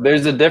ass off. Right?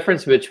 There's a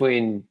difference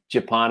between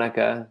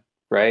Japonica,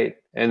 right?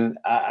 And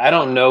I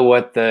don't know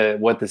what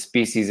the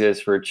species is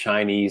for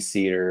Chinese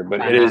cedar, but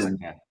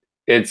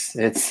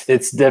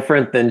it's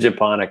different than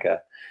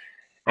Japonica.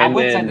 I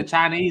would say the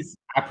Chinese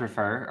I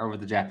prefer over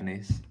the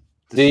Japanese.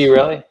 Do you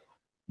really?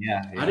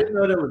 Yeah. I didn't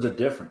know there was a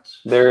difference.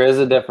 There is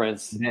a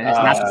difference. It's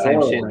not the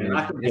same shit.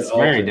 It's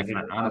very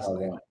different,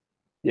 honestly.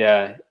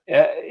 Yeah.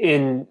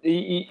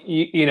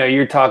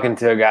 You're talking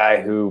to a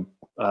guy who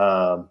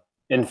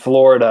in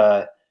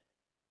Florida,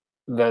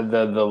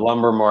 the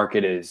lumber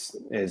market is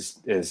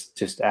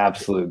just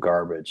absolute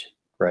garbage,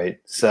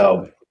 right?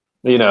 So,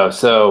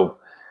 cryptomeria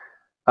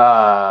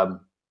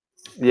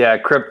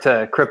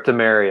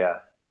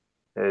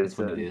is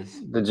what it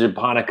is. The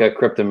Japonica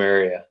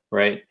cryptomeria,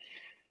 right?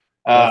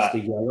 That's the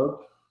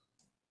yellow?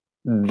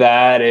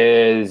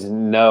 That's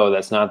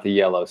not the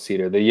yellow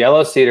cedar. The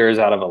yellow cedar is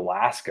out of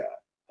Alaska,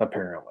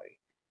 apparently.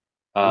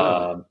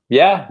 Really?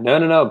 Yeah,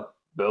 no.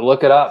 But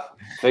look it up.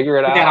 Figure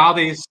it out. Got all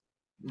these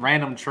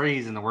random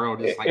trees in the world.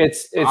 Just like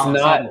it's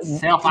not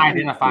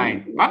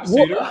self-identifying. I'm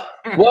cedar.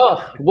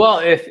 well,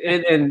 look,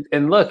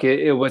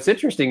 what's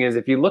interesting is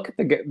if you look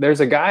at there's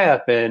a guy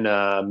up in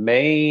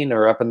Maine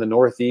or up in the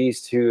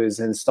Northeast who has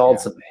installed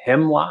some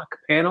hemlock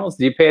panels.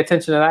 Do you pay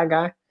attention to that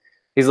guy?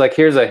 He's like,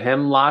 here's a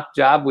hemlock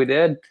job we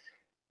did. And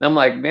I'm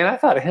like, man, I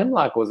thought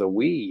hemlock was a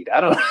weed. I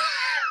don't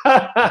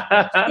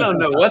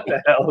know what the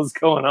hell is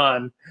going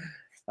on.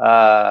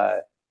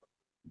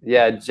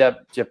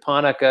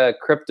 Japonica,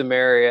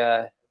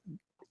 cryptomeria.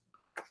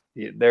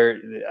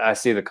 I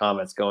see the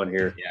comments going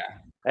here. Yeah.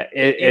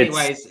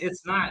 Anyways,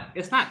 it's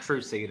not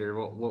true cedar.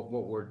 What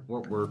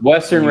we're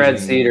Western red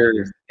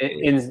cedar.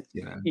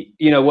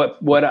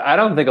 What I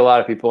don't think a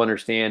lot of people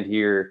understand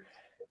here,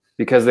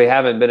 because they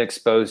haven't been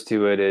exposed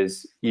to it,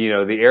 is the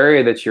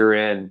area that you're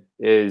in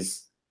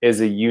is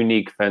a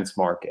unique fence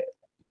market,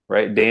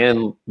 right?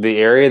 Dan, the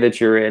area that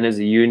you're in is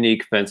a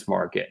unique fence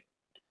market.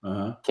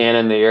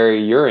 Cannon, the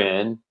area you're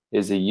in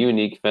is a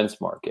unique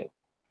fence market,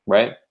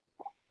 right?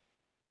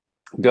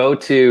 Go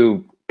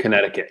to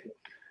Connecticut.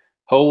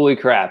 Holy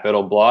crap,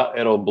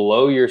 it'll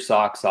blow your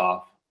socks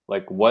off.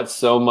 Like, what's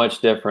so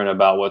much different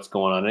about what's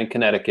going on in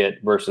Connecticut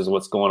versus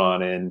what's going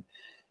on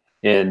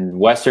in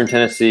Western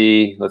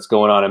Tennessee, what's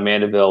going on in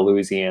Mandeville,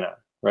 Louisiana,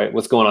 right?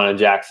 What's going on in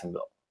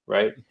Jacksonville,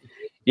 right?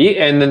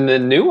 And then the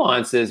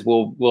nuances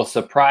will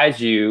surprise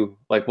you,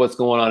 like what's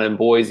going on in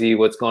Boise,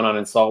 what's going on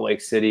in Salt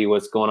Lake City,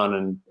 what's going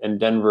on in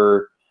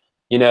Denver,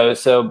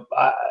 so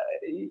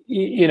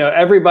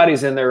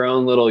everybody's in their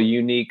own little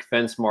unique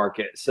fence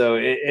market. So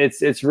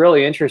it's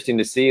really interesting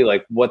to see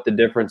like what the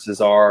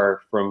differences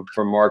are from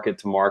market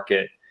to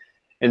market.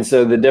 And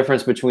so the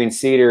difference between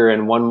cedar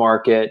in one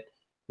market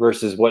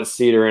versus what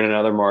cedar in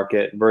another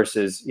market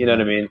versus, you know what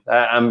I mean?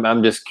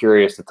 I'm just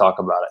curious to talk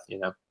about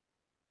it,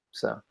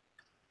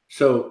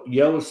 So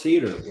yellow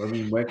cedar, I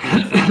mean, where can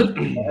you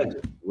find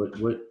it?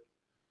 What?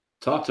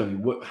 Talk to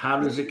me.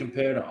 How does it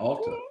compare to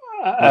Alta?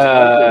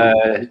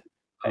 I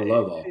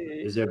love Alta.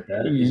 Is there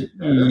better?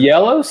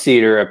 Yellow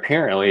cedar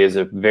apparently is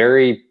a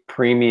very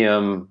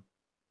premium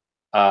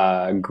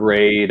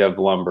grade of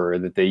lumber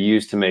that they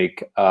use to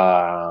make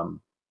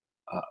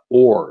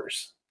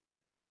oars.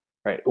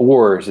 Right,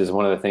 oars is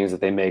one of the things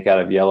that they make out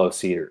of yellow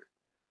cedar.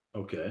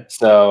 Okay.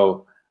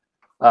 So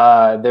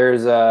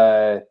there's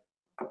a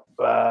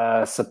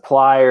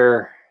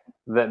supplier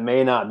that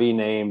may not be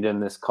named in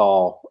this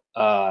call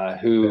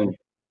who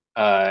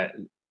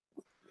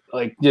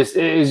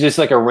it's just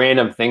like a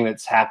random thing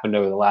that's happened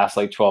over the last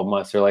 12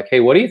 months. They're like,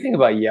 hey, what do you think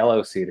about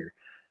yellow cedar?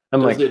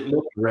 Does it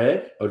look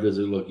red or does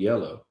it look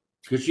yellow?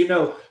 Because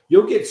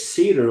you'll get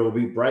cedar, it'll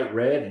be bright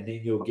red, and then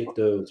you'll get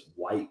those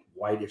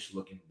whitish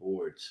looking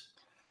boards.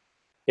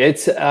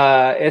 It's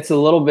a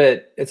little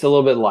bit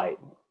light.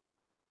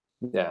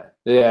 Yeah.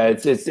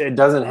 It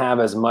doesn't have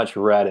as much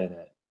red in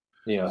it.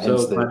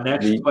 So my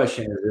next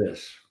question is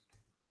this: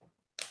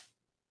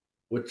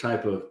 what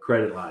type of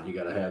credit line you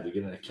got to have to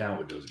get an account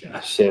with those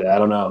guys? Shit, I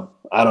don't know.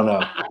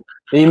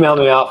 Email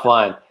me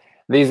offline.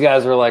 These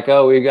guys were like,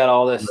 "Oh, we got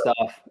all this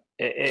stuff."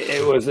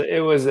 It was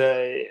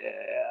a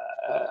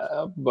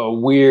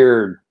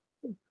weird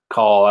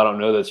call. I don't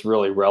know that's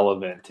really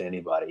relevant to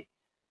anybody.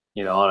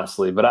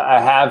 honestly. But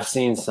I have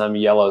seen some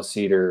yellow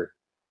cedar.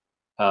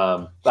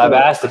 I've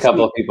asked a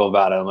couple of people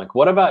about it. I'm like,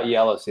 what about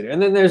yellow cedar?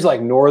 And then there's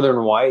like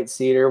northern white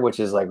cedar, which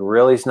is like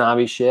really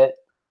snobby shit.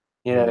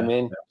 You know what I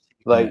mean?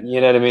 Like, you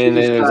know what I mean? And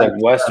then there's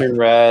like western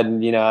red,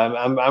 and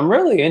I'm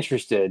really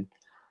interested.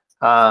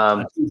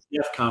 I see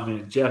Jeff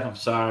commented. Jeff, I'm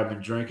sorry, I've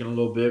been drinking a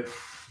little bit.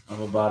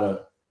 I'm about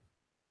a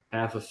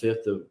half a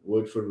fifth of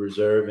Woodford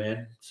Reserve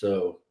in,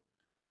 so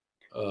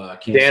I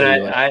can't.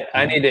 Dan,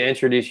 I need to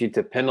introduce you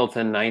to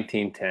Pendleton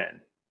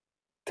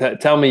 1910.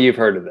 Tell me you've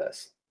heard of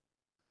this.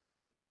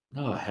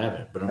 No, I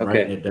haven't, but I'm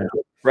writing it down.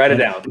 Write it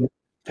down.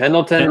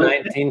 Pendleton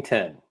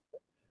 1910.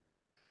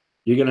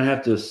 You're gonna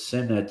have to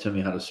send that to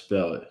me how to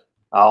spell it.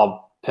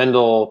 I'll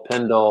Pendle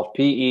Pendleton.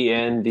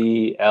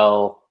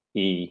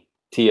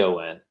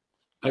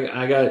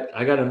 I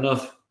got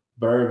enough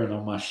bourbon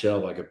on my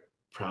shelf. I could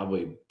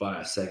probably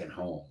buy a second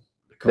home.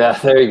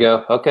 There you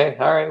go. Okay.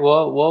 All right.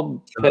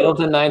 Well,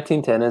 Pendleton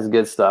 1910 is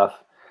good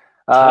stuff.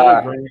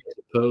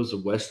 Suppose a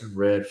Western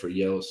red for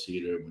yellow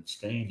cedar. When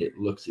stained, it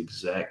looks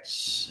exact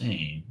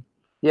same.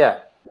 Yeah.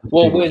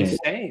 Well, when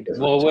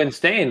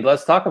stained,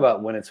 let's talk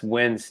about when it's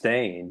wind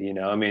stained.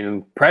 I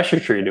mean, pressure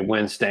treated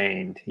when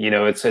stained.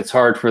 It's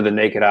hard for the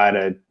naked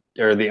eye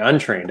or the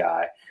untrained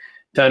eye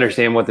to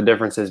understand what the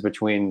difference is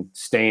between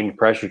stained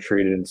pressure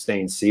treated and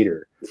stained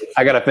cedar.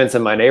 I got a fence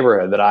in my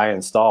neighborhood that I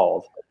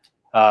installed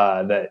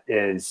that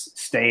is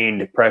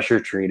stained pressure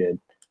treated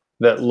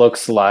that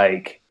looks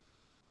like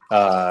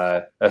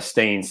a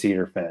stained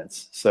cedar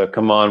fence. So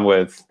come on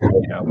with,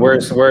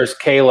 where's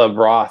Caleb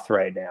Roth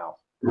right now?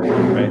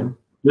 Right.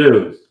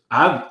 Dude,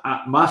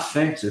 my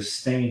fence is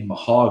stained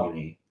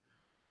mahogany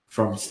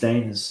from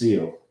Stain and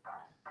Seal,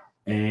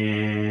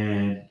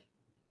 and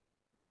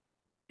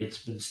it's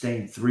been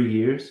stained 3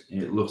 years,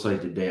 and it looks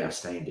like the day I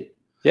stained it.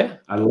 Yeah.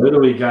 I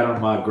literally got on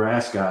my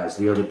grass guys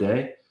the other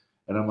day,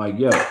 and I'm like,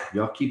 yo,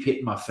 y'all keep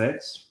hitting my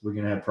fence, we're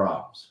going to have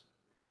problems.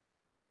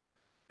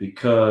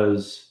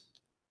 Because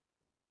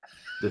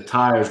the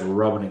tires were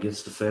rubbing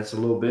against the fence a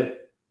little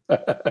bit,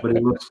 but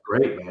it looks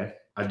great, man.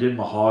 I did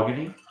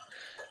mahogany,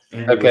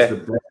 and it was the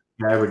best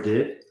I ever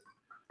did.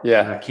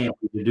 Yeah. And I can't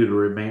really do the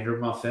remainder of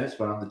my fence,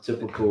 but I'm the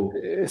typical.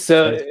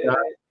 So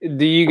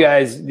do you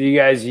guys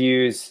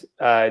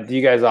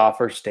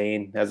offer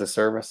stain as a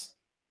service?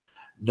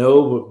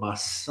 No, but my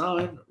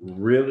son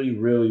really,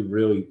 really,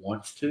 really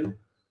wants to.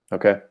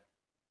 Okay.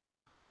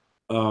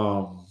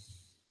 And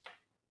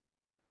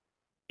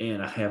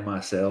I have my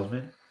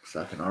salesman,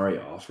 so I can already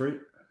offer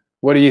it.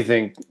 What do you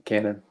think,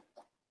 Cannon?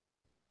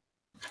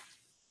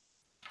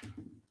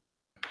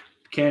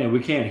 Cannon, we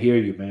can't hear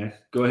you, man.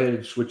 Go ahead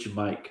and switch your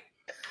mic.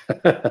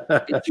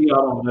 If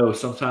y'all don't know,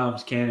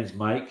 sometimes Cannon's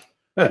mic,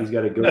 he's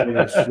got to go in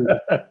and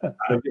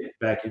switch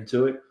back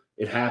into it.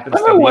 It happens.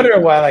 I've been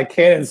wondering why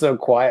Cannon's so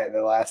quiet in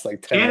the last 10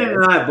 Cannon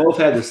minutes. and I both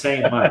had the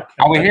same mic.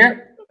 Are we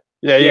here?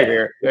 Yeah, you're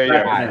here. There you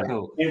go. Right,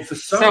 cool. And for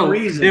some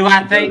reason, do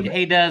I think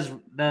he does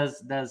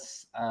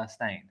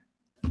stain?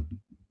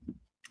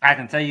 I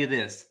can tell you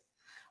this.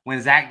 When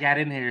Zach got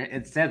in here,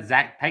 it said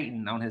Zach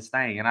Payton on his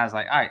thing, and I was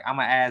like, all right, I'm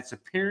gonna add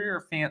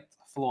Superior Fence,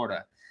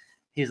 Florida.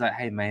 He's like,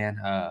 hey man,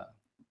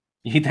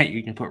 you think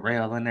you can put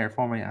rail in there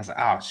for me? I was like,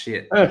 oh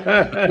shit.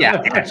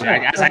 Yeah, gotcha.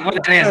 I was like, what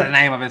is the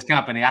name of his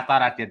company? I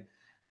thought I could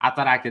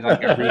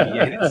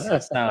abbreviate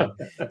it. So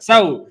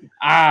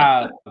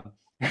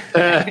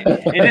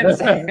it didn't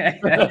say.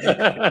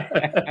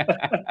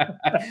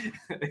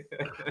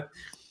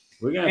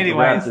 We're gonna have to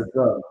wrap this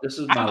up. This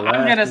is my last.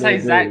 I'm gonna say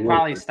Zach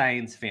probably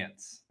stains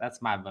fence.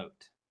 That's my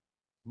vote.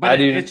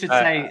 But it should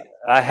say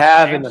I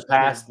have in the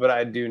past, but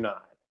I do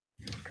not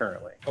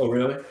currently. Oh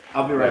really?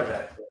 I'll be right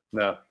back.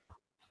 No.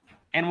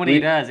 And when he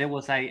does, it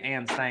will say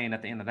and stain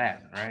at the end of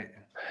that, right?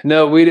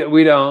 No, we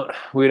don't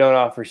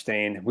offer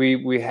stain. We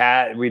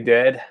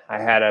did. I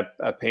had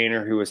a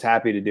painter who was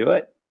happy to do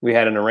it. We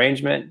had an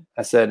arrangement.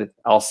 I said,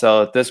 I'll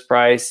sell at this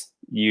price.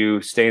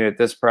 You stain at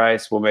this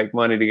price. We'll make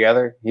money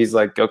together. He's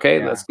like, okay,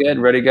 that's good.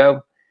 Ready to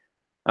go.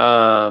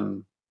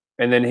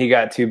 And then he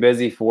got too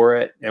busy for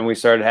it, and we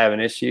started having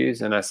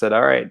issues. And I said,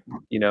 all right,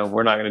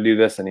 we're not going to do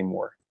this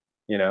anymore.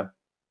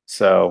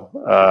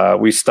 So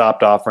we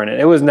stopped offering it.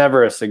 It was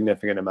never a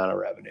significant amount of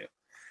revenue.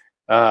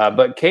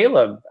 But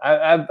Caleb,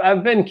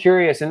 I've been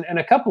curious in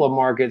a couple of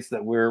markets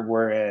that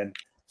we're in.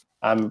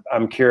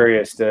 I'm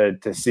curious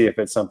to see if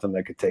it's something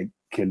that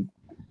could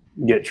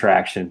get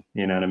traction.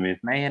 You know what I mean?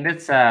 Man,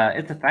 it's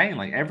a thing.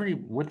 Like every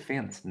wood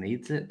fence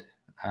needs it.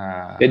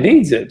 It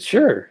needs it,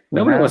 sure.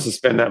 Nobody wants to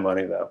spend that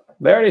money though.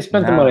 They already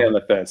spent the money on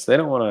the fence. They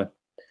don't want to.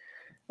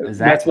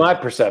 Exactly. That's my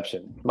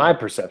perception. My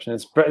perception.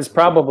 It's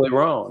probably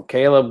wrong.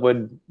 Caleb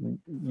would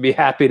be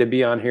happy to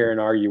be on here and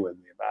argue with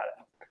me about it.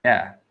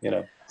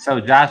 Yeah.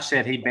 So Josh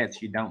said he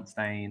bets you don't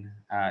stain.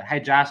 Hey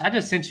Josh, I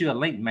just sent you a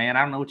link, man.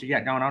 I don't know what you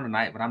got going on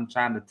tonight, but I'm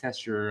trying to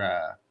test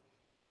your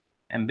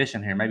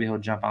ambition here. Maybe he'll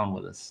jump on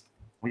with us.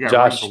 We got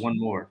room for one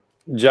more.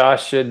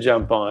 Josh should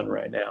jump on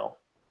right now.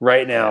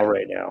 Right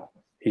now.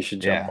 He should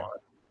jump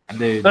on.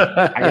 Dude,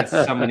 I got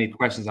so many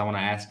questions I want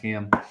to ask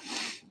him.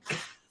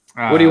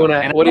 What do you want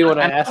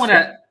to ask?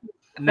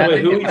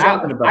 Nothing. who are we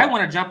talking about? I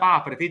want to jump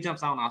off, but if he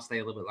jumps on, I'll stay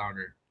a little bit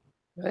longer.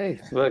 Hey,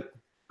 look,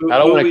 Who I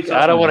don't are want we to.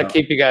 I don't talking want to about?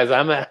 keep you guys.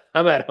 I'm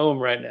at home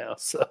right now,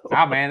 so.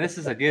 Oh man, this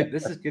is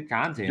good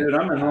content. Dude,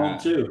 I'm at home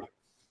too.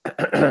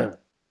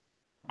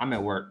 I'm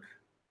at work.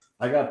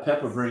 I got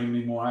Pepper bringing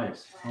me more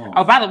ice.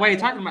 Oh, by the way,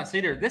 talking about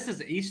cedar, this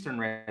is Eastern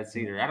red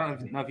cedar. I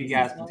don't know if you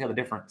guys can tell the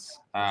difference.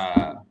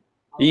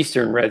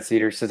 Eastern red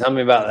cedar. So tell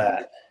me about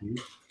that.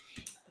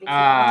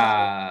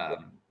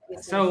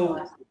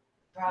 So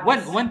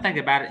one thing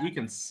about it, you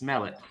can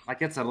smell it.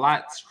 Like it's a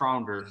lot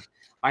stronger.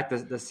 Like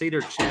the cedar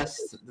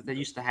chest that they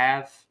used to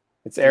have.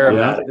 It's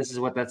aromatic. This is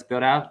what that's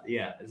built out.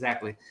 Yeah,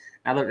 exactly.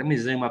 Now look, let me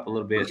zoom up a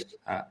little bit.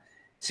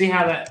 See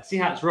how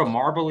it's real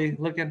marbly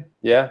looking?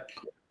 Yeah.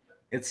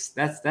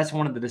 That's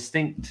one of the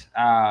distinct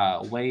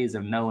ways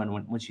of knowing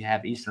once you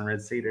have Eastern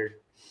red cedar.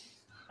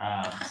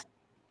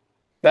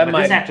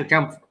 This actually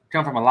come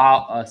from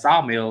a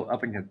sawmill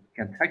up in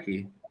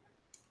Kentucky.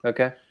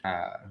 Okay.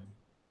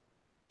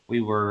 We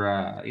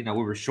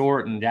were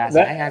short, and guys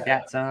said, "Hey, I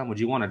got some. Would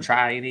you want to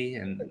try any?"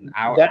 And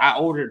I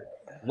ordered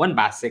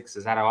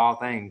 1x6s out of all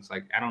things.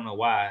 Like I don't know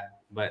why,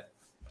 but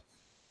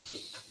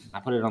I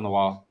put it on the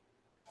wall.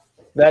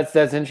 That's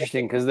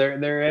interesting because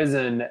there is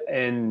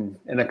in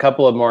a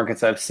couple of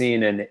markets I've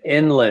seen an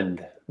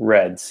inland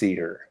red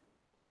cedar,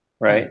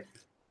 right?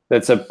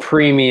 That's a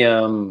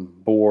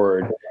premium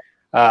board.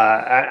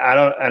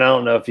 I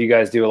don't know if you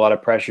guys do a lot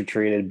of pressure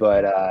treated,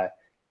 but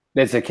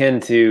it's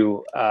akin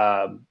to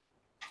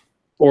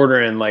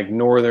ordering like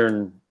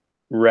northern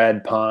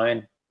red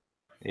pine,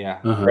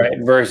 right?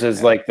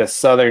 Versus like the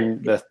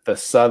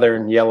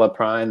southern yellow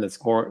pine that's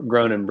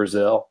grown in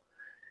Brazil.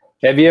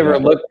 Have you ever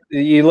looked?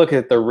 You look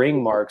at the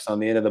ring marks on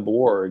the end of the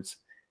boards,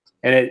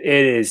 and it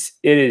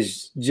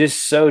is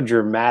just so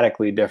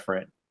dramatically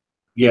different.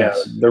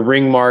 Yes, you know, the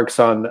ring marks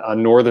on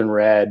northern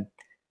red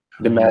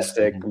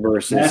domestic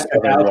versus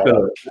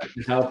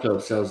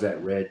Halco sells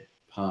that red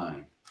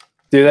pine.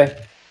 Do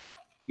they?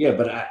 Yeah,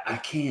 but I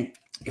can't.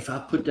 If I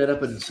put that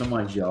up in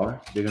someone's yard,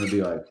 they're gonna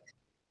be like,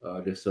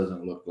 "This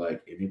doesn't look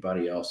like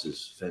anybody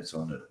else's fence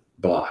on the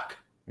block."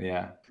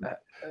 Yeah.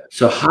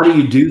 So how do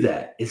you do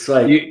that? It's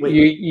like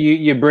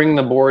you bring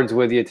the boards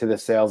with you to the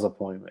sales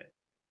appointment,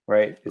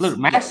 right? Look,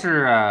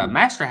 Master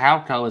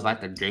Halco is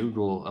like the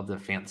Google of the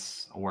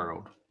fence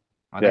world.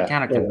 They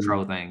kind of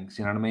control things.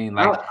 You know what I mean?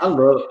 Like I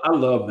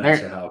love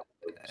Master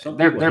Halco.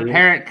 Their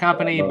parent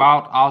company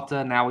bought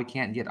Alta. Now we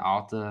can't get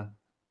Alta.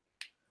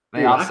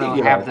 They also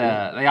have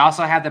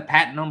the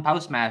patent on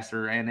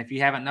Postmaster, and if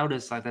you haven't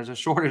noticed, like there's a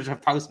shortage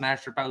of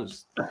Postmaster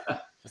posts.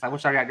 It's like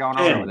what I got going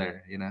on over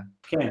there, you know.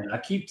 Ken, I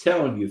keep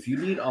telling you, if you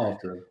need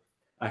Alta,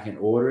 I can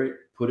order it,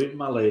 put it in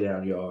my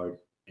laydown yard,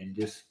 and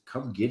just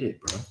come get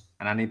it, bro.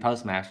 And I need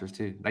Postmasters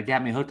too. They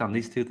got me hooked on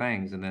these two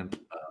things, and then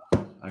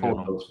I got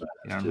them. Postmasters.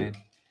 You know what I mean?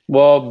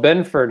 Well,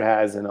 Benford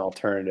has an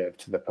alternative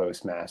to the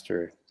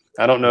Postmaster.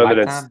 I don't know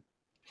Lifetime? that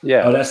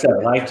it's Oh, that's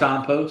that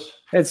Lifetime post.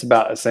 It's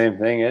about the same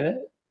thing, isn't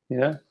it? You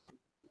know.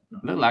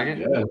 Look like it.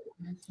 Yeah.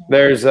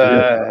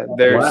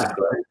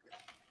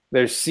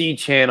 There's C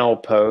channel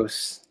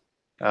posts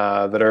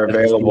that are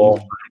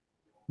available.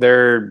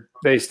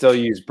 They still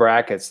use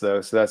brackets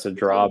though, so that's a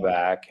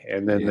drawback.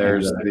 And then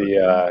there's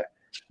and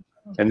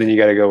then you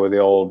got to go with the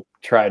old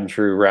tried and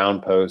true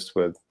round post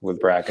with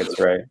brackets,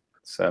 right?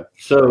 So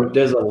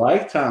there's a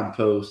Lifetime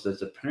post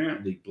that's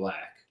apparently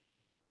black.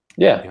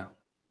 Yeah.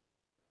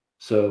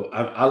 So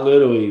I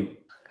literally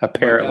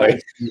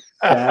apparently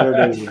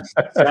Saturday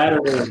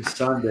and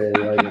Sunday,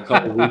 like a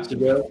couple weeks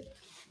ago,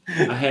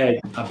 I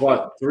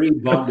bought 3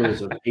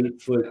 bundles of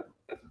 8-foot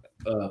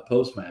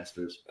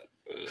Postmasters,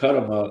 cut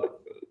them up,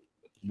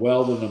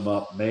 welded them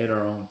up, made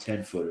our own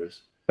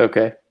 10-footers.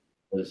 Okay.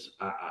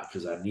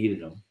 Because I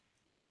needed them.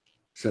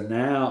 So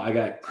now I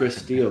got Chris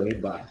Steele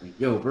inbox me.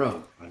 Yo,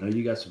 bro, I know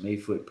you got some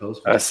 8-foot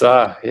Postmasters. I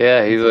saw.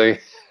 Yeah, he's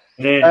like.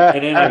 And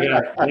then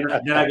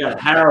I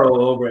got Harold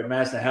over at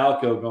Master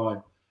Halco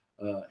going,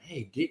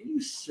 hey, didn't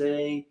you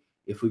say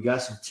if we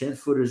got some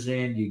 10-footers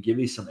in, you give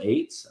me some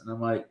 8s? And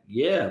I'm like,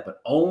 yeah,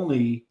 but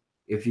only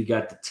if you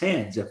got the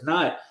 10s. If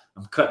not,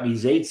 I'm cutting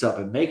these 8s up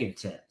and making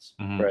 10s.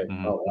 Right.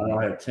 Oh, I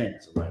don't have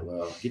 10s. I'm like,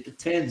 well, get the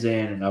 10s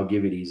in and I'll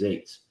give you these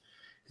 8s.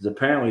 Because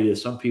apparently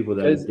there's some people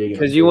that are digging.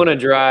 Because you want to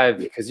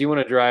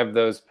drive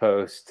those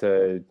posts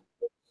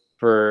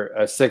for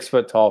a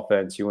 6-foot tall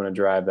fence, you want to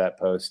drive that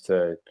post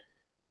to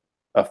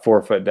a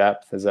 4-foot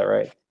depth. Is that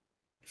right?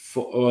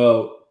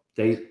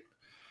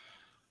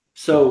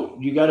 So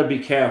you got to be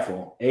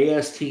careful.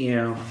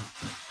 ASTM/AFA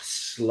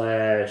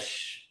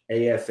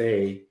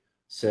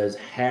says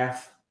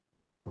half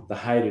the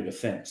height of the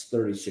fence,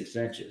 36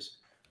 inches.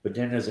 But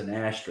then there's an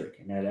asterisk,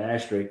 and that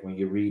asterisk, when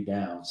you read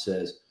down,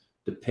 says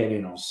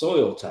depending on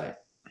soil type.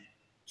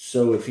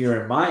 So if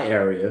you're in my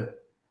area,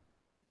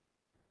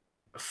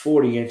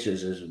 40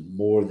 inches is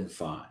more than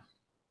fine.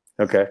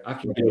 Okay. I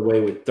can get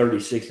away with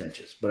 36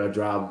 inches, but I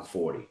drive them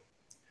 40.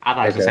 I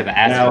thought you said the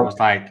asterisk was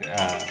like.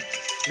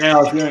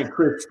 Now, if you're in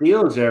Chris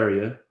Steele's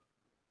area,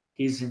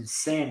 he's in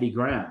sandy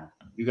ground.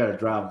 You got to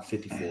drive him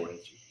 54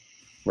 inches.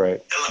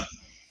 Right.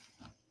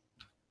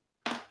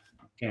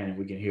 Cannon,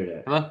 we can hear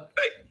that. Hello?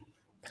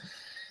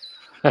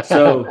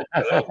 So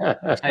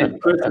Hey.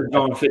 Chris is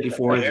going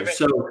 54 inches.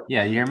 So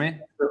Yeah, you hear me?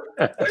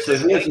 So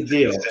here's the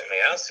deal. I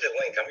don't see a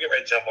link. I'm getting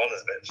ready to jump on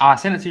this bitch. Oh, I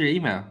sent it to your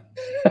email.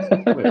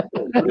 Wait,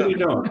 what are you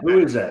doing? Who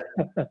is that?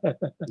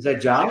 Is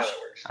that Josh?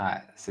 All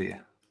right, see ya.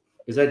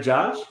 Is that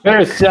Josh?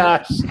 There's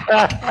Josh.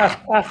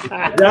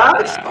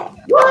 Josh?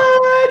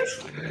 What?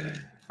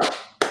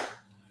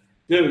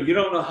 Dude, you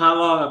don't know how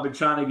long I've been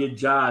trying to get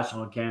Josh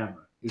on camera.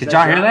 Is Did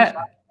y'all hear Josh? that?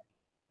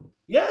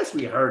 Yes,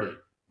 we heard it.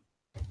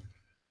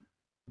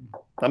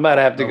 I might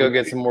have to go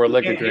get some more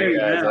liquor Can't hear drink, you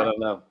guys. now. I don't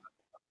know.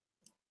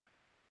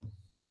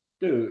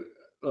 Dude,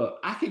 look,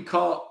 I can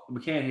call.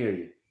 We can't hear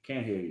you.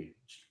 Can't hear you.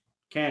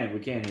 Cannon, we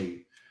can't hear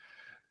you.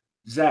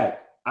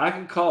 Zach, I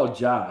can call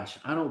Josh.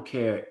 I don't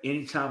care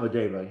any time of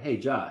day. Like, hey,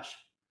 Josh.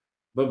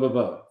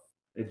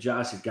 If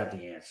Josh has got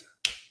the answer.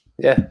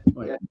 Yeah.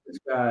 Like,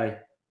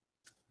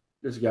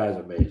 this guy's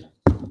amazing.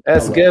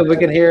 That's Oh, good. We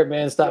can hear it,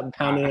 man. Stop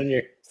pounding on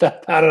your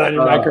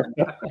microphone.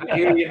 I can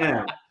hear you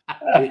now.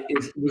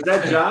 Was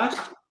that Josh?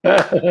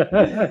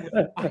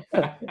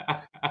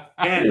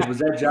 Cannon, was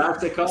that Josh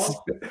that called?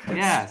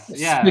 Yes,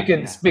 yeah.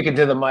 Speaking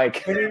to the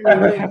mic.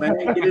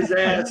 Man, get his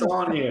ass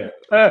on here.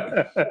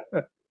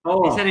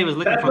 Hold He on. said he was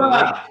looking That's for the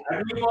link. right.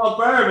 I need more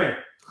bourbon.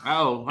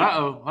 Uh-oh.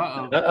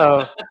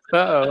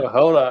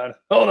 Hold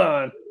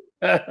on.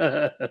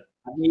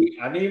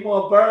 I need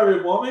more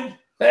bourbon, woman.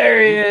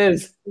 There he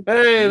is.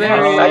 Hey,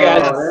 there he Oh, Hi,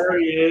 guys. is. there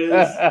he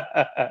is.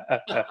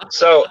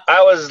 So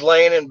I was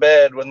laying in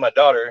bed with my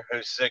daughter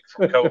who's sick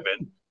from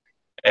COVID,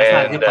 That's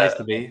not a and good place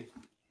to be.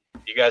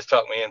 you guys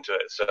talked me into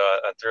it. So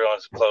I threw on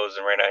some clothes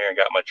and ran out here and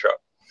got my truck.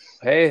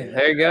 Hey,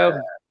 there you go.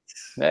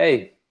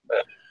 Hey,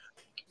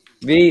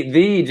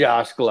 the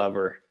Josh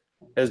Glover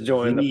has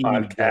joined the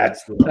podcast.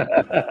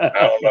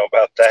 I don't know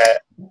about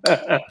that.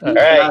 All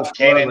right,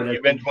 Cannon,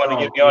 you've been wanting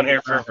to get me on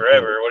here for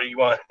forever. What do you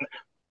want?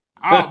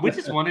 Oh, we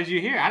just wanted you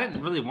here. I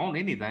didn't really want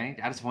anything.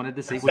 I just wanted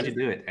to see what you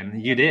do it,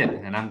 and you did,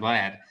 and I'm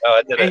glad. Oh,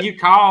 I did And it. you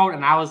called, and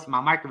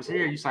my mic was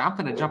here. You said, "I'm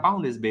gonna jump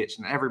on this bitch,"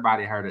 and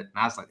everybody heard it. And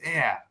I was like,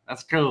 "Yeah,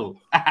 that's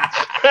cool." I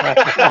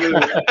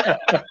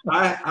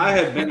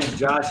have been in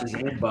Josh's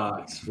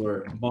inbox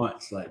for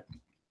months, like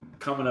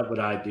coming up with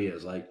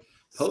ideas. Like,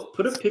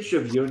 put a picture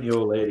of you and your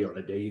old lady on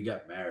the day you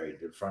got married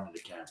in front of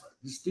the camera.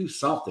 Just do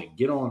something.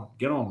 Get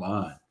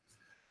online.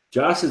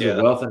 Josh is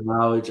a wealth of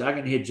knowledge. I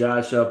can hit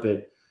Josh up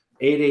at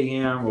 8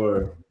 a.m.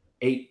 or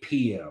 8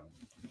 p.m.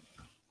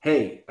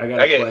 Hey, I got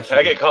a question.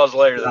 I get calls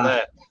later than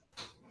that.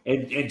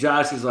 And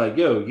Josh is like,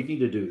 yo, you need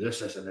to do this,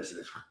 and this.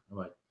 I'm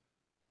like,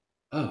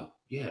 oh,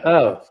 yeah.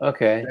 Oh,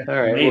 okay. All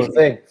right. Amazing.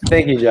 Well,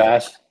 thank you,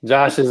 Josh.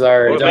 Josh is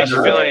our. Well, if it makes you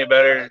Josh feel any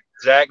better,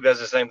 Zach does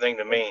the same thing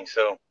to me.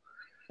 So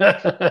is-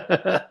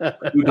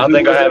 I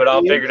think I have it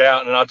all figured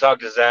out, and then I'll talk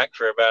to Zach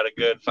for about a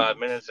good 5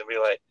 minutes and be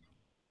like,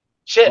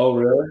 shit. Oh,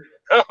 really?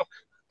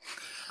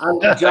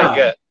 Thank Josh,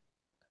 God.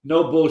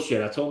 no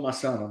bullshit. I told my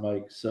son, I'm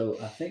like, so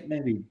I think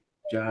maybe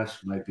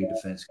Josh might be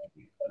defense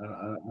keeper.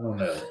 I don't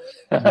know.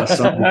 My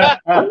son,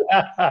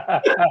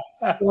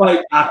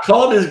 like, I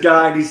called this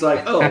guy, and he's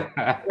like, oh,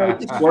 well,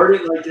 just word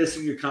it like this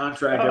in your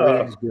contract.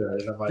 Everything's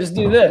good. And I'm like, Just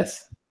do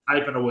this.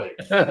 typing away.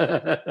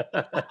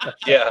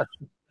 Yeah.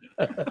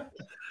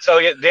 So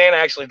yeah, Dan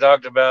actually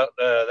talked about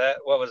that.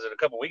 What was it? A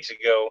couple weeks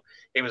ago,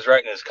 he was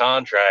writing his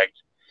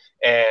contract,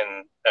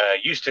 and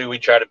used to we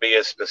try to be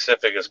as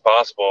specific as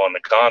possible in the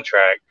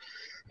contract.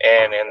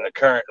 And in the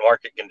current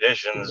market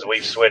conditions,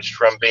 we've switched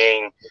from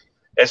being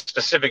as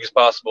specific as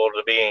possible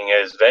to being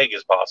as vague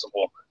as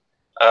possible.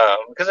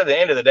 Because at the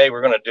end of the day,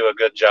 we're going to do a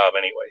good job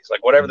anyways.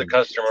 Like whatever the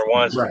customer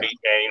wants to be,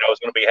 is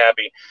going to be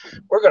happy,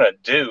 we're going to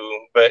do.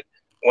 But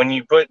when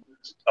you put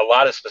a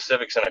lot of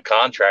specifics in a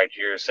contract,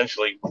 you're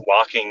essentially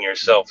locking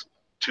yourself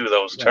to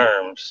those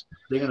terms.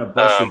 They're going to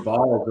bust your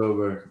balls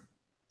over.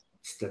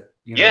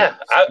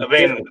 I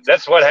mean,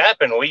 that's what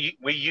happened. We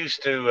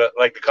used to,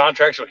 like the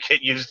contracts would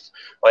get used,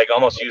 like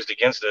almost used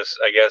against us,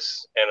 I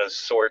guess, in a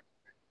sort.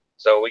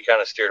 So we kind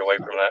of steered away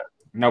from that.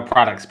 No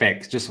product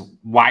specs, just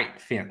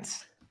white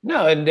fence.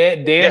 No, and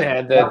Dan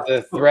had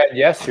the thread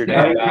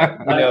yesterday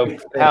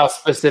about, how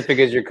specific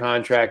is your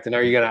contract and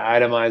are you going to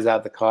itemize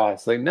out the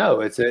cost? Like, no,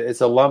 it's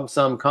a lump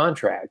sum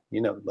contract.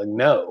 Like,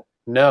 no,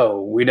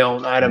 we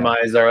don't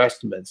itemize our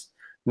estimates.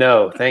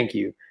 No, thank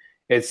you.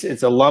 It's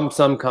a lump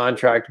sum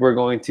contract. We're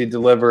going to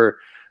deliver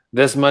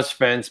this much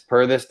fence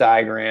per this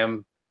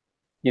diagram,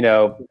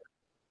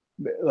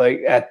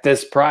 like at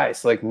this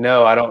price. Like,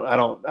 no, I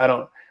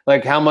don't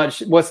like how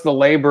much, what's the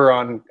labor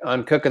on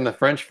cooking the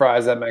French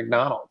fries at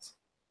McDonald's?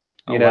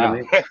 You know what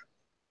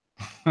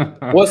I mean?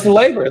 What's the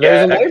labor?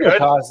 There's a labor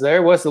cost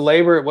there. What's the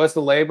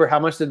labor? How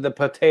much did the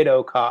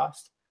potato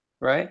cost?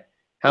 Right?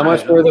 How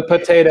much were the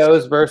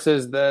potatoes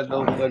versus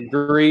the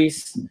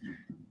grease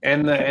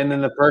and then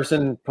the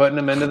person putting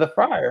them into the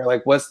fryer?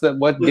 Like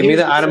give me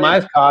the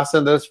itemized cost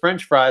of those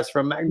French fries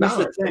from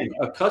McDonald's. Here's the thing.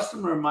 A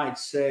customer might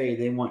say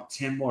they want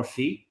 10 more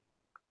feet.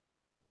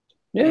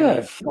 Yeah,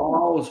 it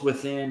falls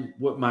within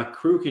what my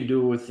crew can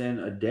do within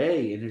a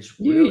day, and it's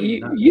you really you,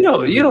 not you that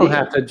don't big of you a don't deal.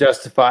 have to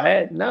justify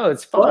it. No,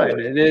 it's fine. But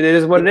It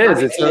is what it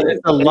is. It's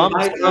a lump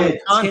might sum add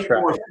 10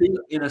 more contract. feet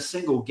in a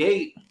single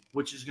gate,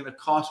 which is going to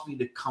cost me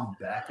to come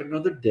back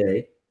another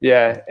day.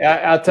 Yeah,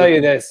 I'll tell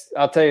you this.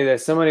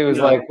 Somebody was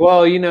like,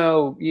 "Well,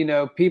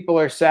 people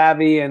are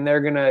savvy and they're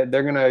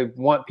gonna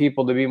want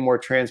people to be more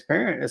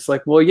transparent." It's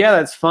like, well, yeah,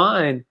 that's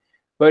fine,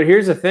 but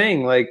here's the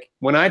thing: like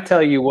when I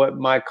tell you what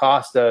my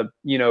cost of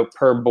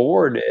per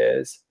board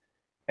is,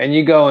 and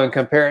you go and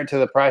compare it to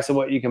the price of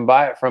what you can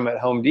buy it from at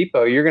Home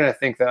Depot, you're gonna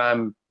think that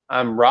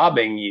I'm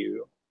robbing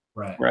you,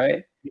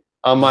 right?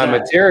 On my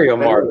material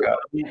markup.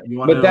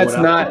 But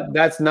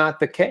that's not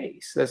the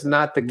case. That's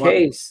not the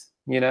case,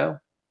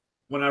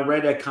 When I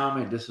read that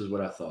comment, this is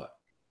what I thought.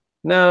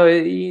 No,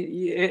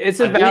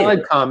 it's a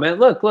valid comment.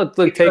 Look,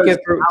 take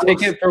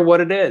it for what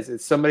it is.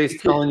 It's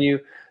somebody's telling you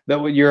that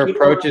what your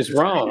approach is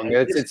wrong.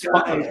 It's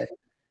fine.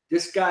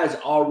 This guy's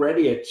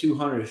already at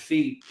 200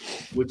 feet,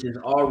 which is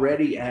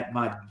already at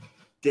my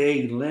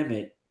day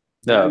limit.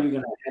 No, now you're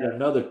going to add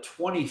another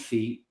 20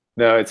 feet.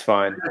 No, it's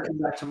fine. I'm come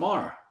back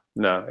tomorrow.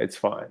 No, it's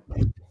fine.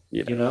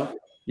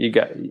 You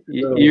got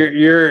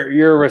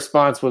your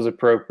response was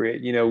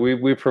appropriate.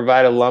 We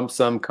provide a lump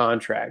sum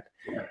contract.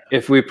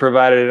 If we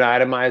provided an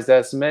itemized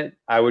estimate,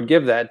 I would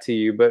give that to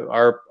you. But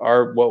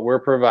our what we're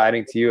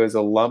providing to you is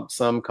a lump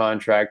sum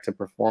contract to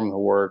perform the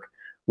work.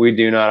 We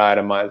do not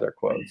itemize our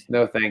quotes.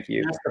 No, thank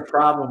you. That's the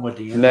problem with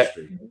the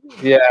industry.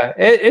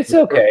 It's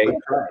okay.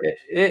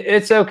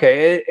 It's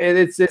okay.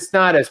 It's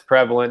not as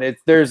prevalent.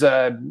 There's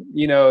a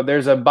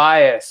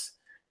bias.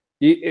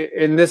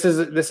 And this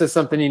is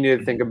something you need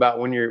to think about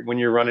when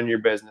you're running your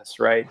business,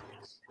 right?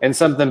 And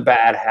something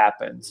bad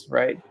happens,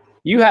 right?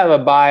 You have a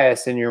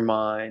bias in your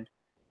mind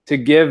to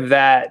give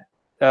that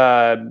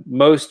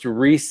most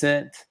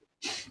recent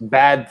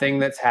bad thing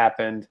that's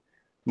happened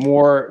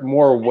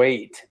more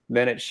weight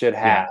than it should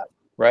have,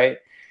 right?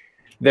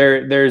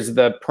 There's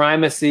the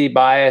primacy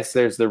bias,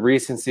 there's the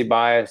recency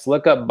bias.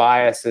 Look up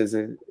biases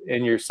in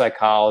your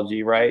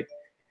psychology, right?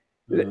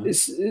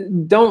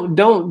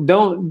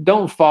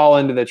 Don't fall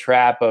into the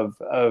trap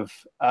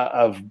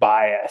of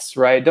bias,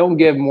 right? Don't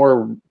give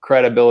more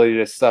credibility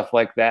to stuff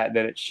like that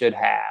than it should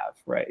have,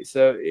 right?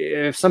 So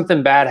if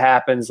something bad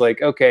happens,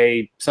 like,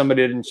 okay,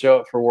 somebody didn't show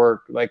up for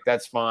work, like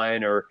that's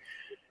fine, or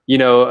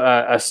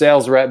a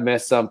sales rep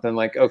missed something,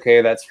 like,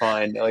 okay, that's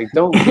fine. Like,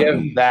 don't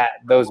give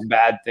those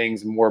bad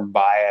things more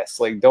bias.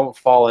 Like, don't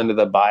fall into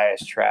the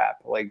bias trap.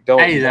 Like, don't.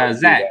 Hey,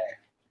 Zach.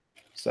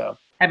 So.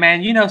 Hey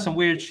man, some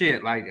weird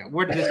shit. Like,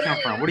 where did this come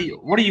from? What are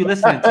you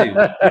listening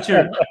to?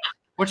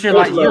 What's your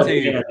like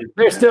YouTube?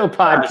 There's still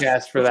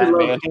podcasts for that,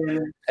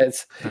 man.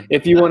 It's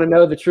if you want to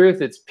know the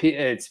truth, it's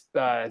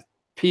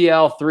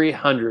PL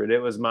 300. It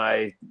was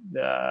my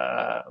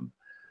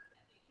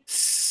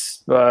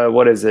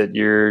what is it?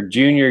 Your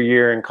junior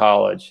year in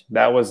college.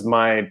 That was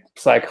my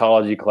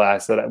psychology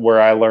class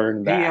where I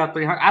learned that. PL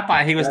 300. I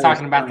thought he was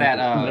talking about that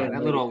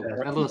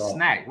little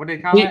snack. What do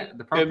they call it?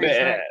 The protein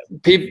snack.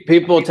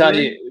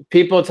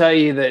 People tell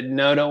you that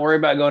no, don't worry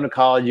about going to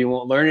college. You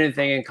won't learn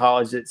anything in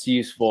college that's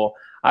useful.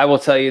 I will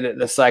tell you that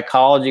the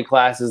psychology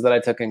classes that I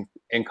took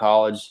in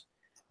college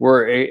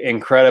were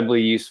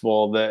incredibly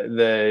useful.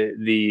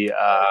 The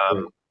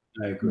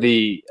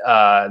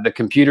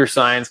computer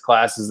science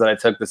classes that I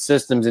took, the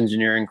systems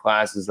engineering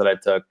classes that I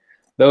took,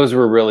 those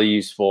were really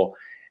useful.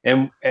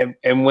 And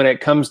when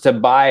it comes to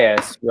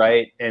bias,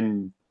 right,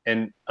 and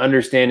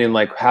understanding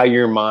like how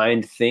your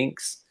mind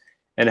thinks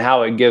and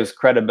how it gives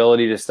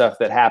credibility to stuff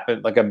that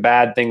happened, like a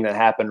bad thing that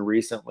happened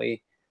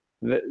recently,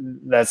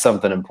 that's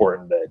something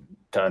important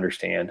to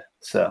understand.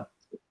 So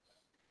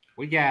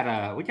we got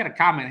a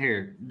comment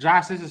here.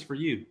 Josh, this is for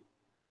you.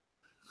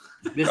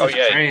 This is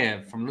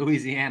Trev from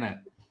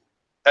Louisiana.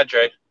 Hi,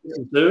 Trey.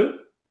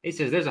 He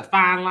says there's a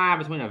fine line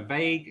between a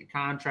vague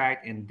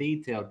contract and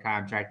detailed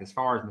contract as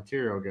far as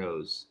material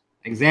goes.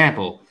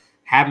 Example,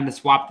 having to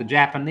swap the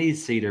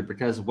Japanese cedar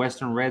because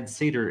Western red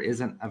cedar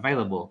isn't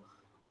available.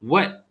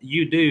 What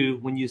you do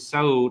when you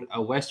sold a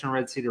Western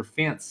red cedar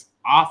fence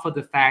off of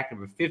the fact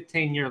of a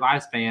 15-year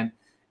lifespan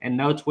and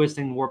no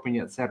twisting, warping,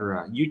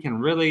 etc. You can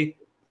really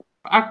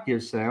fuck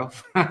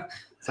yourself.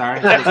 Sorry.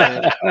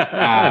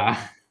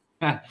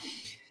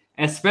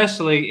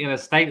 Especially in a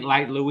state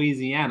like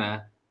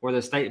Louisiana, where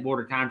the state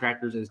board of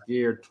contractors is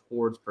geared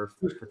towards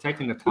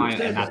protecting the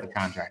client and not the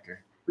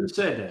contractor. Who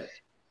said that?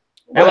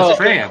 That's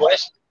a good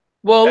question.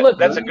 Well, look,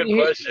 that's a good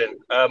question.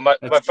 My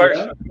first,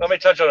 let me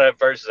touch on that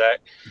first, Zach.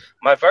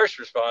 My first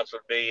response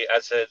would be, I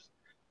said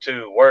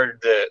to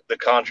word the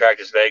contract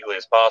as vaguely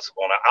as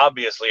possible. Now,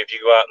 obviously, if you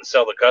go out and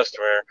sell the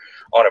customer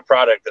on a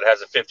product that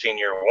has a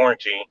 15-year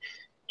warranty,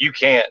 you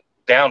can't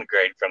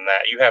downgrade from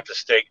that. You have to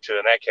stick to,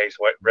 in that case,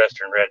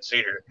 Western red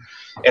cedar.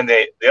 And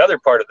the other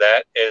part of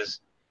that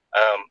is,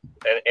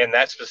 in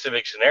that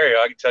specific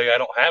scenario, I can tell you I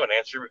don't have an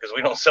answer because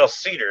we don't sell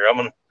cedar. I'm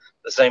on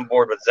the same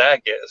board with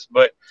Zach is.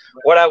 But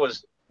what I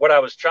was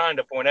trying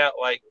to point out,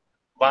 like,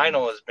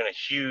 vinyl has been a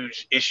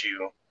huge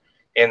issue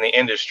in the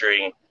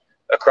industry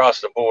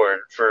across the board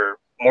for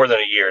more than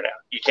a year now.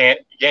 You can't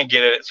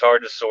get it. It's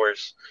hard to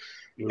source.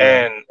 Right.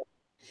 And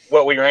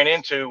what we ran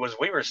into was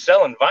we were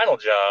selling vinyl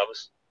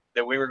jobs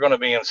that we were going to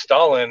be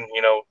installing,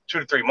 2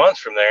 to 3 months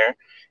from there.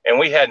 And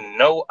we had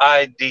no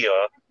idea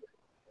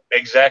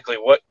exactly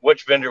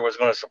which vendor was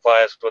going to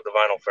supply us with the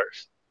vinyl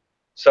first.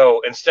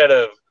 So instead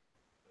of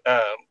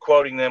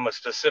quoting them a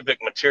specific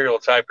material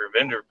type or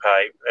vendor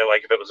type,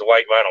 like if it was a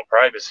white vinyl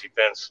privacy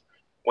fence,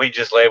 we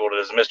just labeled it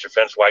as Mr.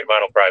 Fence White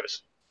Vinyl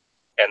Privacy.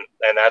 And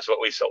that's what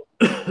we sold.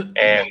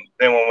 And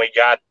then when we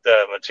got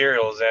the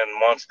materials in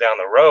months down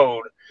the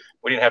road,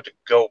 we didn't have to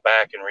go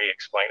back and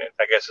re-explain it,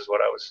 I guess is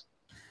what I was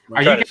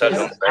trying to touch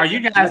on. Are you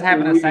guys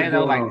having to say,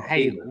 though, like,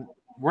 hey,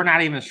 we're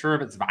not even sure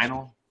if it's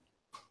vinyl?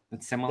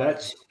 It's similar.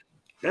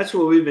 That's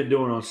what we've been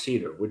doing on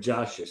cedar, what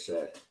Josh just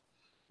said.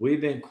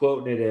 We've been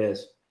quoting it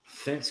as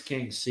Fence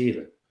King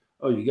Cedar.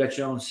 Oh, you got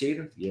your own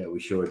cedar? Yeah, we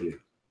sure do.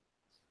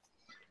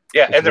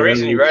 Yeah, and the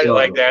reason you write it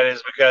like that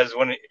is because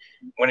when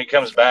it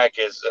comes back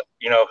is,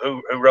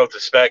 who wrote the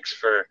specs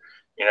for,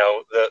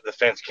 the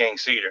Fence King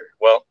cedar?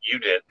 Well, you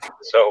did.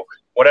 So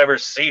whatever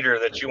cedar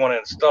that you want to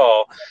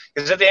install,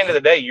 because at the end of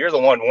the day, you're the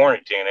one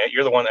warrantying it.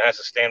 You're the one that has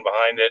to stand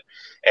behind it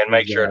and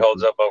make sure it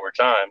holds up over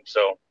time.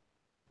 So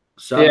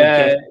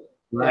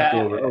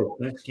oh,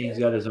 Fence King's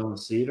got his own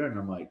cedar, and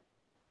I'm like,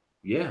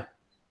 yeah.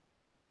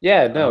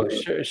 Yeah, no,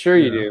 sure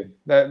you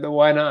do.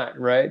 Why not,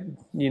 right?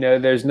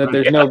 There's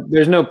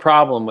no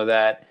problem with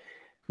that.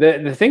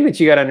 The thing that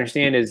you got to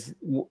understand is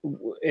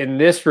in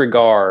this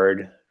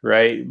regard,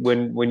 right?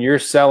 When you're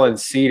selling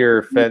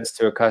cedar fence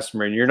to a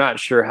customer and you're not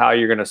sure how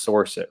you're going to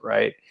source it,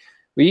 right?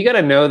 Well, you got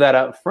to know that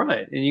up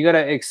front, and you got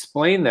to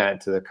explain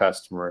that to the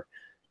customer.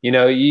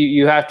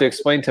 You have to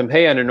explain to them,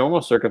 hey, under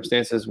normal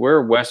circumstances,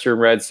 we're Western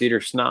red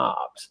cedar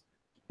snobs,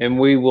 and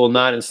we will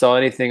not install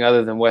anything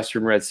other than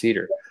Western red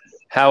cedar.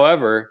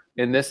 However,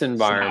 in this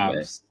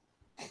environment,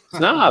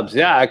 snobs,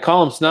 yeah, I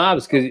call them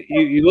snobs because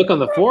you look on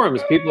the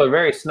forums, people are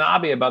very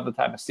snobby about the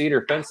type of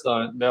cedar fence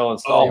they'll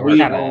install.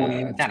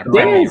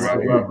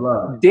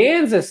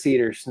 Dan's a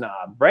cedar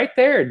snob, right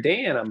there.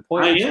 Dan, I'm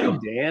pointing to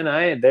Dan.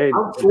 I'm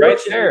right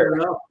there.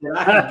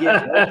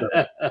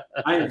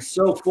 I am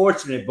so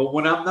fortunate, but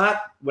when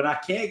I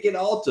can't get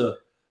Alta,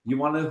 you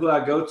want to know who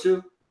I go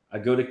to? I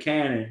go to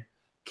Cannon.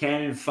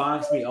 Cannon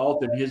finds me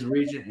Alta in his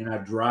region, and I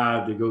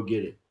drive to go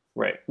get it.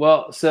 Right.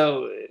 Well,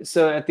 so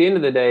at the end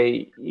of the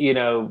day,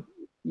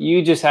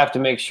 you just have to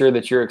make sure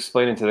that you're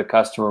explaining to the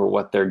customer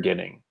what they're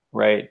getting,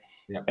 right?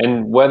 Yep.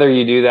 And whether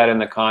you do that in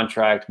the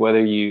contract,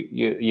 whether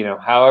you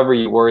however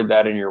you word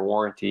that in your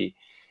warranty,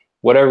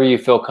 whatever you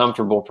feel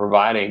comfortable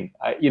providing,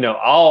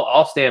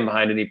 I'll stand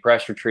behind any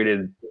pressure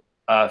treated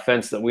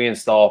fence that we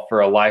install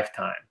for a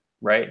lifetime,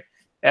 right?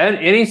 And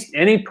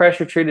any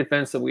pressure treated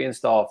fence that we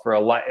install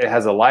it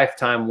has a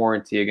lifetime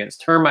warranty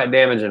against termite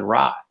damage and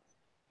rot.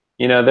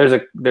 There's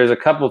a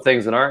couple of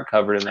things that aren't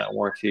covered in that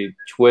warranty: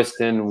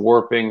 twisting,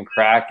 warping,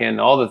 cracking,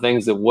 all the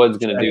things that wood's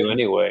going to do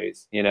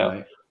anyways.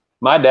 Right.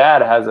 My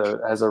dad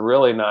has a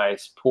really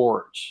nice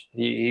porch.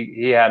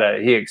 He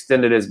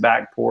extended his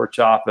back porch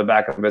off the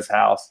back of his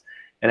house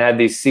and had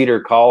these cedar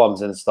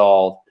columns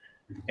installed.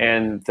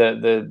 And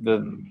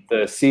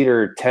the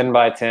cedar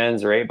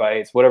 10x10s or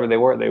 8x8s, whatever they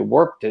were, they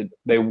warped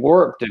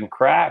and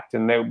cracked,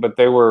 but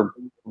they were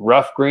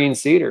rough green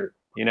cedar.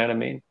 You know what I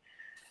mean?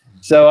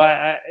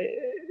 So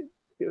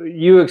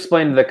you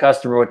explain to the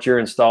customer what you're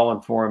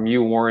installing for them.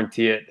 You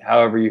warranty it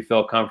however you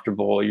feel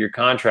comfortable. Your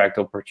contract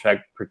will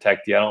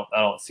protect you. I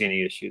don't see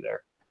any issue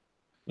there.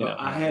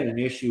 I had an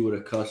issue with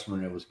a customer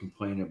that was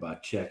complaining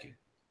about checking.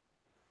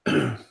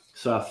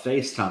 So I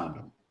FaceTimed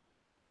him.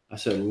 I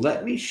said,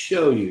 let me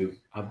show you.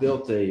 I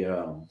built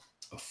a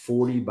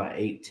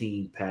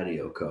 40x18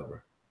 patio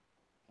cover.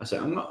 I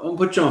said, I'm going to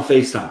put you on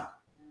FaceTime.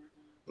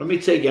 Let me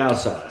take you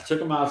outside. I took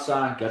him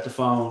outside, got the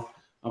phone.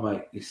 I'm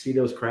like, you see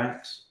those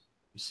cracks?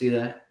 You see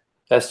that?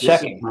 That's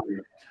checking.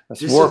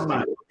 This is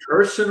my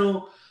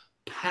personal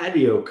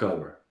patio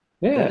cover.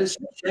 Yeah. That is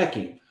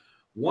checking.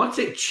 Once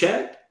it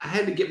checked, I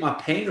had to get my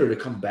painter to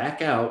come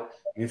back out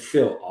and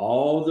fill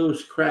all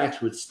those cracks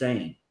with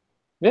stain.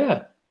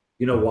 Yeah.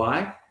 You know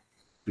why?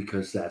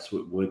 Because that's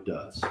what wood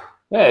does.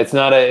 Yeah, it's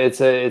not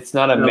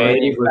a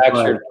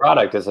manufactured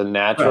product. It's a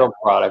natural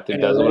product. It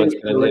does what it's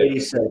going to do. The lady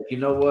said, you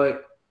know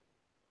what?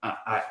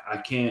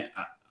 I can't.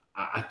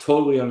 I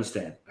totally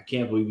understand. I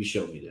can't believe you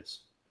showed me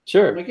this.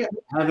 Sure. I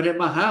have it at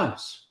my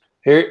house.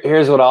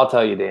 Here's what I'll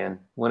tell you, Dan.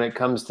 When it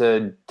comes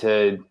to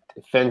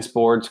fence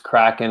boards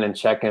cracking and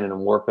checking and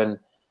warping,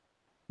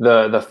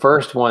 the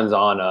first one's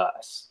on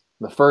us.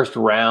 The first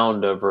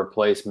round of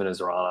replacement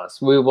is on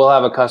us. We will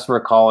have a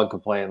customer call and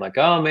complain like,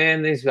 oh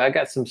man, I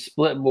got some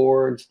split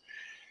boards.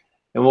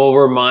 And we'll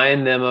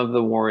remind them of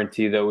the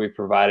warranty that we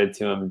provided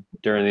to them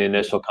during the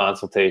initial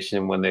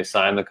consultation. When they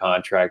signed the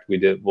contract,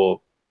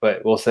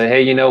 but we'll say,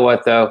 hey, you know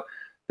what though?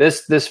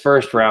 This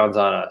first round's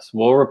on us.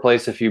 We'll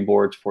replace a few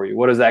boards for you.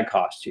 What does that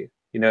cost you?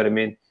 You know what I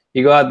mean?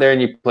 You go out there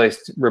and you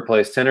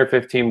replace 10 or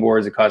 15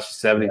 boards. It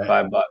costs you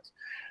 $75.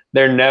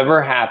 They're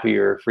never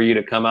happier for you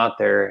to come out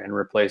there and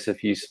replace a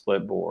few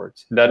split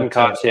boards. It doesn't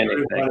cost you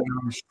anything.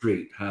 On the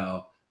street,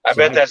 how I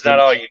bet that's not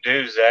all you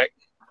do, Zach.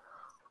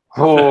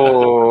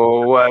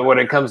 Oh, when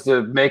it comes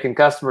to making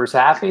customers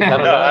happy, I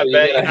don't know.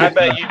 I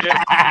bet you do.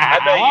 I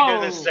bet you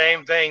do the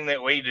same thing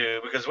that we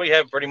do, because we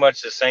have pretty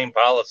much the same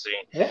policy.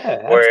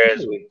 Yeah. Whereas,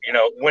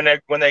 absolutely.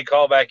 when they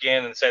call back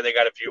in and say they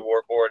got a few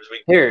work orders,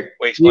 we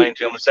explain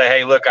to them and say,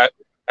 hey, look, I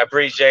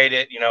appreciate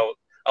it.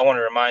 I want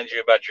to remind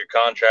you about your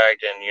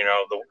contract and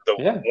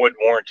the wood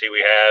warranty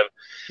we have.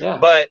 Yeah.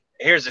 But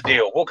here's the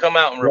deal: we'll come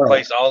out and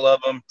replace all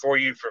of them for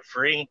you for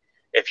free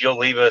if you'll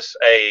leave us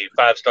a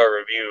 5-star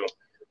review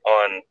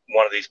on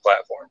one of these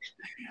platforms.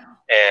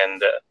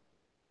 And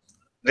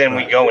then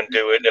we go and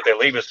do it. If they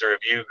leave us the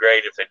review,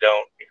 great. If they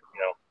don't,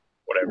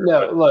 whatever.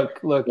 No,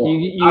 look.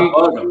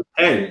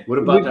 Hey, what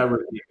about that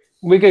review?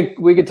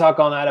 We could talk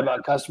all night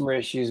about customer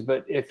issues,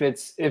 but if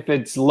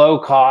it's low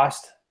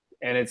cost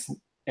and it's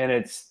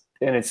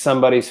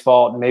somebody's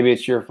fault, maybe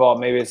it's your fault,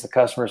 maybe it's the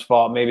customer's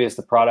fault, maybe it's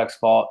the product's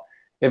fault.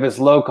 If it's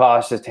low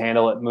cost, just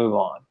handle it, move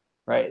on,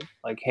 right?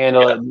 Like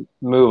handle it,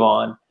 move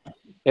on.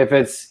 If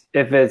it's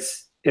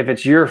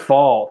your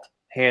fault,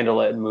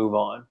 handle it and move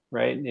on,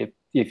 right?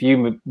 If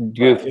you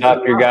goofed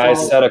up, your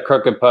guys set a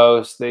crooked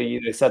post, they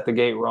set the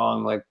gate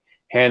wrong, like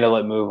handle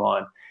it, move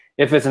on.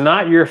 If it's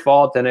not your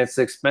fault and it's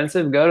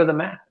expensive, go to the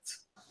mats.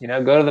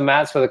 Go to the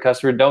mats for the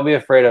customer. Don't be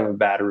afraid of a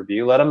bad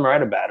review. Let them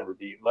write a bad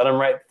review. Let them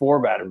write 4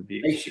 bad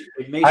reviews.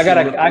 I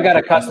got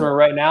a customer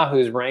right now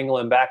who's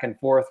wrangling back and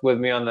forth with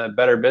me on the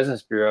Better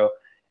Business Bureau.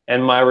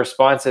 And my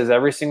response is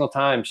every single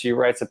time she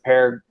writes a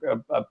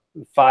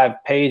 5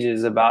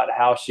 pages about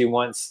how she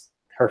wants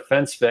her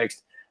fence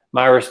fixed,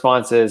 my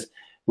response is,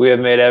 we have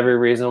made every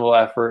reasonable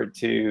effort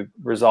to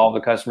resolve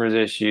the customer's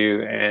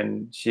issue,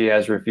 and she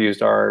has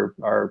refused our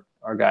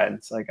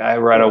guidance. Like I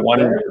write a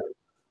 1.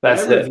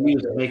 That's it.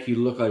 Reviews that make you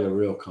look like a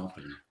real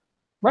company.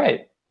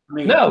 Right. I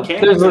mean, no,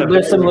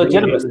 there's some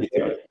legitimacy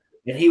to it.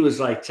 And he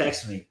was like,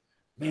 text me,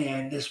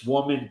 man, this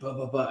woman, blah,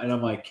 blah, blah. And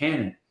I'm like,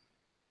 Cannon,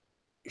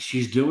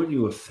 she's doing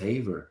you a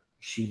favor.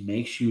 She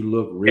makes you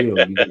look real.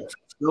 You got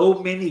so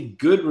many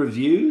good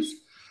reviews.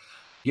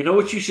 You know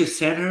what you should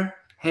send her?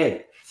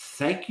 Hey,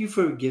 thank you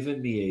for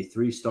giving me a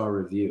 3-star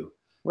review.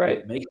 Right.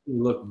 It makes me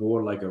look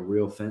more like a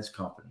real fence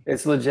company.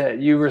 It's legit.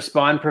 You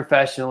respond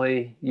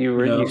professionally.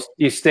 You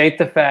state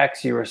the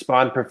facts. You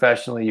respond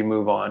professionally. You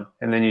move on,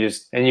 and then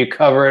you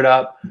cover it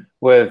up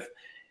with,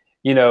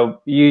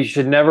 you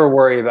should never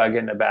worry about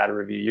getting a bad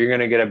review. You're going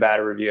to get a bad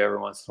review every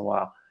once in a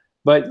while,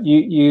 but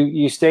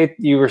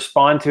you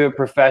respond to it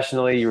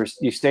professionally.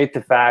 You state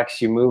the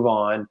facts. You move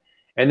on.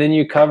 And then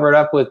you cover it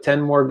up with 10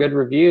 more good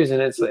reviews,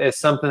 and it's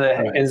something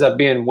that ends up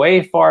being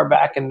way far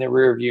back in the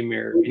rear view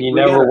mirror, and you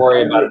never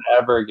worry about it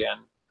ever again.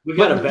 We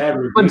got a bad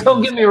review. But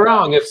don't get me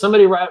wrong. If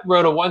somebody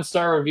wrote a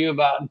 1-star review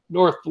about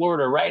North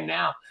Florida right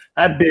now,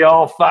 I'd be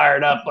all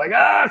fired up, like,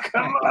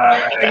 come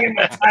on, get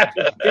my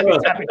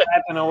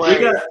typing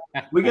away.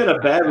 We got a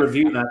bad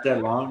review not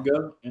that long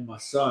ago, and my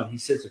son, he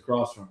sits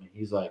across from me.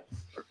 He's like,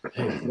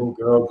 hey, cool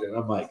girl. And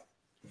I'm like,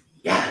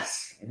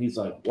 yes. And he's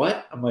like,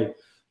 what? I'm like,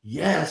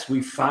 yes,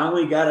 we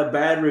finally got a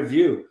bad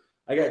review.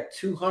 I got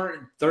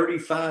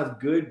 235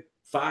 good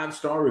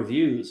 5-star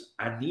reviews.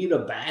 I need a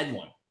bad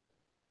one.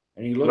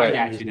 And he looked at me.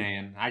 I got you,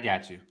 Dan. I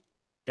got you.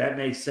 That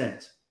makes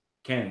sense.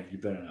 Cannon, you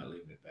better not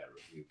leave me a bad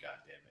review. God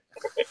damn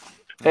it.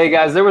 Hey,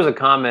 guys, there was a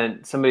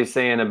comment, somebody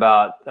saying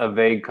about a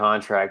vague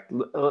contract.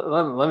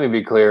 Let me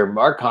be clear.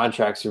 Our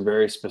contracts are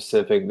very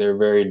specific. They're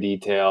very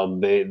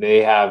detailed.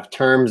 They have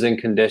terms and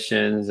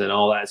conditions and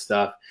all that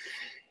stuff.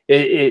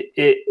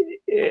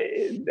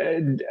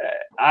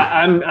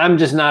 I'm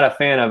just not a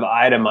fan of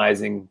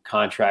itemizing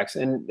contracts,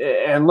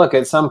 and look,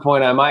 at some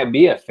point I might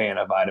be a fan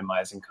of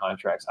itemizing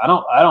contracts. I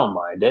don't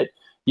mind it.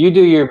 You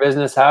do your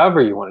business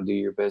however you want to do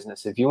your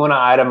business. If you want to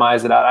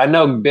itemize it out, I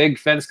know big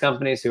fence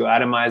companies who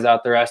itemize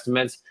out their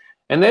estimates,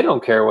 and they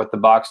don't care what the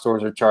box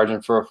stores are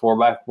charging for a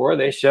 4x4.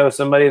 They show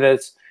somebody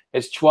it's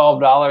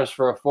 $12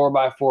 for a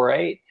 4x4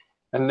 8.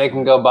 And they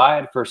can go buy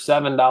it for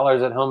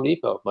 $7 at Home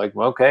Depot. Like,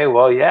 okay,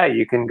 well, yeah,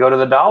 you can go to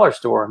the dollar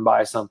store and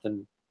buy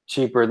something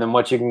cheaper than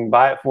what you can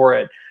buy it for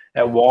at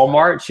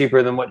Walmart,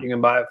 cheaper than what you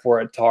can buy it for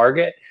at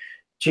Target,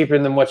 cheaper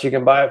than what you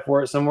can buy it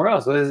for at somewhere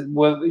else.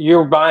 Well,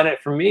 you're buying it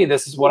from me.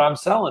 This is what I'm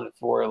selling it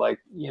for. Like,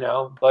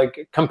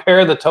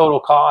 compare the total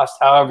cost,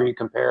 however you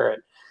compare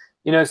it.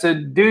 So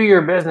do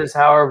your business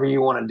however you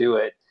want to do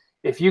it.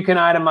 If you can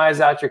itemize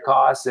out your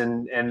costs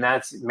and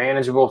that's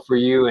manageable for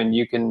you and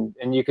you can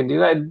do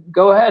that,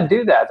 go ahead,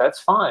 do that. That's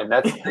fine.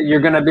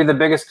 You're going to be the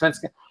biggest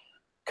fence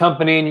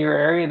company in your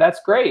area. That's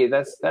great.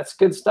 That's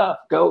good stuff.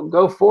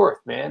 Go forth,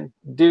 man.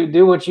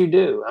 Do what you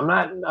do.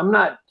 I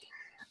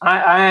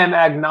am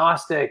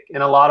agnostic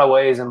in a lot of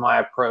ways in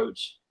my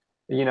approach.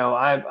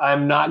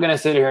 I'm not going to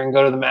sit here and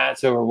go to the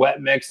mats over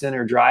wet mixing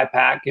or dry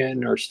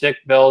packing or stick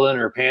building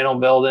or panel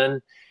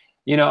building.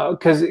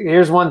 Because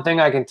here's one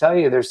thing I can tell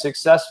you. There's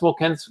successful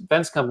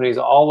fence companies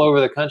all over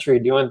the country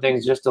doing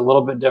things just a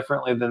little bit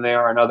differently than they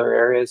are in other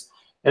areas.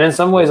 And in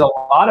some ways, a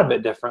lot of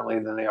bit differently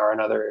than they are in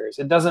other areas.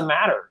 It doesn't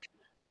matter.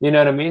 You know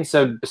what I mean?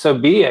 So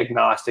be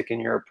agnostic in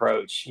your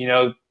approach. You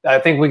know, I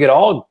think we could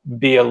all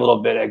be a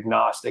little bit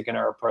agnostic in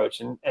our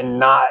approach and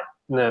not,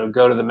 you know,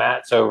 go to the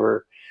mats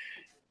over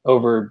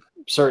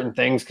certain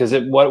things, because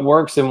what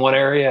works in one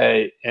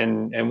area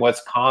and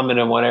what's common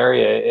in one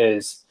area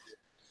is,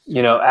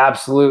 you know,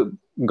 absolute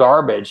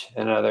garbage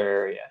in another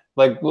area.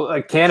 Like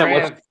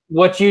Cannon,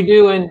 what you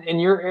do in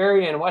your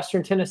area in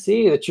Western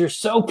Tennessee that you're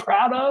so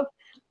proud of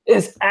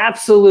is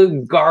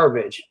absolute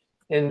garbage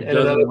in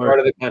another part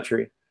of the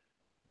country.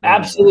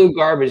 Absolute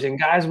garbage, and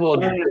guys will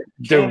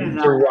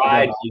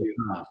deride you.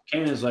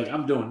 Cannon's like,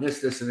 I'm doing this,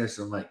 this, and this.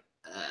 I'm like,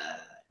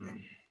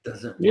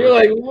 doesn't work. You're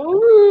like,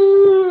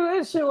 ooh,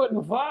 that shit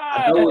wouldn't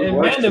fly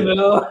in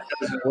Mandeville.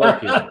 Doesn't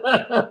work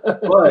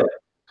it. But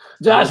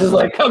Josh is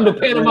like, come to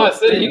Panama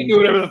City. You can do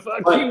whatever the fuck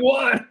you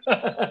want.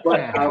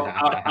 But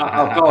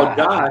I'll call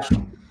Josh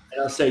and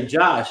I'll say,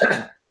 Josh,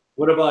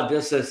 what about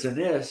this, this, and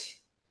this?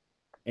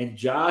 And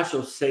Josh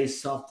will say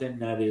something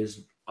that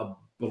is a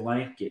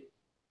blanket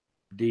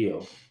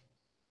deal.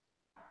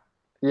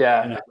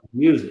 Yeah. And I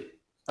can use it.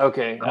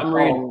 Okay. I'm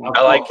reading.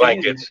 I like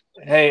blankets.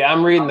 Hey,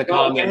 I'm reading the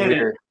comment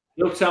here.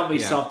 He'll tell me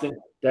something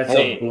that's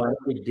a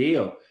blanket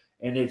deal.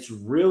 And it's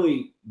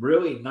really,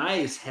 really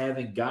nice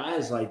having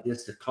guys like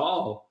this to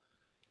call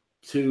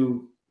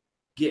to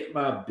get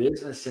my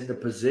business in the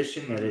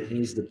position that it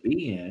needs to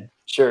be in.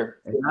 Sure.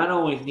 And not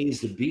only it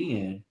needs to be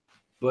in,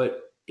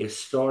 but it's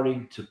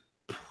starting to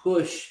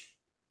push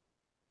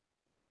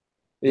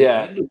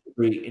the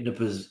industry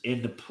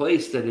in the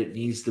place that it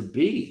needs to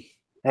be.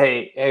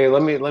 Hey,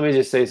 let me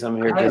just say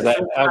something here, because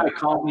I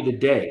called me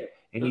today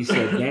and he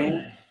said,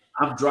 Dan,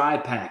 I'm dry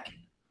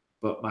packing,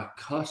 but my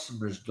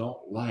customers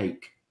don't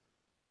like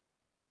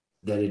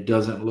that it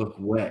doesn't look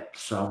wet,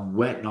 so I'm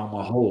wetting all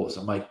my holes.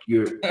 I'm like,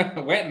 you're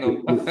wetting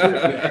them. You're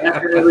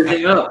effing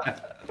everything up.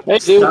 Hey,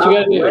 dude,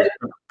 what you gotta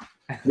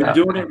do? You're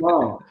doing it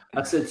wrong.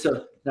 I said,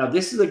 so now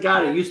this is a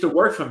guy that used to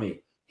work for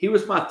me. He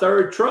was my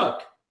third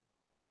truck.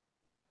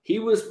 He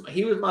was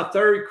my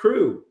third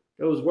crew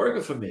that was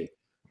working for me.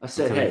 I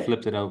said, so hey,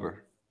 flipped it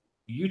over.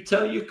 You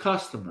tell your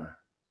customer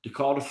to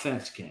call the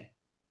Fence King.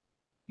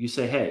 You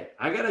say, hey,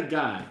 I got a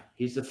guy.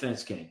 He's the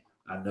Fence King.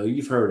 I know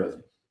you've heard of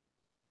him.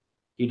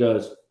 He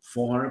does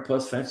 400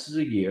 plus fences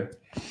a year.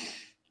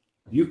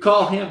 You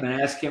call him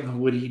and ask him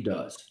what he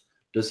does.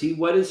 Does he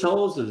wet his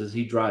holes or does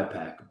he dry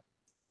pack them?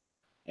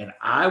 And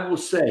I will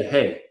say,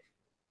 hey,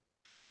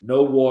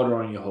 no water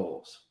on your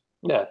holes.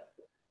 Yeah.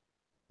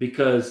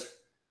 Because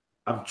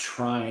I'm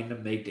trying to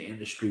make the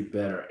industry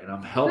better, and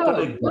I'm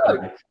helping a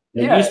guy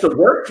that used to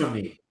work for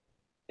me.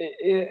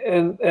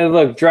 And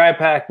look, dry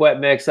pack, wet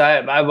mix.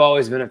 I've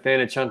always been a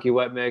fan of chunky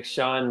wet mix.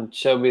 Sean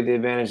showed me the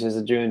advantages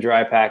of doing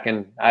dry pack,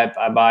 and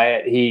I buy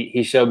it.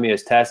 He showed me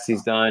his tests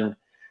he's done.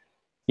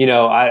 You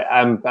know,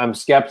 I'm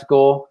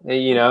skeptical.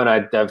 You know, and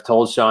I've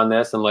told Sean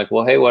this. I'm like,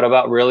 well, hey, what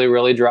about really,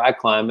 really dry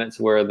climates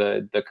where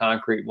the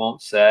concrete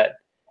won't set?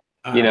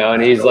 You know,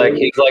 and he's like,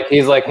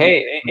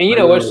 hey, and you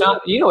know what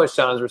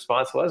Sean's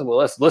response was? Well,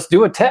 let's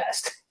do a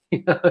test.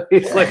 You know,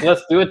 he's like,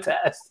 let's do a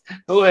test.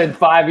 Oh, in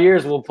 5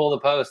 years we'll pull the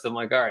post. I'm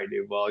like, all right,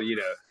 dude. Well, you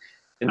know,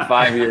 in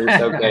 5 years,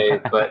 okay.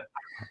 But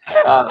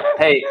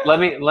hey, let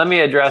me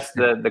address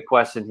the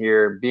question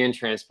here. Being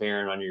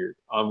transparent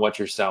on what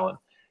you're selling.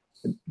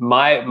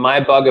 My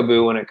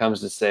bugaboo when it comes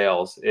to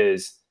sales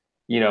is,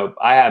 you know,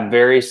 I have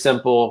very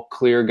simple,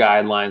 clear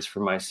guidelines for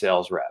my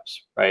sales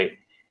reps, right?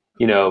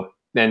 You know,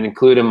 and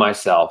including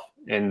myself.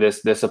 And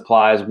this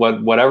applies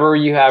whatever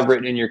you have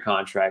written in your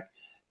contract.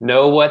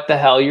 Know what the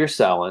hell you're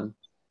selling.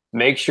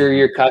 Make sure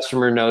your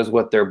customer knows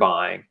what they're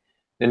buying.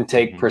 Then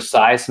take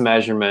precise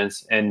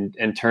measurements and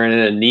turn in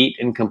a neat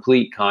and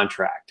complete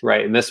contract,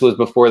 right? And this was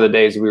before the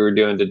days we were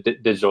doing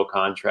digital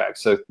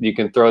contracts. So you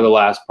can throw the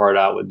last part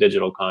out with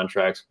digital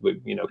contracts.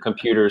 You know,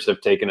 computers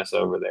have taken us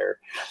over there.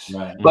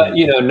 Right. But,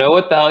 you know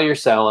what the hell you're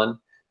selling.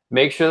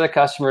 Make sure the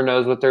customer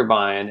knows what they're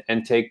buying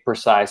and take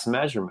precise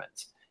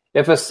measurements.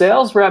 If a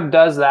sales rep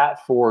does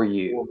that for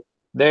you,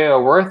 they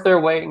are worth their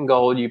weight in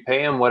gold. You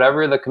pay them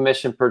whatever the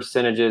commission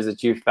percentage is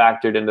that you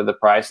factored into the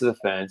price of the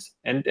fence,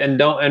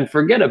 and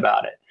forget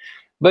about it.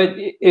 But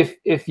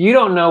if you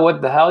don't know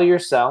what the hell you're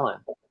selling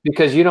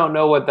because you don't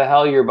know what the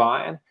hell you're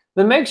buying,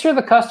 then make sure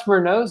the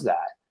customer knows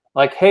that.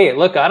 Like, hey,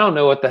 look, I don't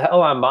know what the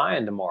hell I'm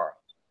buying tomorrow.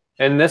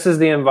 And this is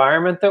the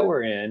environment that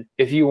we're in.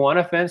 If you want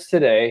a fence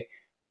today,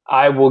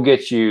 I will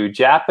get you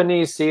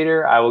Japanese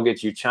cedar. I will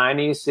get you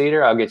Chinese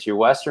cedar. I'll get you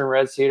Western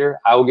red cedar.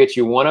 I will get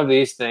you one of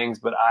these things,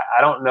 but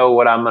I don't know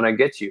what I'm going to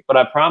get you. But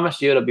I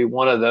promise you it'll be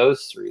one of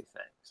those three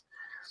things.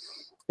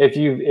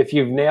 If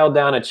you've nailed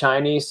down a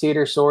Chinese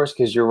cedar source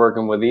because you're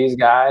working with these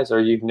guys, or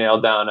you've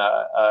nailed down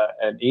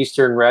an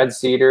Eastern red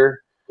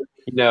cedar,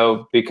 you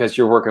know, because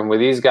you're working with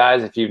these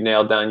guys, if you've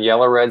nailed down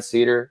yellow red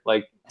cedar,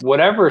 like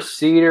whatever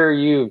cedar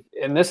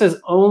and this is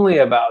only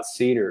about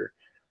cedar.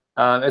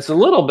 It's a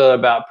little bit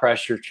about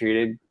pressure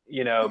treated,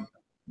 you know,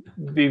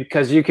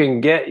 because you can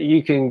get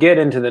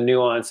into the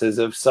nuances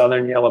of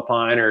Southern yellow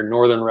pine or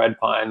Northern red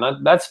pine.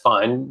 That's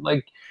fine.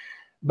 Like,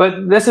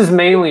 but this is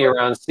mainly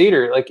around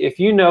cedar. Like, if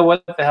you know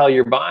what the hell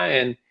you're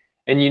buying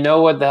and you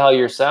know what the hell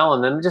you're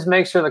selling, then just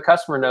make sure the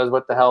customer knows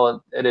what the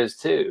hell it is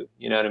too.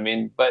 You know what I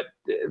mean? But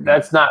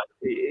that's not,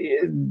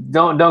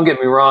 don't get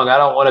me wrong. I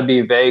don't want to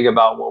be vague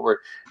about what we're,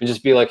 and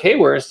just be like, hey,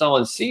 we're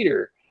installing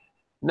cedar.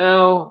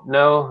 No.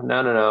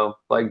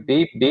 Like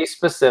be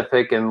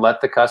specific and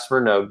let the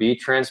customer know, be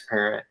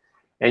transparent,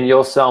 and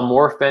you'll sell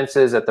more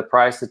fences at the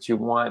price that you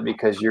want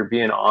because you're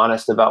being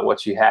honest about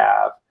what you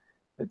have,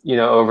 you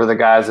know, over the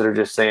guys that are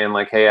just saying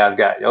like, hey, I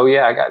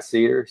got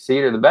cedar,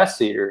 the best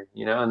cedar,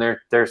 you know, and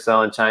they're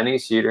selling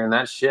Chinese cedar and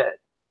that's shit,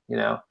 you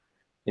know.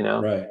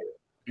 Right.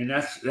 And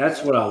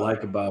that's what I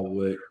like about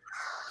what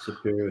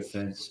Superior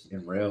Fence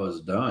and Rail has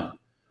done.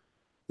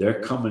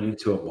 They're coming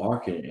into a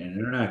market and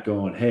they're not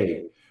going,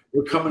 hey,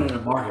 we're coming in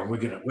the market,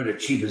 we're the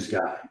cheapest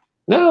guy.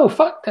 No,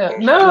 fuck that.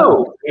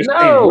 No. We're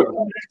coming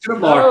into the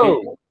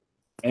market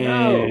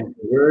and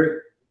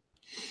we're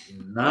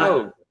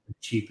not the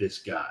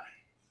cheapest guy.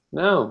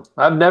 No,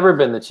 I've never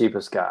been the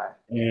cheapest guy.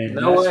 And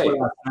that's what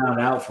I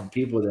found out from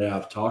people that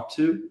I've talked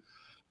to.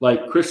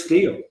 Like Chris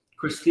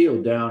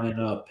Steele down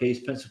in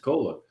Pace,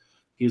 Pensacola.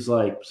 He's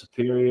like,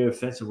 Superior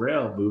Fence and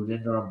Rail moved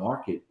into our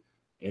market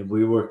and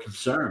we were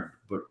concerned,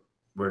 but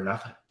we're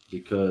not,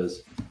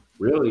 because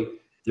really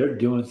they're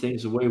doing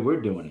things the way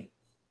we're doing it.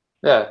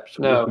 Yeah,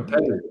 So no.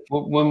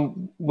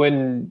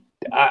 When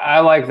I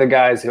like the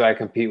guys who I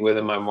compete with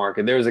in my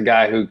market. There was a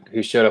guy who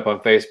showed up on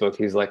Facebook.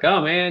 He's like,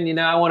 oh man, you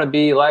know, I want to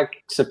be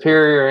like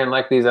Superior and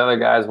like these other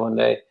guys one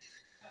day.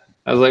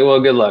 I was like, well,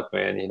 good luck,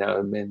 man. You know,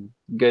 I mean,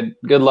 good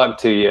luck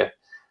to you.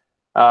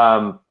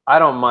 I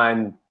don't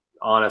mind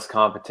honest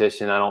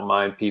competition. I don't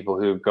mind people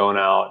who going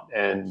out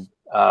and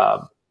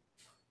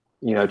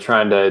you know,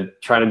 trying to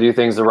do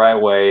things the right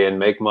way and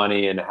make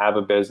money and have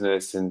a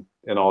business and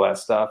all that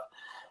stuff.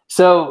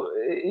 So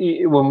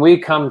when we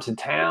come to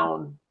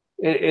town,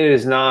 it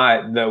is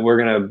not that we're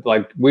gonna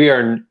like, we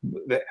are.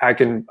 I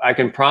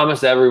can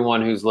promise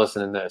everyone who's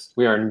listening to this,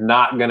 we are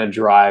not gonna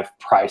drive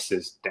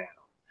prices down.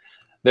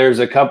 There's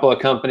a couple of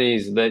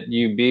companies that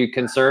you'd be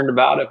concerned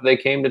about if they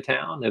came to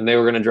town and they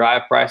were going to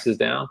drive prices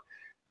down.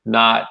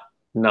 Not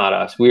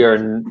us.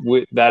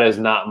 That is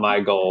not my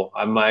goal.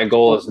 My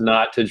goal is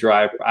not to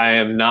drive. I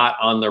am not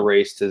on the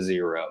race to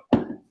zero.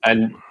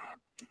 And,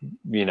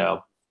 you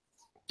know,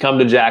 come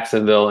to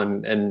Jacksonville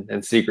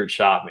and secret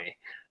shop me.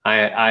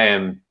 I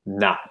am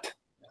not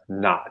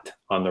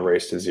on the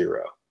race to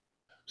zero.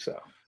 So.